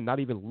next day and not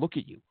even look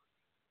at you.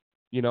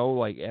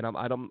 And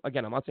I'm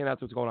not saying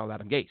that's what's going on with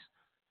Adam Gase,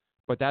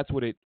 but that's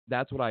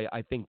what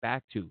I think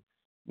back to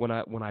when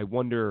I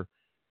wonder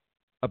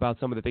about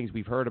some of the things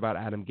we've heard about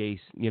Adam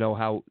Gase,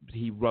 how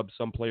he rubs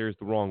some players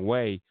the wrong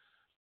way.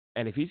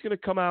 And if he's going to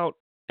come out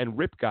and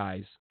rip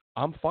guys,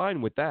 I'm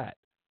fine with that.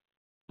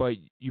 But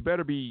you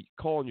better be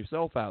calling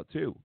yourself out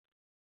too.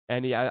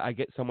 And I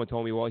get someone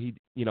told me, well, he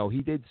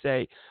did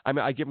say,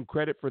 I give him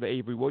credit for the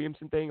Avery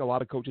Williamson thing. A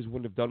lot of coaches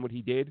wouldn't have done what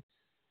he did.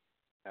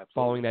 Absolutely.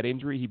 Following that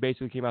injury. He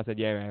basically came out and said,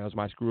 yeah, man, that was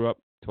my screw up.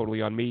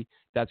 Totally on me.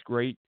 That's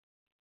great.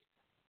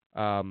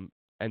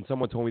 And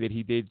someone told me that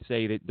he did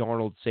say that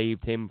Darnold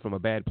saved him from a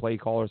bad play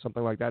call or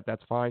something like that.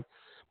 That's fine.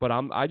 But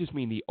I just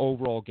mean the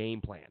overall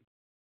game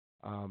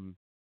plan.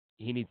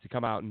 He needs to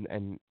come out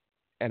and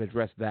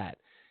address that.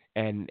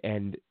 And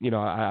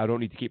I don't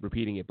need to keep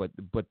repeating it, but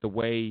the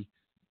way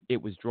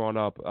it was drawn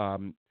up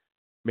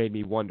made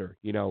me wonder,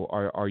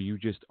 are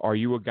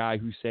you a guy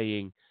who's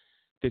saying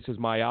this is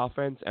my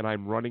offense and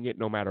I'm running it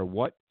no matter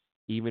what,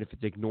 even if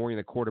it's ignoring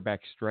the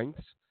quarterback's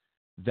strengths?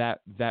 That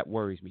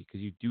worries me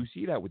because you do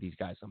see that with these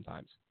guys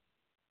sometimes.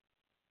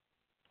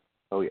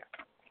 Oh yeah.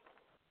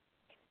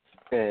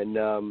 And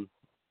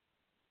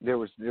there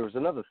was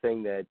another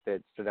thing that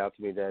stood out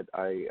to me that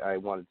I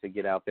wanted to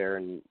get out there,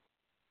 and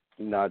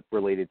not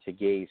related to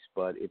Gase,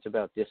 but it's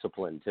about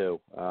discipline too.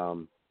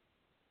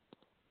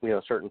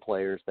 Certain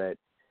players that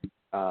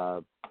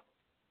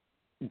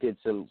did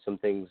some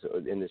things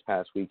in this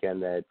past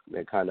weekend that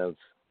kind of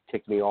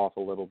ticked me off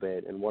a little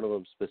bit, and one of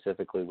them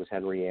specifically was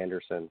Henry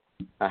Anderson.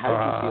 How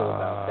did you feel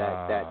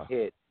about that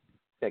hit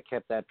that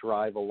kept that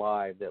drive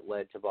alive that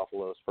led to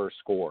Buffalo's first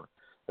score?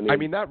 I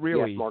mean that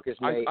really. Yes, Marcus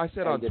May I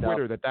said on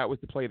Twitter that was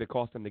the play that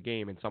cost them the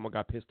game, and someone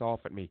got pissed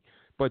off at me.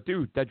 But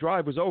dude, that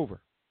drive was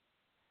over.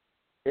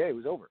 Yeah, it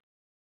was over.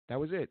 That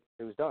was it.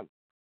 It was done.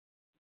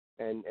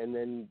 And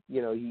then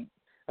he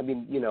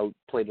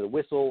played the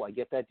whistle. I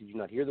get that. Did you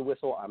not hear the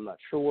whistle? I'm not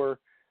sure,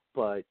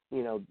 but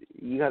you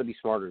got to be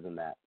smarter than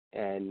that.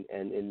 And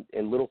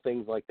little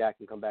things like that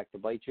can come back to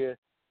bite you.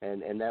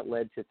 And that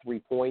led to 3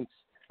 points,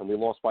 and we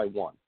lost by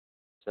 1.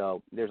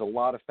 So there's a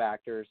lot of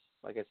factors.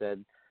 Like I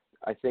said,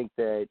 I think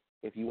that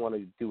if you want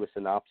to do a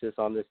synopsis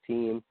on this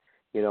team,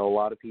 a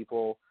lot of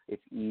people,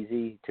 it's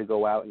easy to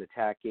go out and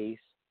attack Gase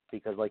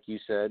because, like you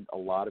said, a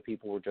lot of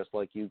people were just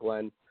like you,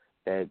 Glenn,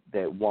 that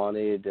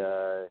wanted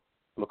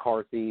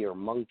McCarthy or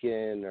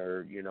Monken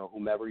or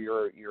whomever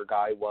your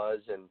guy was,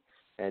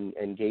 and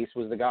Gase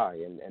was the guy,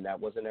 and that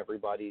wasn't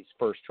everybody's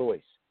first choice.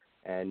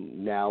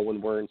 And now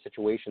when we're in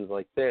situations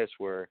like this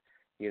where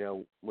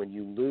when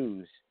you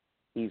lose,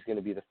 he's going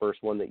to be the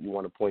first one that you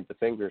want to point the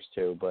fingers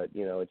to. But,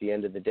 at the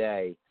end of the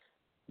day,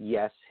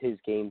 yes, his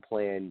game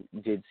plan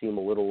did seem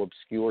a little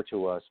obscure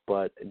to us.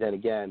 But then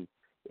again,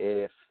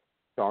 if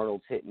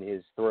Darnold's hitting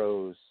his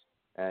throws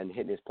and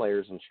hitting his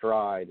players in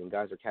stride and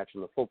guys are catching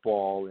the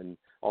football and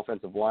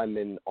offensive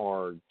linemen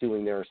are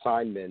doing their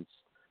assignments,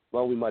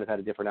 well, we might have had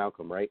a different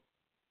outcome, right?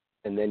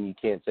 And then you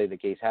can't say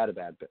that Gase had a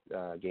bad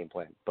game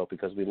plan. But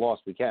because we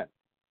lost, we can.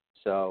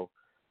 So,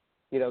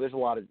 there's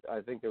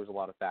I think there was a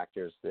lot of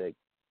factors that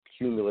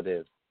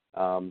cumulative,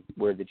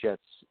 where the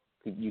Jets,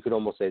 you could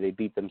almost say they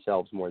beat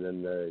themselves more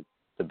than the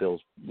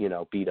Bills,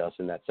 beat us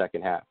in that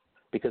second half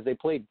because they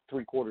played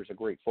 3 quarters of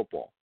great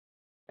football.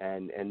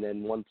 And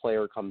then one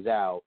player comes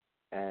out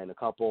and a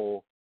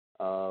couple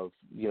of,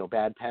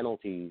 bad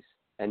penalties,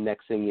 and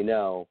next thing you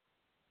know,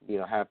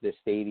 half this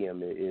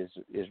stadium is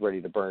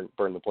ready to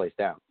burn the place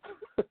down.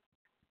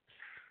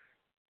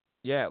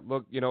 Yeah,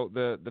 look,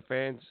 the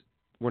fans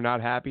were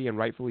not happy, and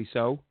rightfully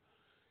so.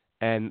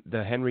 And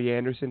the Henry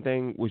Anderson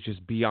thing was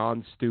just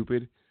beyond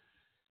stupid.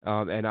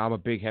 And I'm a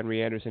big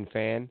Henry Anderson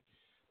fan.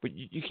 But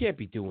you can't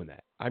be doing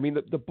that. I mean,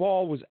 the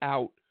ball was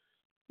out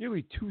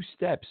nearly 2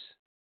 steps.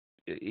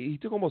 He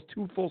took almost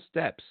 2 full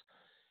steps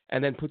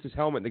and then puts his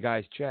helmet in the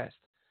guy's chest.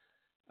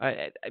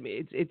 I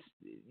mean, it's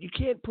you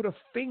can't put a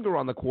finger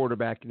on the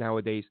quarterback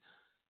nowadays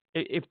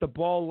if the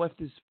ball left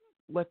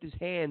his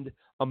hand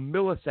a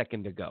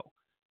millisecond ago.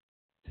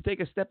 To take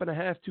a step and a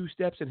half, 2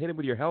 steps, and hit him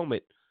with your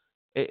helmet,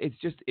 it's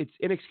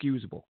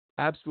inexcusable,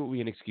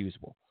 absolutely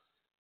inexcusable.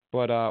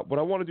 But what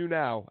I want to do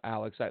now,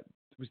 Alex, I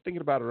was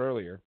thinking about it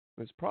earlier.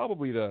 It's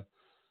probably this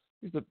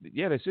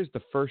is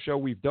the first show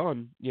we've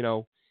done,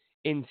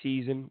 in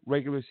season,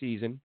 regular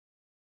season.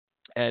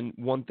 And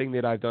one thing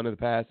that I've done in the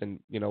past, and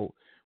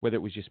whether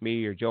it was just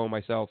me or Joe and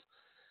myself,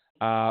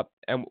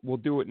 and we'll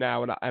do it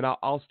now. And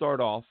I'll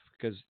start off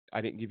because I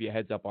didn't give you a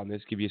heads up on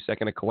this. Give you a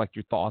second to collect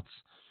your thoughts.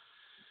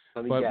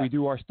 We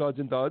do our studs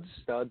and duds.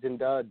 Studs and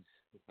duds.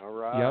 All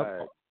right.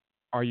 Yep.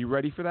 Are you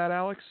ready for that,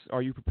 Alex?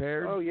 Are you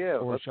prepared? Oh yeah,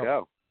 let's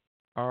go.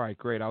 All right,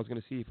 great. I was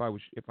going to see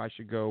if I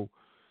should go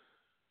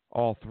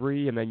all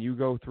 3 and then you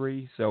go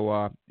 3.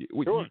 So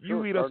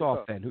you lead us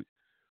off then.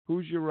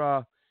 Who's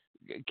your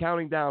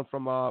counting down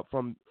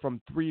from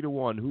 3 to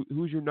 1?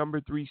 Who's your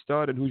number 3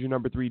 stud and who's your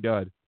number 3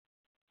 dud?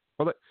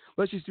 Well,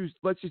 let's just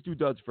do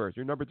duds first.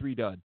 Your number 3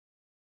 dud.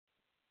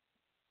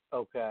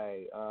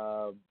 Okay,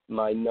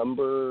 my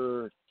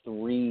number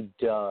 3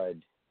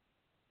 dud.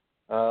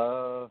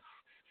 I'm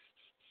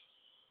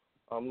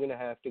going to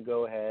have to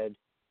go ahead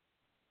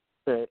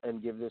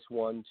and give this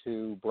one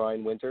to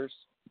Brian Winters.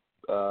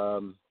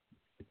 I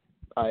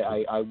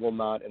will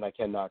not and I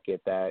cannot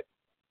get that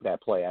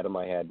play out of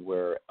my head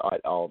where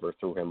Oliver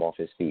threw him off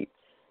his feet.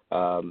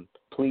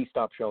 Please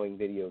stop showing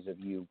videos of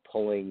you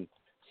pulling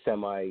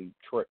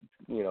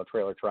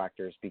trailer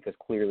tractors because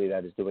clearly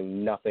that is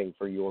doing nothing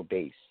for your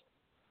base.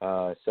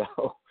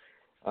 So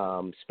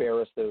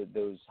spare us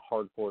those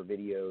hardcore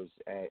videos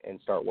and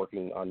start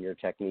working on your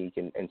technique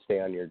and stay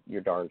on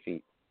your darn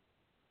feet.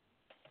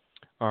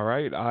 All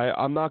right.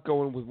 I'm not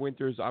going with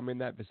Winters. I'm in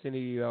that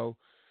vicinity, though.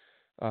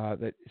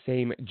 That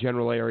same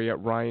general area.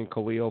 Ryan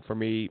Khalil, for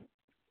me,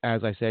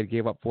 as I said,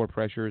 gave up 4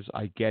 pressures.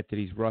 I get that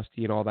he's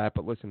rusty and all that,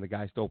 but listen, the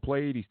guy still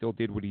played. He still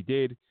did what he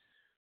did.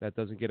 That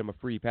doesn't get him a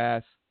free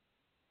pass.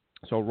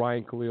 So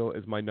Ryan Khalil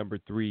is my number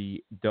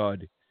 3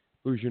 dud.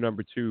 Who's your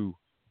number 2?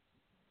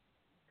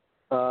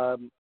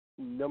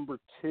 Number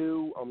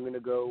 2, I'm going to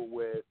go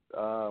with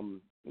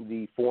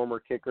the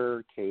former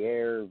kicker,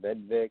 Kair,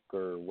 Vedvik,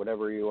 or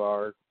whatever you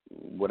are.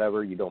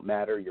 Whatever, you don't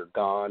matter. You're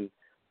gone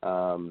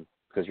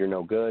because you're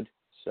no good.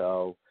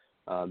 So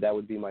that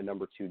would be my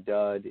number 2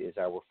 dud is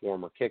our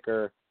former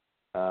kicker.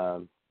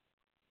 Would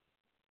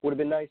have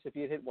been nice if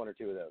you had hit 1 or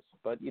 2 of those,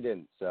 but you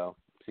didn't. So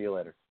see you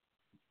later.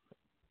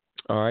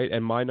 All right,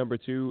 and my number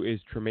 2 is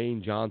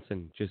Tremaine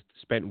Johnson. Just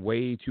spent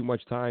way too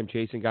much time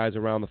chasing guys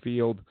around the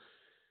field.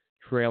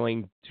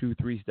 trailing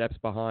 2-3 steps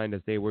behind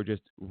as they were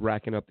just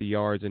racking up the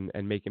yards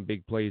and making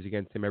big plays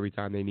against him every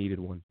time they needed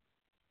one.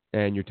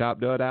 And your top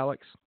dud,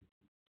 Alex?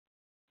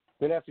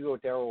 I'm going to have to go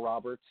with Darryl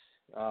Roberts.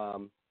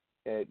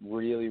 It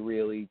really,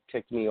 really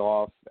ticked me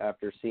off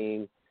after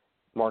seeing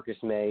Marcus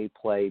May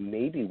play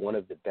maybe one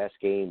of the best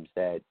games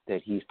that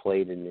he's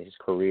played in his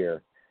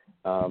career.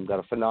 Got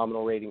a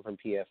phenomenal rating from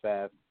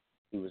PFF.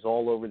 He was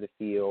all over the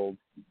field.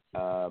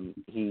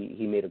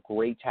 He made a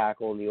great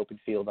tackle in the open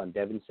field on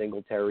Devin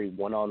Singletary,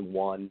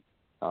 one-on-one.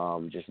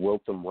 Just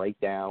roped him right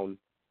down.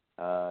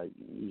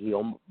 He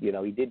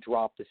did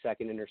drop the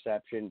second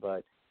interception,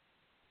 but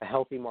a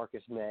healthy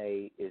Marcus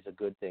May is a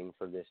good thing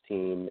for this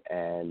team.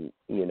 And,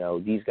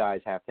 these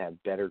guys have to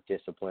have better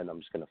discipline. I'm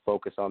just going to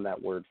focus on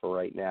that word for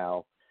right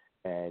now.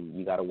 And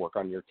you got to work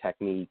on your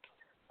technique.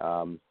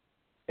 And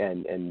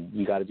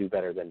you got to do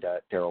better than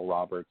Darryl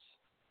Roberts.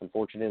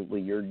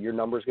 Unfortunately, your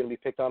number is going to be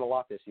picked on a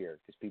lot this year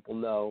because people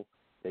know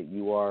that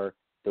you are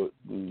the,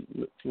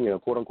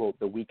 quote unquote,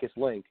 the weakest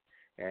link,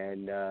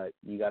 and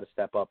you got to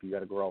step up. You got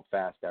to grow up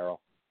fast, Darryl,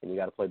 and you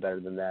got to play better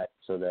than that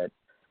so that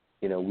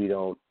we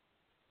don't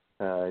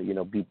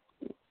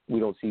we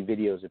don't see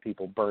videos of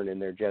people burning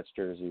their Jets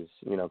jerseys,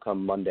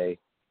 come Monday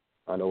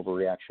on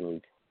Overreaction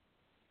Week.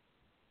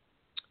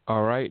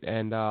 All right,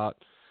 and I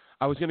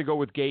was going to go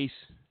with Gase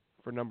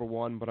for number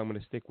one, but I'm going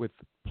to stick with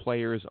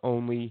players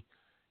only.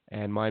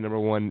 And my number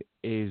one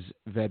is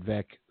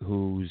Vedvik,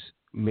 whose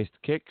missed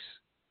kicks,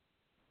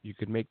 you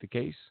could make the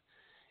case,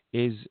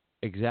 is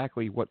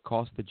exactly what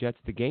cost the Jets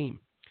the game.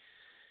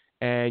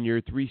 And your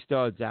three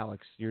studs,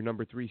 Alex, your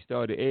number three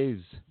stud is?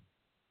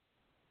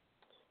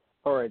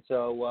 All right,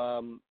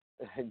 so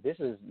this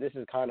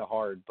is kind of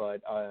hard,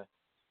 but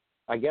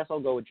I guess I'll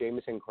go with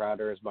Jamison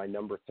Crowder as my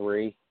number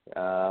three.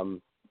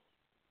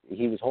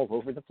 He was all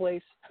over the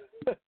place.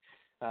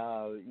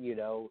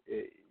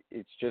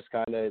 It's just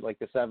kind of like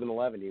the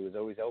 7-Eleven. He was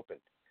always open.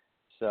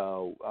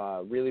 So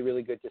really,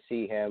 really good to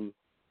see him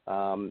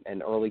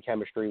and early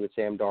chemistry with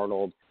Sam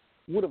Darnold.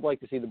 Would have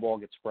liked to see the ball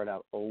get spread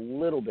out a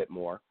little bit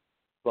more,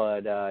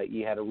 but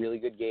he had a really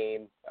good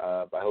game.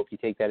 I hope you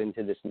take that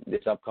into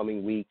this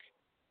upcoming week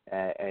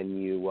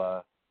and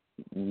you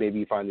maybe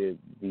you find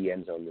the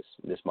end zone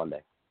this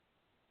Monday.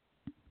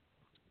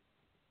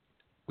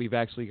 We've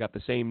actually got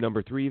the same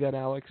number three then,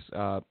 Alex.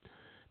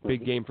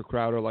 Big game for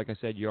Crowder. Like I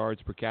said,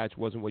 yards per catch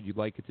wasn't what you'd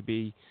like it to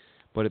be,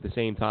 but at the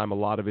same time, a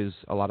lot of his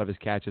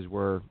catches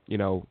were,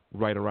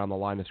 right around the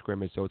line of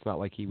scrimmage. So it's not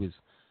like he was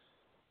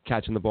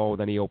catching the ball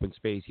with any open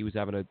space. He was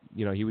having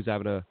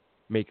to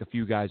make a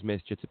few guys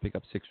miss just to pick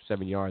up 6 or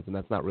 7 yards, and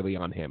that's not really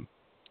on him.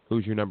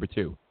 Who's your number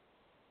two?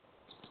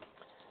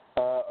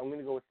 I'm going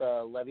to go with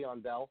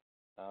Le'Veon Bell.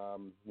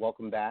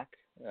 Welcome back.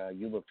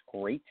 You looked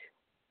great.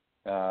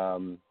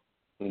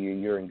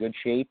 You're in good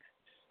shape.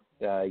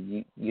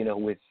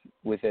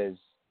 With as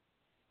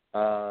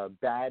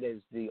bad as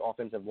the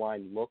offensive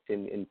line looked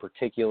in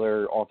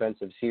particular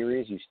offensive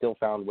series, you still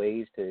found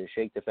ways to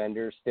shake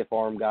defenders,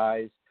 stiff-arm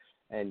guys,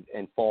 and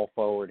fall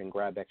forward and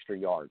grab extra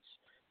yards.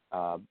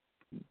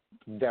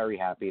 Very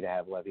happy to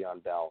have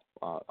Le'Veon Bell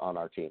on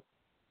our team.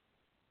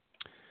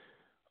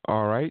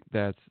 All right,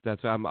 that's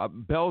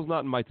Bell's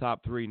not in my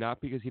top three,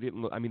 not because he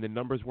didn't look. I mean, the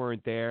numbers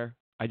weren't there.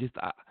 I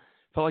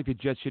felt like the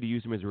Jets should have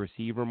used him as a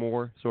receiver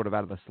more, sort of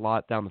out of the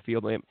slot down the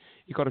field.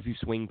 He caught a few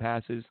swing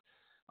passes.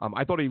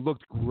 I thought he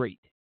looked great,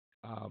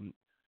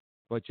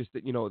 but just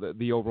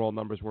the overall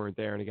numbers weren't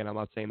there. And again, I'm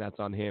not saying that's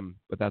on him,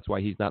 but that's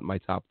why he's not in my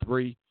top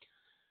three.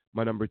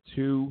 My number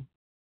two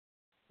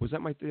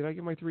did I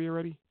get my three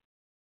already?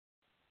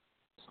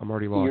 I'm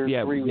already lost.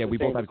 We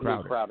both had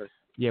Crowder.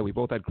 Yeah, we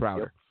both had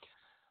Crowder. Yep.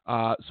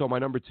 So my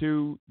number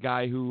two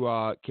guy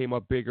who came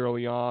up big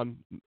early on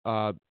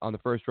the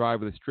first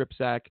drive with a strip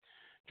sack,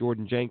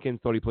 Jordan Jenkins.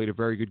 Thought he played a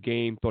very good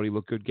game. Thought he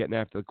looked good getting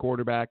after the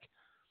quarterback.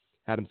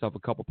 Had himself a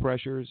couple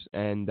pressures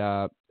and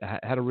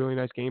had a really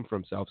nice game for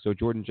himself. So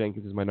Jordan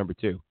Jenkins is my number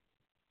two.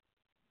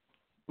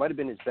 Might have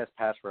been his best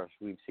pass rush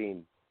we've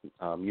seen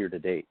year to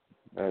date.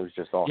 It was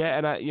just awesome. Yeah,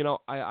 and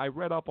I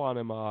read up on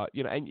him.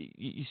 And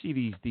you see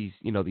these these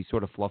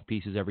sort of fluff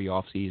pieces every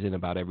offseason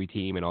about every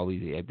team and all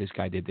these. This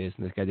guy did this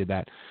and this guy did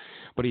that,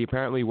 but he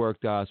apparently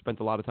spent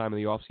a lot of time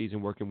in the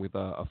offseason working with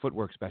a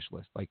footwork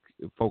specialist, like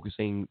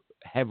focusing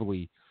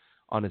heavily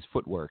on his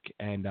footwork,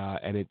 and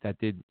that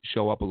did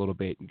show up a little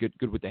bit.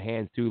 Good with the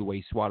hands too, the way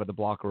he swatted the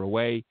blocker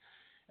away,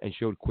 and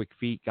showed quick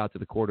feet, got to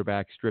the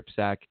quarterback, strip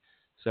sack.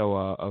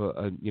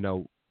 So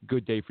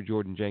good day for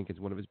Jordan Jenkins,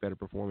 one of his better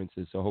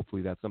performances. So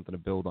hopefully that's something to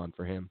build on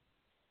for him.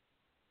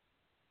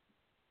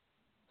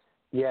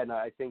 Yeah, no,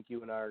 I think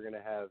you and I are going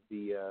to have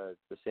the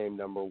same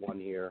number one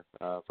here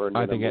for.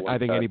 I think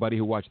anybody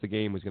who watched the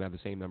game was going to have the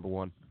same number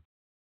one.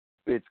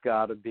 It's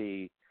got to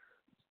be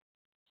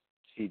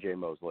C.J.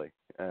 Mosley.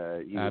 He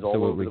was Absolutely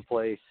all over the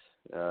place.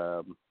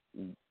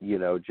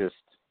 Just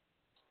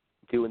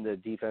doing the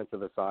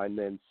defensive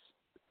assignments,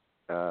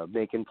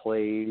 making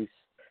plays.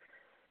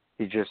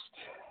 He just.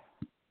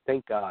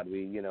 Thank God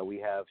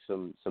we have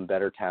some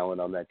better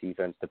talent on that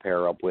defense to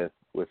pair up with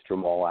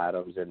Jamal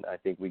Adams, and I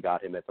think we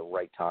got him at the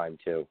right time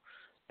too.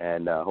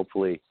 and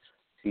hopefully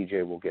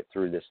CJ will get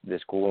through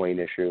this groin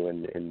issue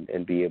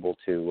and be able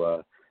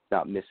to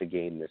not miss a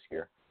game this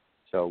year.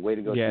 So way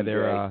to go,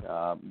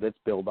 CJ. Let's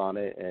build on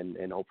it,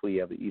 and hopefully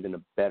you have even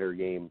a better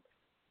game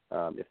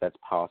if that's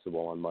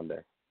possible on Monday.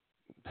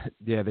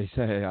 Yeah, they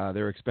say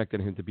they're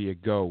expecting him to be a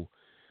go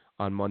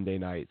on Monday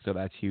night, so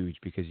that's huge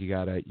because you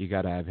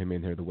gotta have him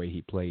in there the way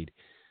he played.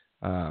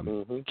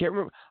 Can't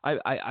remember.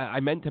 I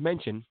meant to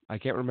mention I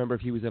can't remember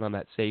if he was in on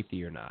that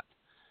safety or not.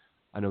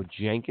 I know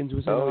Jenkins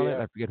was in on it.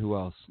 I forget who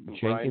else.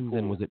 Jenkins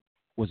and was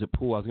it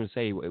Poole? I was going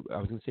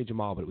to say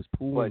Jamal, but it was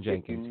Poole and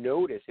Jenkins. If you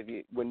notice,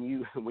 when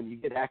you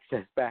get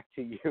access back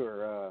to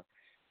your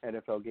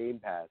NFL Game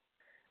Pass,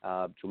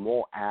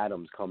 Jamal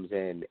Adams comes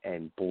in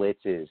and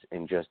blitzes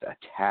and just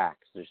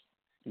attacks, just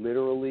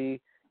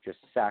literally just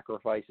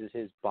sacrifices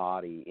his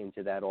body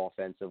into that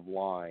offensive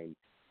line.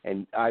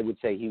 And I would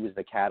say he was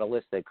the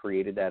catalyst that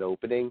created that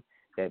opening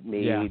that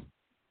made,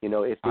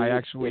 if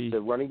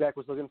the running back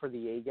was looking for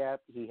the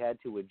A-gap, he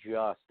had to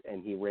adjust,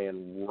 and he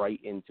ran right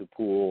into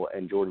Poole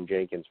and Jordan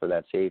Jenkins for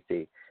that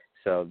safety.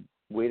 So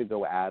way to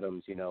go,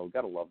 Adams.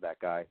 Got to love that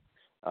guy.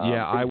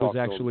 I was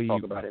actually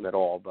talk about him at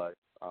all, but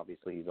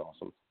obviously he's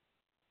awesome.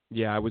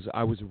 Yeah, I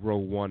was row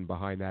one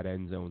behind that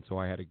end zone, so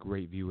I had a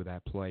great view of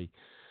that play.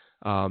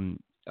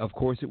 Of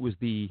course, it was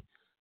the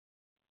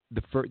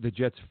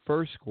Jets'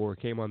 first score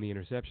came on the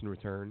interception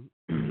return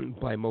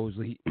by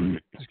Mosley.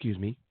 Excuse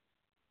me.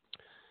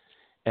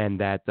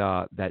 And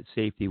that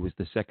safety was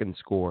the second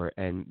score.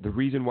 And the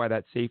reason why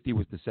that safety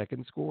was the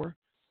second score,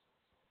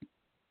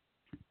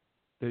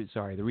 the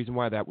reason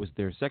why that was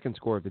their second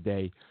score of the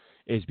day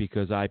is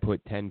because I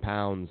put 10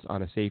 pounds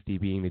on a safety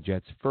being the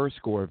Jets' first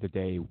score of the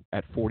day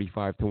at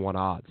 45-1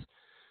 odds.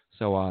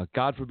 So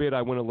God forbid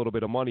I win a little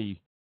bit of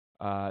money,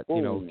 get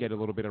a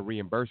little bit of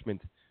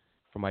reimbursement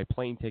for my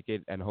plane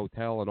ticket and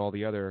hotel and all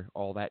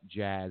that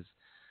jazz.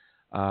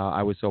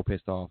 I was so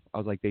pissed off. I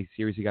was like, they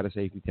seriously got a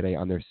safety today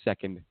on their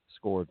second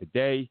score of the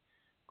day.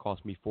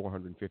 Cost me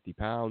 450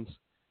 pounds.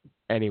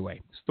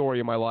 Anyway, story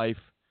of my life.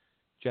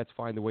 Jets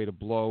find a way to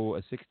blow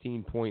a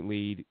 16-point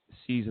lead,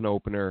 season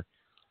opener.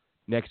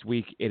 Next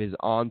week, it is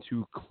on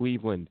to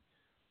Cleveland.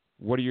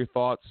 What are your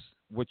thoughts?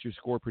 What's your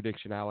score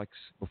prediction, Alex,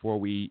 before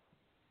we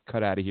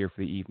cut out of here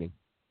for the evening?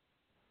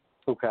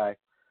 Okay.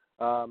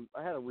 I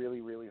had a really,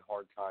 really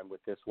hard time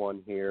with this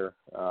one here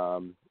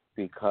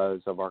because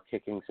of our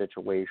kicking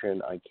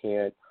situation. I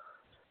can't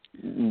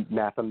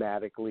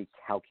mathematically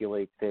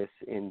calculate this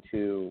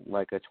into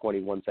like a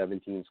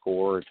 21-17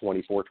 score or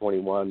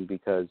 24-21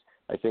 because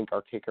I think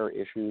our kicker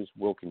issues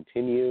will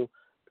continue.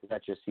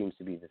 That just seems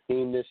to be the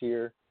theme this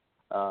year.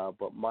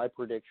 But my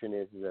prediction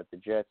is that the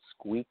Jets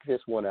squeak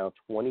this one out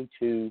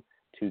 22-21.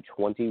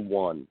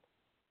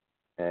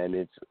 And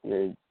it's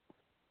going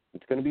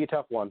to be a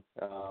tough one.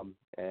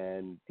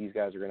 And these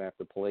guys are going to have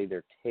to play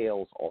their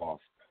tails off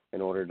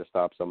in order to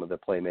stop some of the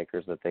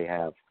playmakers that they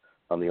have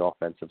on the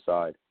offensive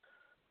side.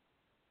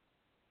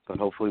 But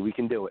hopefully we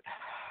can do it.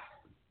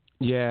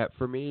 Yeah,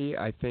 for me,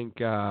 I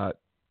think I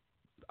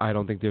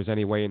don't think there's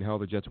any way in hell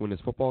the Jets win this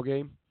football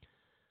game.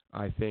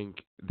 I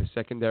think the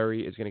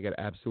secondary is going to get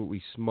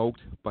absolutely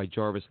smoked by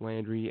Jarvis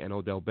Landry and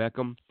Odell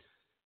Beckham.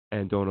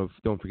 And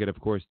don't forget, of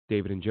course,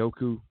 David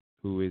Njoku,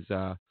 who is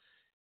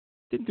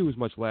didn't do as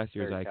much last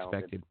year Very as I talented.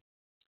 expected.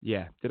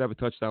 Yeah, did have a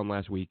touchdown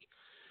last week.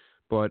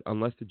 But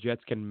unless the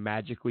Jets can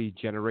magically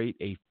generate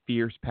a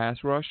fierce pass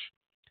rush,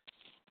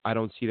 I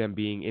don't see them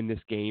being in this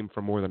game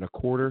for more than a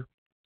quarter,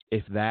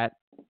 if that.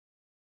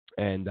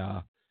 And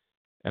I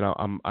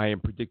am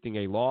predicting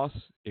a loss.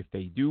 If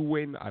they do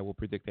win, I will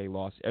predict a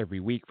loss every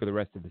week for the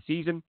rest of the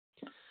season.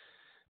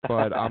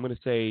 But I'm going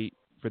to say,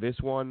 for this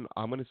one,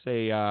 I'm going to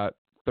say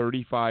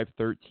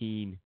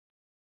 35-13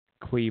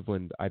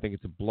 Cleveland. I think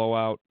it's a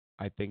blowout.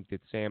 I think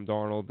that Sam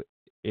Darnold,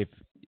 if,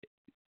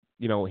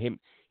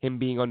 him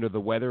being under the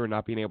weather and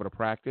not being able to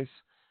practice,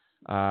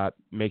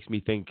 makes me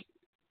think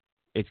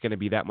it's going to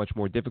be that much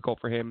more difficult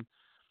for him.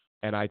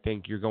 And I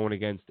think you're going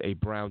against a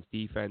Browns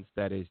defense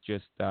that is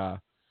just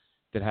that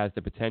has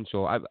the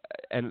potential. I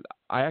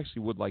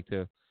actually would like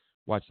to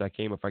watch that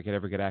game if I could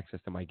ever get access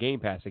to my Game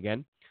Pass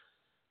again.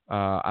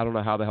 I don't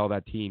know how the hell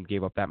that team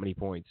gave up that many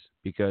points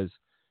because,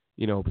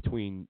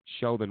 between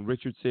Sheldon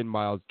Richardson,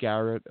 Myles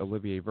Garrett,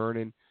 Olivier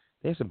Vernon,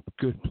 they have some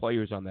good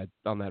players on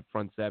that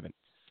front seven.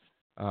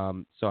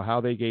 So how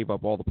they gave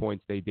up all the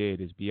points they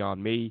did is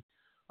beyond me.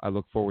 I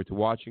look forward to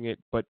watching it.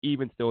 But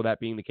even still, that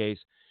being the case,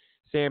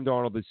 Sam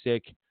Darnold is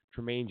sick.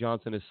 Tremaine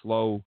Johnson is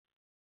slow.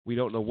 We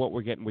don't know what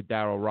we're getting with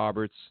Darryl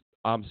Roberts.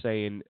 I'm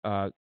saying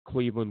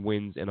Cleveland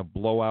wins in a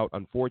blowout.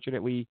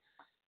 Unfortunately,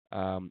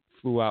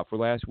 flew out for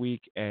last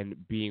week, and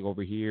being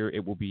over here,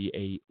 it will be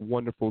a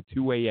wonderful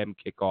 2 a.m.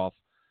 kickoff,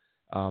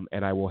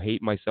 and I will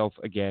hate myself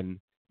again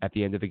at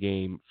the end of the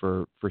game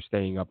for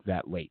staying up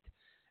that late.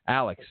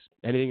 Alex,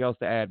 anything else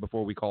to add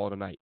before we call it a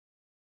night?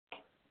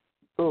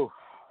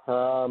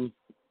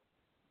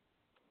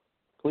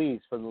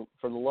 Please, for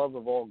the love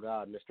of all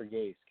God, Mr.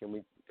 Gase,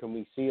 can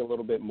we see a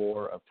little bit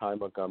more of Ty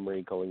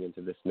Montgomery going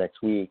into this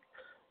next week?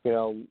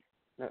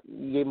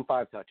 You gave him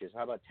 5 touches.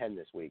 How about 10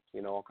 this week?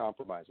 I'll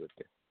compromise with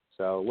you.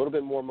 So a little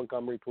bit more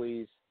Montgomery,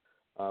 please.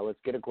 Let's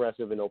get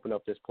aggressive and open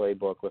up this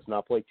playbook. Let's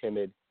not play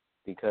timid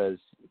because,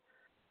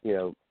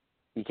 you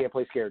can't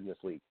play scared in this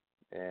league.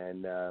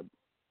 And,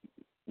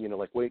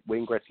 like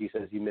Wayne Gretzky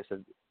says, you miss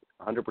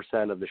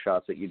 100% of the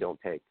shots that you don't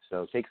take.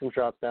 So take some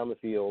shots down the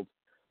field,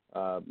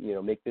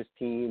 make this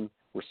team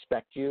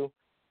respect you.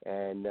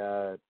 And,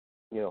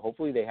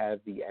 hopefully they have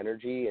the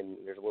energy and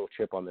there's a little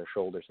chip on their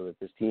shoulder so that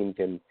this team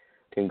can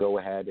go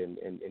ahead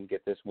and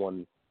get this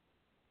one,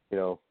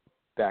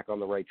 back on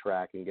the right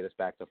track and get us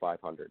back to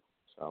 500.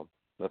 So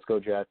let's go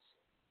Jets.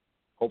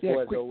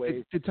 Hopefully, as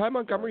always. Did Ty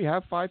Montgomery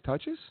have 5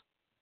 touches?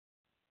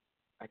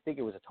 I think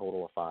it was a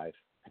total of 5.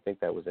 I think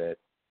that was it.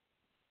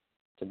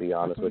 To be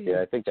honest with you,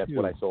 I think that's 2.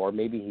 what I saw. Or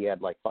maybe he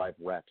had like 5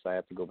 reps. I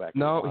have to go back.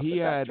 No,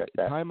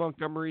 Ty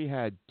Montgomery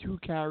had 2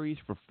 carries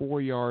for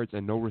 4 yards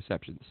and no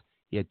receptions.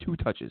 He had 2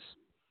 touches.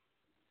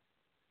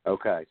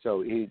 Okay,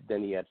 so he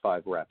had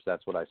 5 reps.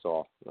 That's what I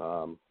saw.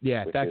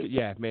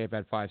 May have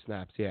had 5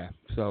 snaps. Yeah.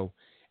 So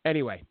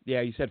anyway,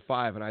 you said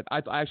 5, and I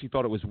actually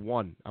thought it was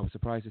 1. I was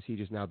surprised to see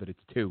just now that it's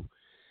 2.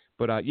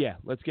 But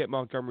let's get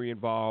Montgomery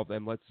involved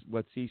and let's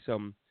see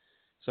some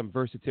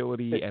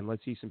versatility and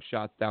let's see some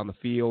shots down the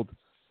field.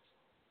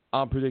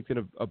 I'm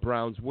predicting a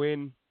Browns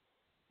win.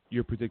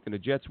 You're predicting a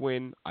Jets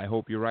win. I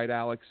hope you're right,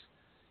 Alex.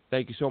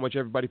 Thank you so much,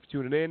 everybody, for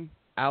tuning in.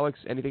 Alex,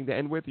 anything to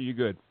end with? Are you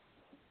good?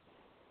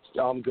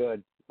 I'm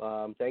good.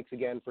 Thanks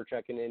again for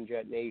checking in,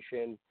 Jet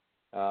Nation.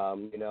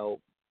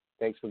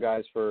 Thanks for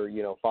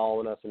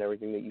following us and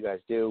everything that you guys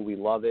do. We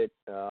love it.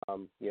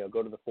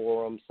 Go to the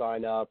forum,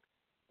 sign up.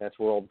 That's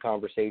where all the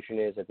conversation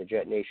is, at the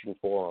Jet Nation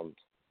forums.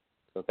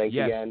 So thanks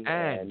again,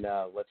 and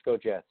let's go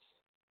Jets.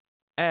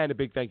 And a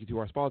big thank you to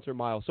our sponsor,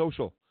 Mile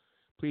Social.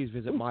 Please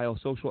visit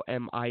milesocial,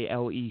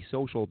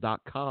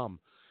 milesocial.com,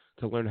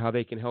 to learn how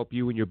they can help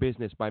you in your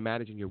business by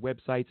managing your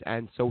websites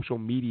and social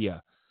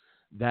media.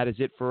 That is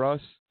it for us.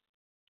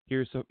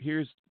 Here's to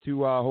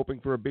hoping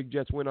for a big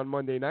Jets win on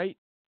Monday night.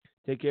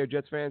 Take care,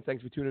 Jets fans.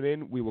 Thanks for tuning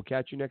in. We will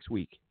catch you next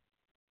week.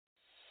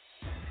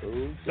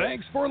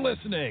 Thanks for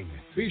listening.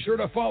 Be sure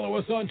to follow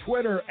us on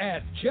Twitter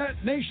at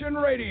Jet Nation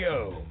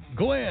Radio.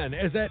 Glenn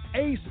is at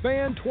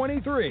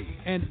AceFan23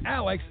 and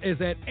Alex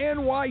is at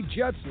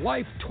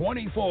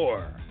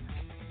NYJetsLife24.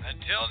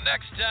 Until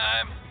next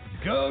time,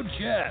 go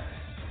Jets.